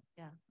the slab.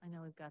 Yeah, I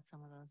know we've got some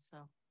of those. So,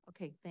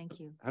 okay, thank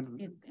you.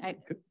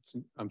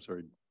 I'm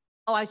sorry.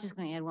 Oh, I was just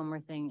going to add one more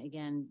thing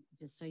again,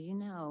 just so you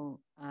know,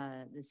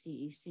 the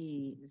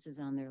CEC, this is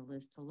on their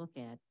list to look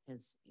at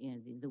because,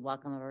 the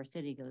welcome of our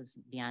city goes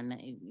beyond,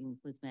 it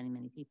includes many,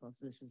 many people.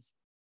 So this is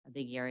a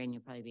big area and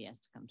you'll probably be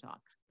asked to come talk,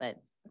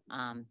 but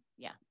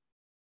yeah.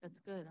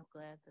 That's good. I'm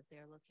glad that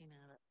they're looking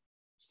at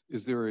it.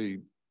 Is there a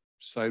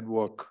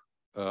sidewalk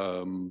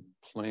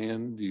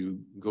plan? Do you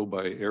go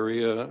by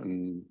area?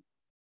 And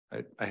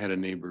I had a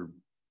neighbor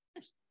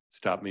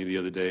stop me the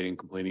other day and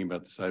complaining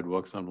about the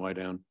sidewalks on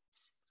Wydown.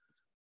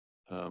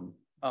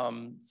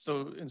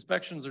 So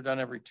inspections are done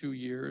every 2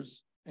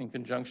 years in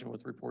conjunction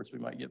with reports we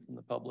might get from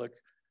the public.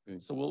 Okay.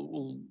 So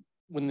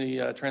when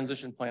the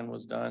transition plan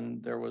was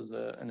done, there was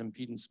an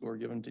impedance score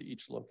given to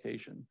each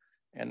location.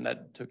 And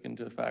that took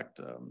into effect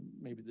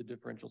maybe the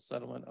differential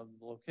settlement of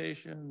the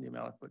location, the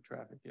amount of foot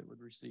traffic it would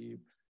receive.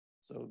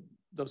 So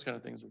those kind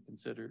of things are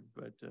considered,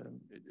 but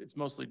it's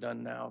mostly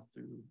done now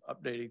through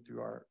updating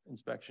through our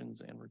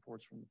inspections and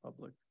reports from the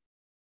public.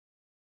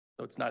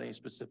 So it's not any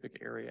specific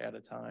area at a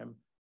time.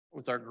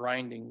 With our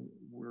grinding,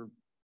 we're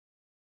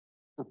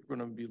going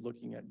to be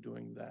looking at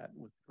doing that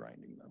with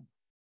grinding though.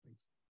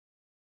 Thanks.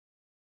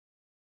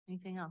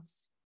 Anything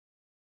else?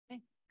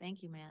 Okay,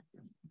 thank you, Matt.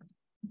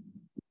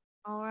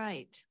 All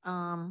right,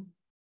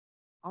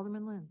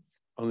 Alderman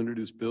Lentz. I'll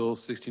introduce Bill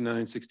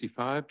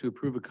 6965 to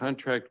approve a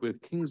contract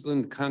with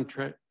Kingsland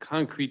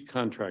Concrete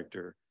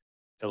Contractor,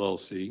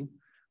 LLC,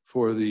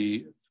 for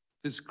the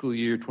fiscal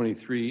year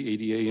 23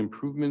 ADA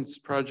improvements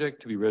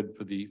project to be read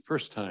for the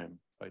first time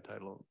by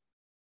title.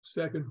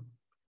 Second.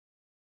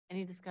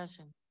 Any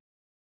discussion?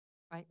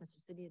 Right,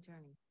 Mr. City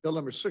Attorney. Bill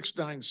number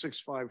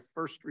 6965,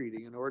 first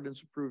reading, an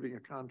ordinance approving a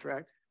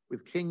contract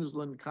with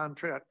Kingsland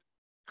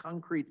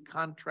Concrete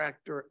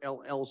Contractor,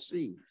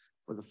 LLC,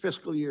 for the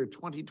fiscal year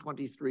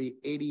 2023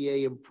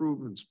 ADA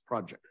improvements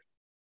project.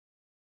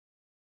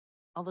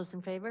 All those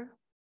in favor?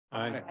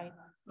 Aye.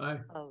 Aye.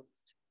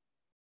 Opposed?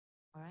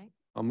 All right.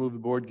 I'll move the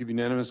board give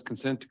unanimous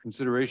consent to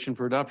consideration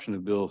for adoption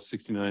of Bill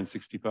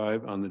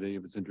 6965 on the day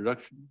of its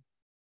introduction.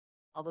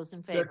 All those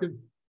in favor? Second.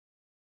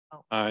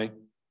 Oh, Aye.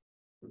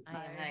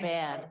 I am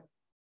bad.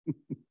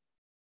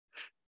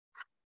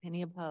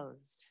 Any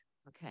opposed?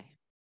 Okay.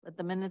 Let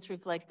the minutes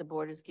reflect the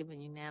board has given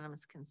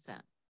unanimous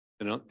consent.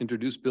 And I'll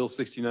introduce Bill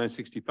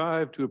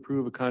 6965 to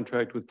approve a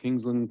contract with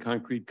Kingsland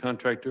Concrete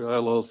Contractor,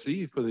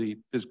 LLC, for the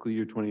fiscal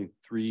year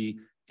 23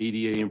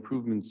 ADA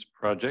improvements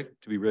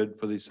project to be read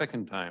for the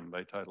second time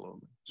by title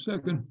only.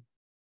 Second.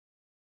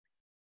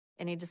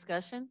 Any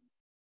discussion?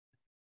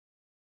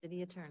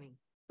 City Attorney.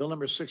 Bill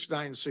number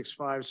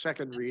 6965,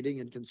 second reading,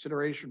 in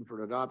consideration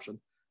for adoption,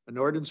 an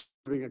ordinance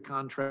approving a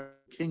contract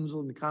with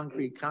Kingsland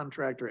Concrete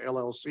Contractor,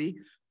 LLC,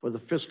 for the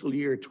fiscal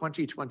year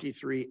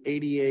 2023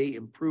 ADA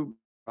improvement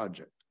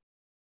project.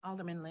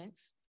 Alderman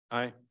Lentz,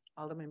 Aye.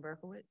 Alderman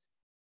Berkowitz,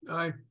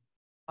 Aye.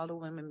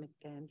 Alderwoman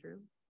McAndrew,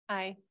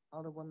 Aye.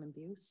 Alderwoman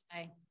Buse.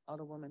 Aye.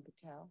 Alderwoman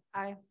Patel,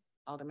 Aye.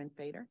 Alderman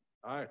Fader,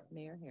 Aye.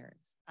 Mayor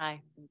Harris.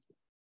 Aye.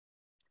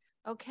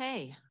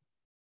 Okay.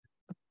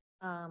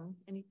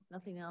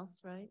 Nothing else,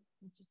 right,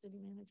 Mr. City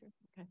Manager?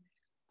 Okay.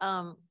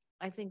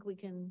 I think we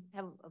can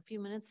have a few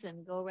minutes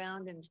and go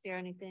around and share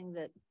anything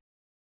that,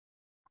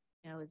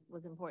 you know,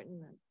 was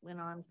important that went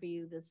on for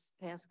you this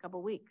past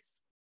couple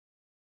weeks.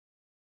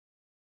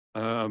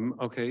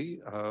 Okay,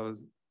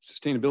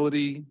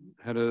 sustainability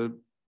had a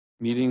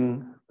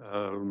meeting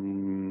a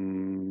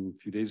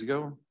few days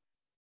ago,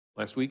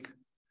 last week,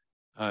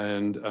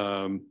 and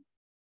a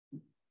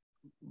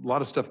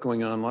lot of stuff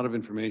going on, a lot of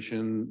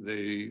information.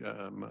 They,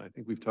 I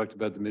think we've talked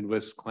about the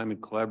Midwest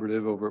Climate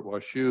Collaborative over at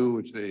WashU,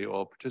 which they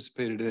all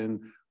participated in.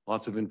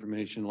 Lots of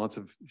information, lots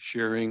of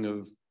sharing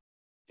of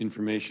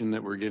information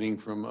that we're getting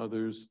from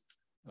others,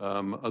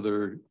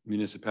 other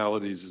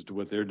municipalities as to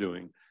what they're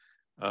doing.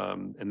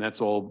 And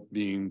that's all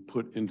being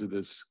put into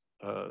this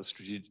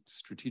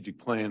strategic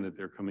plan that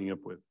they're coming up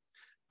with.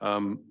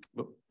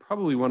 But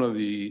probably one of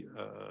the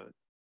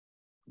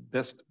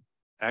best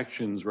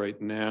actions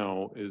right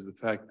now is the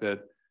fact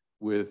that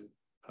with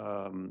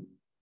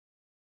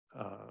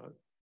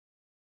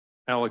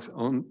Alex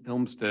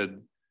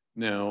Elmstead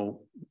now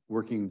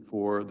working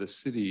for the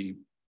city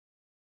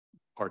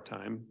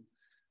part-time,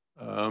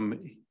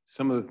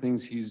 some of the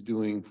things he's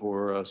doing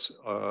for us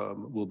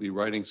will be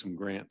writing some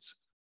grants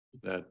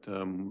that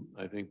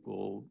I think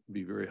will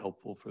be very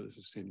helpful for the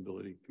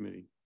Sustainability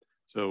Committee.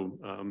 So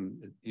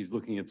he's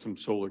looking at some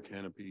solar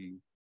canopy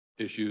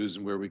issues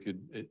and where we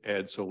could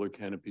add solar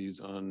canopies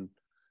on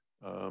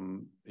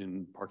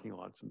in parking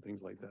lots and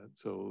things like that.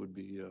 So it would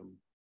be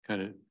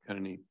kind of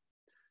neat.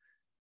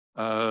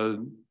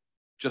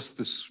 Just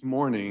this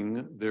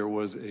morning, there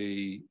was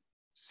a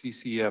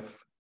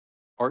CCF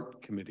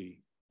art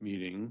committee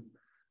meeting,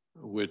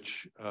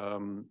 which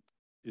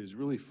is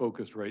really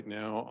focused right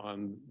now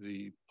on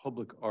the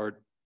public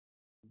art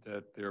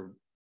that they're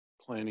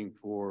planning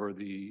for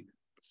the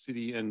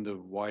city end of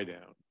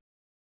Wydown.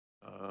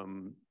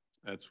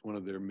 That's one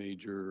of their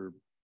major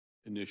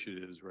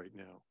initiatives right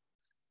now.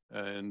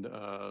 And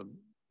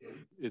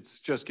it's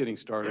just getting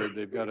started.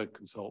 They've got a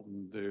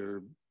consultant.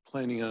 They're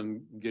planning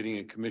on getting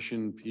a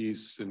commission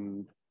piece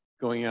and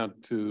going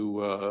out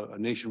to a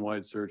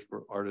nationwide search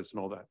for artists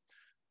and all that.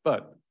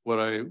 But what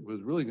I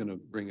was really going to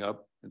bring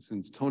up, and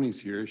since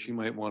Tony's here, she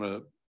might want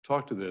to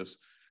talk to this,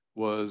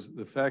 was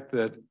the fact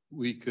that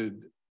we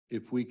could,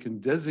 if we can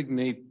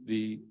designate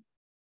the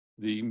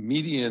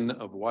median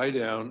of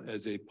Wydown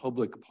as a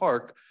public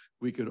park,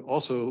 we could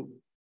also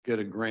get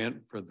a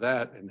grant for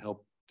that and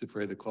help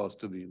defray the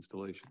cost of the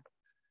installation.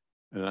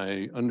 And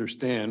I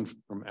understand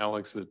from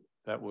Alex that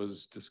that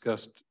was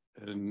discussed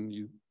and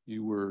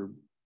you were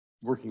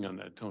working on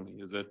that, Tony.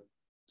 Is that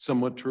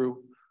somewhat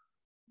true?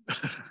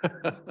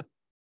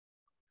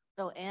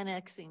 So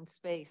annexing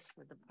space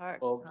for the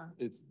parks, Well, huh?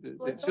 it's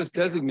just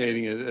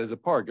designating it as a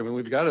park. I mean,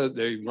 we've got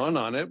they run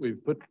on it.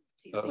 We've put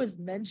It was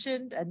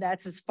mentioned, and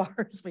that's as far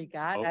as we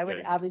got. I would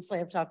Okay. obviously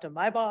have talked to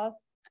my boss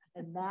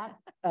and that,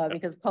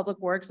 because Public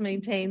Works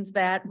maintains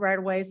that right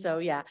away. So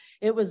yeah,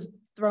 it was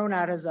thrown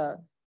out as a,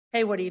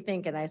 hey, what do you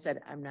think? And I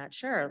said, I'm not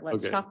sure.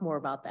 Let's Okay. talk more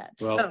about that.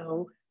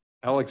 Well,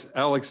 So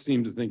Alex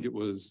seemed to think it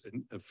was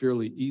a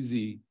fairly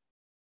easy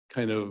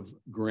kind of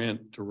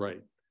grant to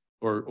write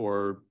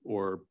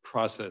or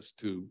process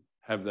to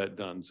have that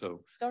done.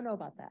 So, don't know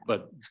about that.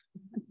 but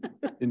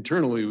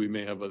internally, we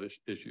may have other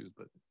issues,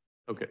 but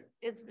okay.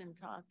 It's been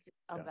talked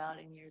about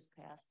in years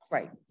past.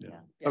 Right. Yeah.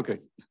 Yes. Okay,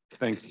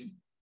 thanks.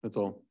 That's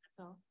all.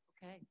 So,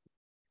 okay.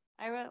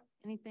 Ira,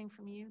 anything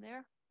from you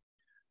there?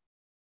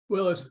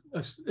 Well,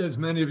 as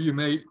many of you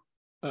may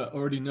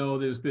already know,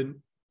 there's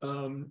been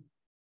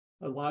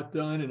a lot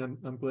done, and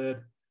I'm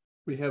glad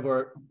we have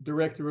our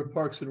Director of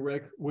Parks and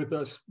Rec with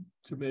us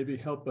to maybe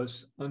help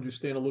us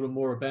understand a little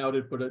more about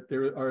it. But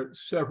there are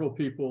several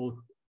people,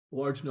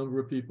 large number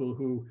of people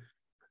who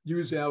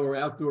use our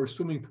outdoor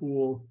swimming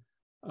pool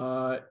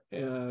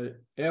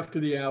after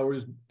the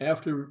hours,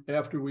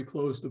 after we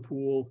close the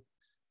pool.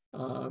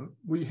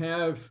 We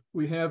have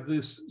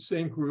this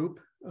same group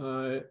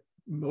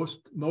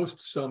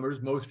most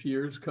summers, most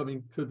years,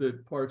 coming to the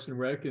Parks and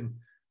Rec and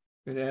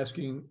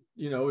asking,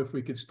 if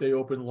we could stay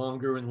open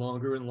longer and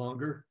longer and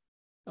longer.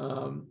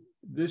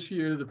 This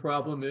year, the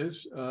problem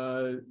is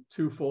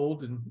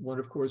twofold, and one,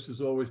 of course,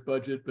 is always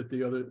budget, but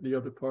the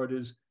other part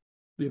is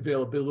the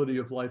availability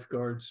of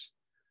lifeguards.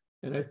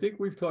 And I think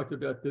we've talked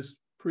about this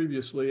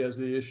previously as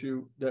the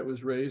issue that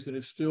was raised, and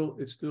it's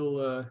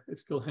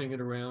still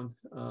hanging around.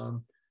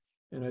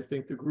 And I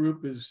think the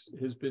group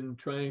has been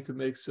trying to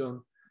make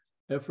some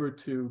effort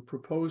to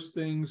propose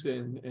things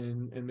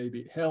and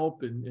maybe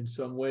help in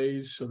some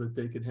ways so that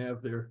they can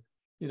have their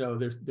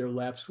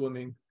lap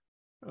swimming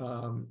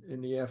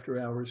in the after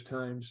hours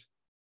times.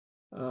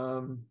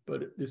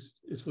 But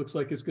it looks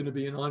like it's going to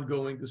be an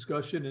ongoing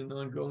discussion and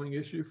ongoing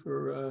issue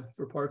for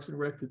Parks and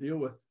Rec to deal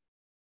with.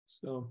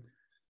 So,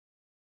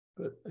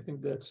 but I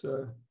think that's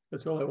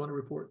all I want to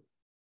report.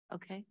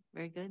 Okay,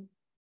 very good.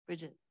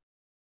 Bridget.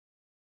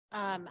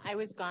 I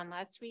was gone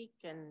last week,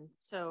 and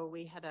so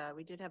we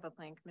did have a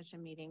plan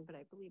commission meeting, but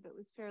I believe it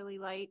was fairly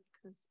light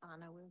because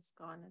Anna was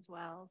gone as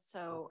well.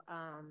 So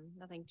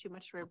nothing too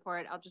much to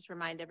report. I'll just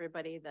remind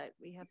everybody that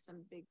we have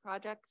some big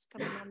projects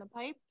coming down the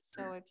pipe.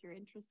 So if you're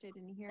interested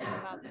in hearing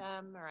about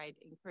them, or I'd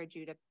encourage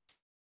you to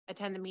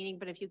attend the meeting,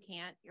 but if you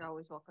can't, you're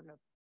always welcome to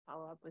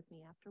follow up with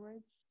me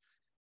afterwards.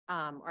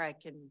 Or I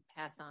can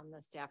pass on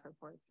the staff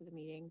report for the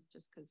meetings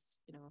just because,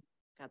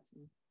 got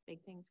some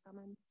big things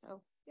coming.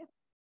 So yeah.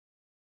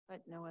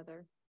 But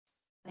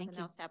nothing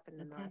else happened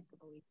in the last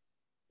couple of weeks.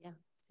 Yeah,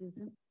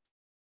 Susan?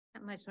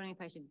 Not much. Wondering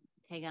if I should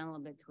take on a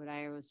little bit to what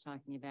Ira was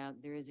talking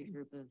about. There is a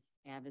group of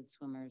avid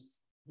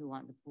swimmers who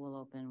want the pool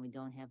open. We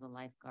don't have the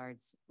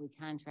lifeguards. We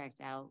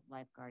contract out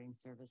lifeguarding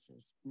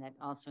services, and that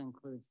also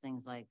includes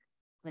things like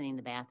cleaning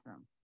the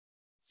bathroom.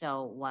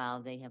 So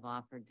while they have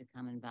offered to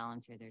come and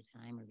volunteer their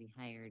time or be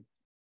hired,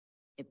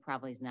 it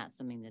probably is not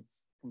something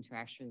that's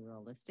contractually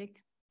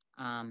realistic.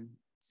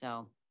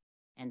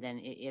 And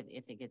then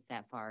if it gets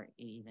that far,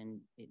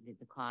 even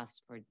the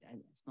cost for a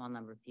small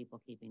number of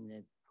people keeping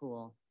the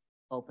pool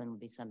open would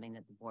be something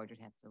that the board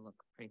would have to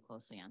look pretty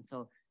closely on.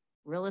 So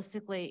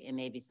realistically, it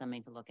may be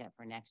something to look at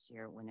for next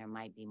year when there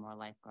might be more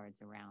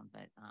lifeguards around,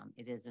 but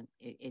it isn't,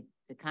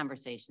 the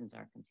conversations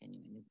are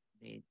continuing.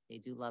 They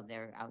do love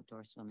their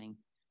outdoor swimming.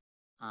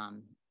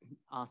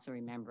 Also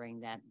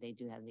remembering that they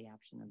do have the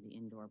option of the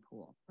indoor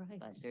pool, right.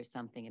 But there's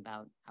something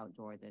about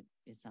outdoor that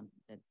is something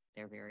that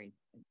they're very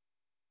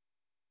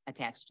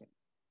attached to.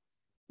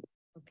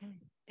 Okay.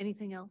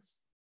 Anything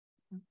else?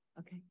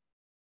 Okay.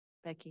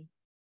 Becky.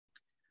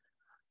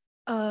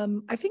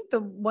 I think the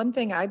one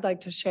thing I'd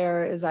like to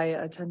share is I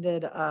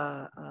attended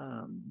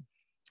an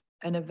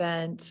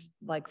event,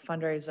 like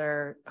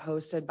fundraiser,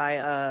 hosted by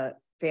a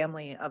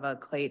family of a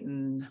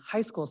Clayton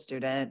high school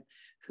student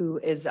who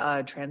is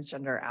a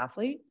transgender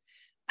athlete,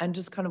 and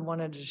just kind of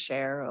wanted to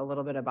share a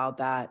little bit about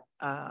that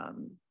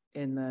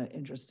in the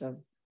interest of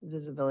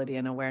visibility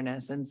and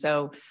awareness. And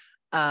so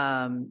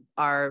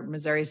our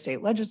Missouri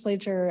State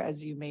Legislature,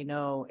 as you may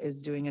know,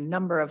 is doing a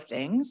number of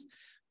things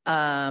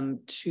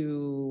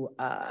to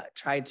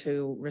try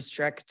to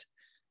restrict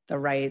the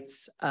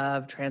rights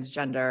of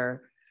transgender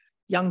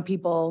young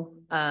people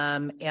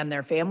and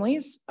their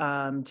families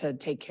to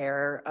take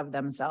care of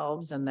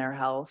themselves and their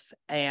health.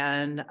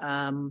 And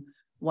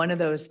one of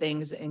those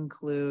things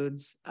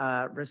includes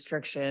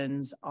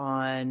restrictions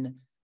on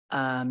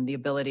the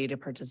ability to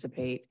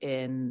participate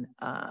in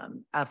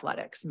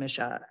athletics,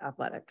 MISHA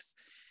athletics.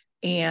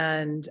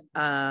 And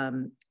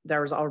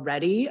there's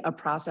already a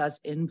process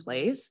in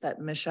place that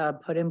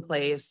MISHA put in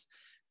place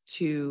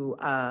to,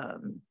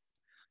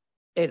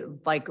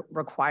 it like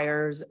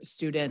requires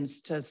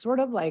students to sort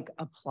of like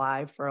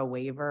apply for a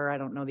waiver. I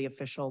don't know the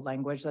official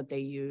language that they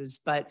use,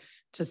 but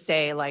to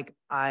say like,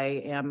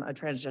 I am a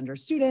transgender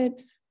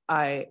student,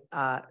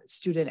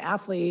 student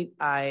athlete,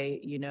 I,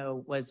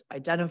 was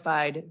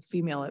identified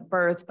female at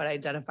birth, but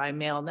identify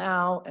male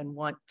now and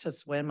want to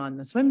swim on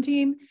the swim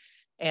team.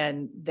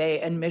 And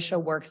Misha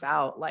works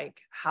out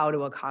like how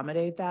to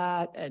accommodate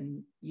that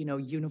and, you know,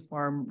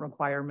 uniform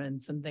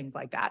requirements and things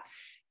like that.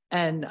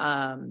 And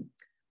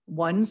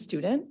one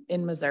student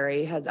in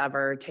Missouri has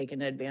ever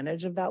taken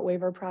advantage of that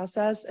waiver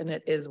process, and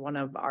it is one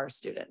of our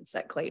students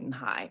at Clayton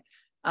High.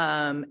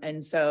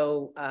 And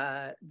so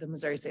the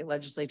Missouri State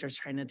Legislature is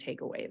trying to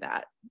take away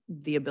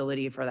the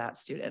ability for that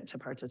student to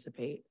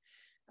participate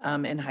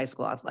in high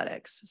school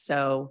athletics.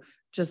 So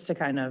just to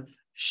kind of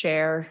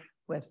share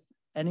with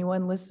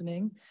anyone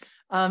listening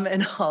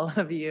and all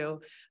of you,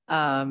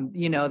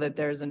 you know, that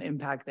there's an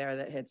impact there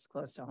that hits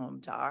close to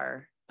home to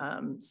our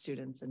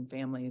students and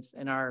families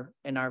in our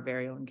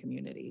very own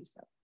community. So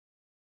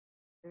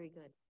very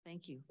good.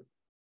 Thank you.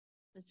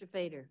 Mr.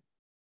 Fader.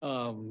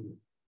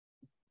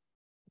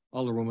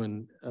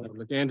 Alderwoman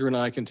McAndrew and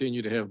I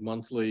continue to have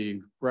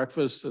monthly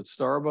breakfasts at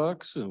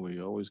Starbucks, and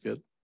we always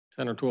get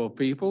 10 or 12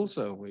 people.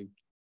 So we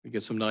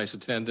get some nice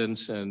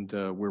attendance, and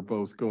we're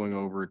both going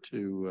over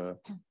to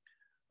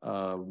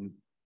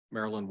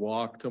Maryland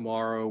Walk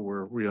tomorrow,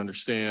 where we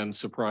understand,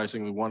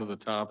 surprisingly, one of the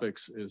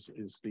topics is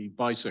the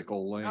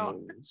bicycle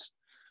lanes.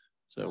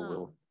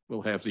 So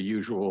we'll have the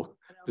usual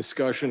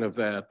discussion of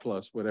that,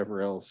 plus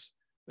whatever else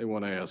they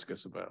want to ask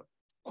us about.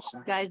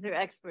 You guys are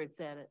experts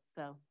at it,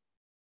 so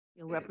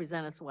you'll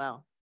represent us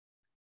well.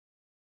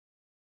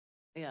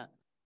 Yeah.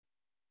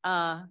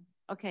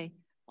 Okay.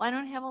 Well, I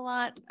don't have a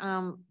lot,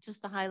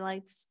 just the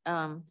highlights.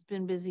 It's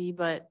been busy,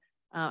 but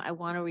I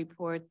want to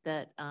report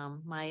that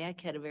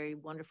Mayak had a very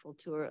wonderful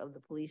tour of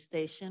the police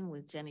station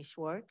with Jenny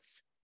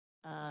Schwartz,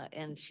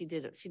 and she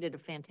did a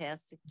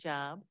fantastic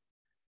job.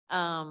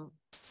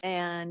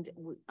 And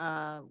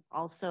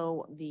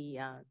also the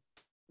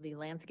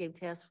landscape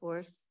task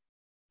force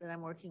that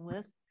I'm working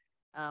with.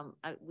 I've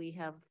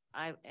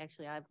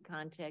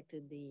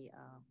contacted the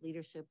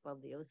leadership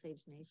of the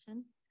Osage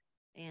Nation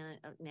and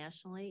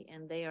nationally,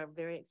 and they are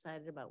very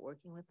excited about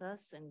working with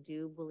us and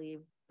do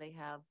believe they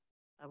have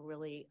a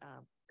really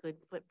good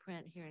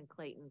footprint here in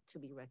Clayton to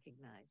be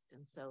recognized.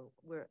 And so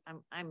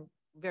I'm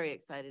very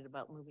excited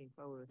about moving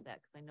forward with that,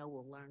 because I know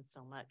we'll learn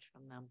so much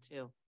from them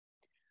too.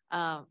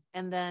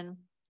 And then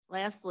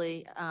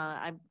lastly,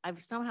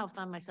 I've somehow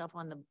found myself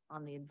on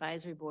the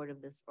advisory board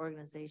of this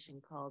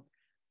organization called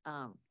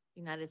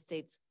United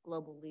States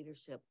Global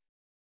Leadership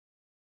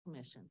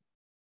Commission.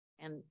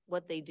 And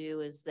what they do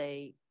is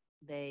they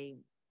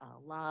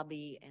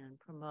lobby and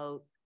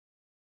promote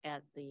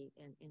in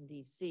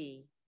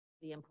DC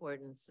the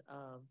importance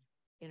of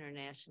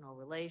international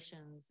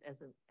relations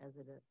as it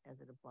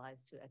applies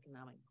to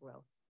economic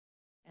growth.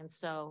 And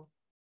so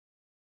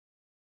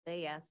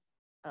they asked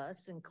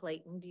us in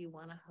Clayton, do you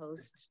want to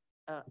host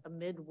a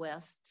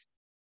Midwest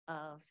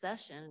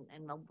session,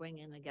 and they'll bring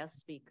in a guest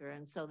speaker.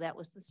 And so that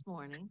was this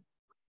morning,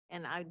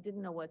 and I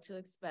didn't know what to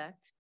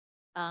expect.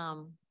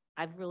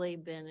 I've really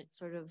been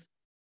sort of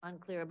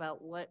unclear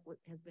about what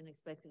has been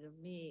expected of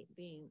me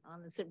being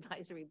on this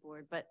advisory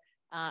board, but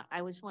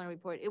I just want to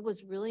report it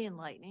was really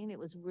enlightening. It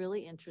was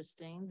really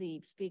interesting.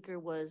 The speaker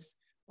was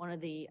one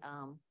of the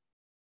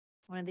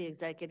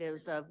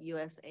executives of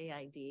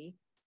USAID,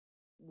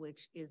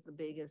 which is the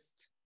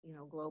biggest,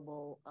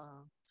 global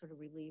sort of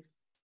relief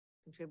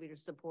contributor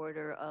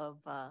supporter of,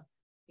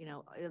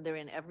 they're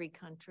in every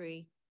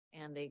country,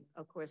 and they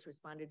of course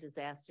respond to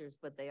disasters,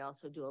 but they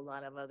also do a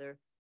lot of other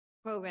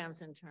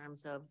programs in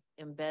terms of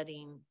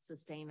embedding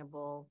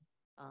sustainable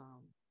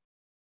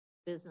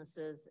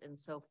businesses and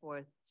so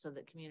forth, so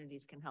that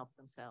communities can help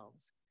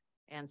themselves.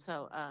 And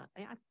so I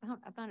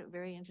found it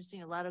very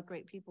interesting. A lot of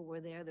great people were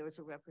there. There was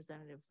a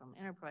representative from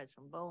Enterprise,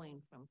 from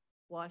Boeing, from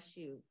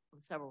WashU,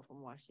 several from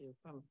WashU,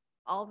 from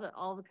all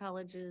the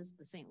colleges,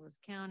 the St. Louis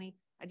County.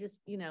 I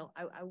just,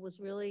 I was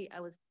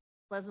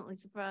pleasantly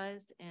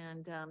surprised.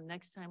 And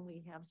next time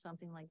we have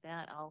something like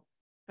that, I'll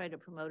try to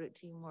promote it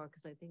to you more,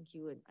 because I think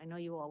I know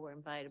you all were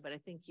invited, but I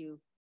think you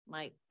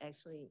might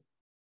actually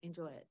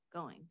enjoy it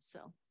going.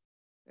 So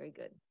very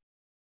good.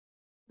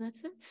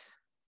 That's it.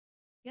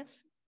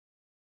 Yes.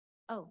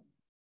 Oh,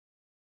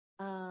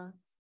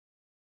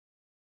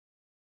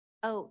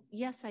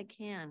 yes, I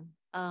can.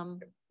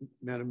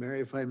 Madam Mary,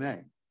 if I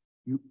may,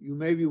 you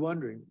may be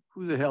wondering,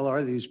 who the hell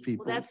are these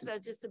people? Well, that's what I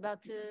was just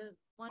about to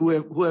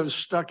who have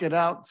stuck it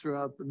out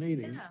throughout the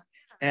meeting. Yeah.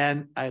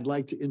 And I'd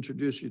like to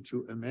introduce you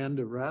to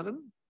Amanda Radden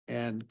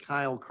and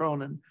Kyle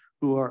Cronin,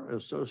 who are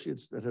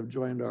associates that have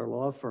joined our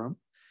law firm.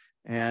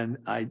 And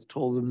I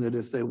told them that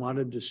if they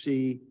wanted to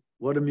see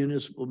what a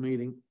municipal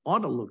meeting ought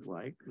to look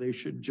like, they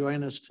should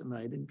join us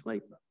tonight in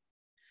Clayton.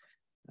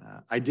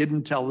 I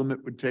didn't tell them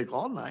it would take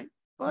all night,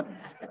 but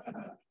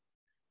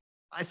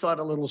I thought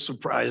a little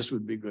surprise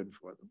would be good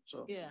for them.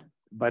 So, yeah.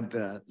 But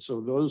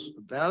so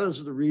that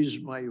is the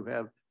reason why you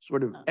have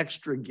sort of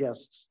extra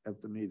guests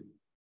at the meeting.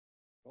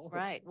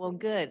 Right. Well,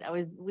 good.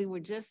 We were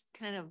just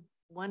kind of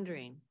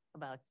wondering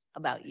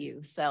about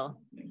you. So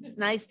it's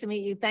nice to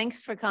meet you.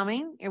 Thanks for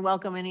coming. You're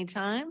welcome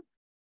anytime.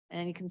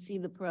 And you can see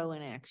the pro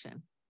in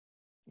action.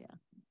 Yeah.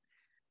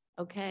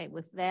 Okay.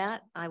 With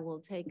that, I will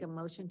take a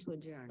motion to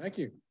adjourn. Thank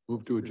you.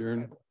 Move to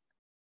adjourn.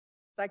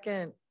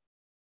 Second.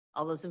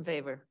 All those in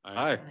favor?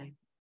 Aye.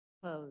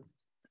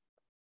 Opposed?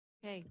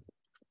 Okay,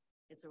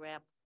 it's a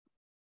wrap.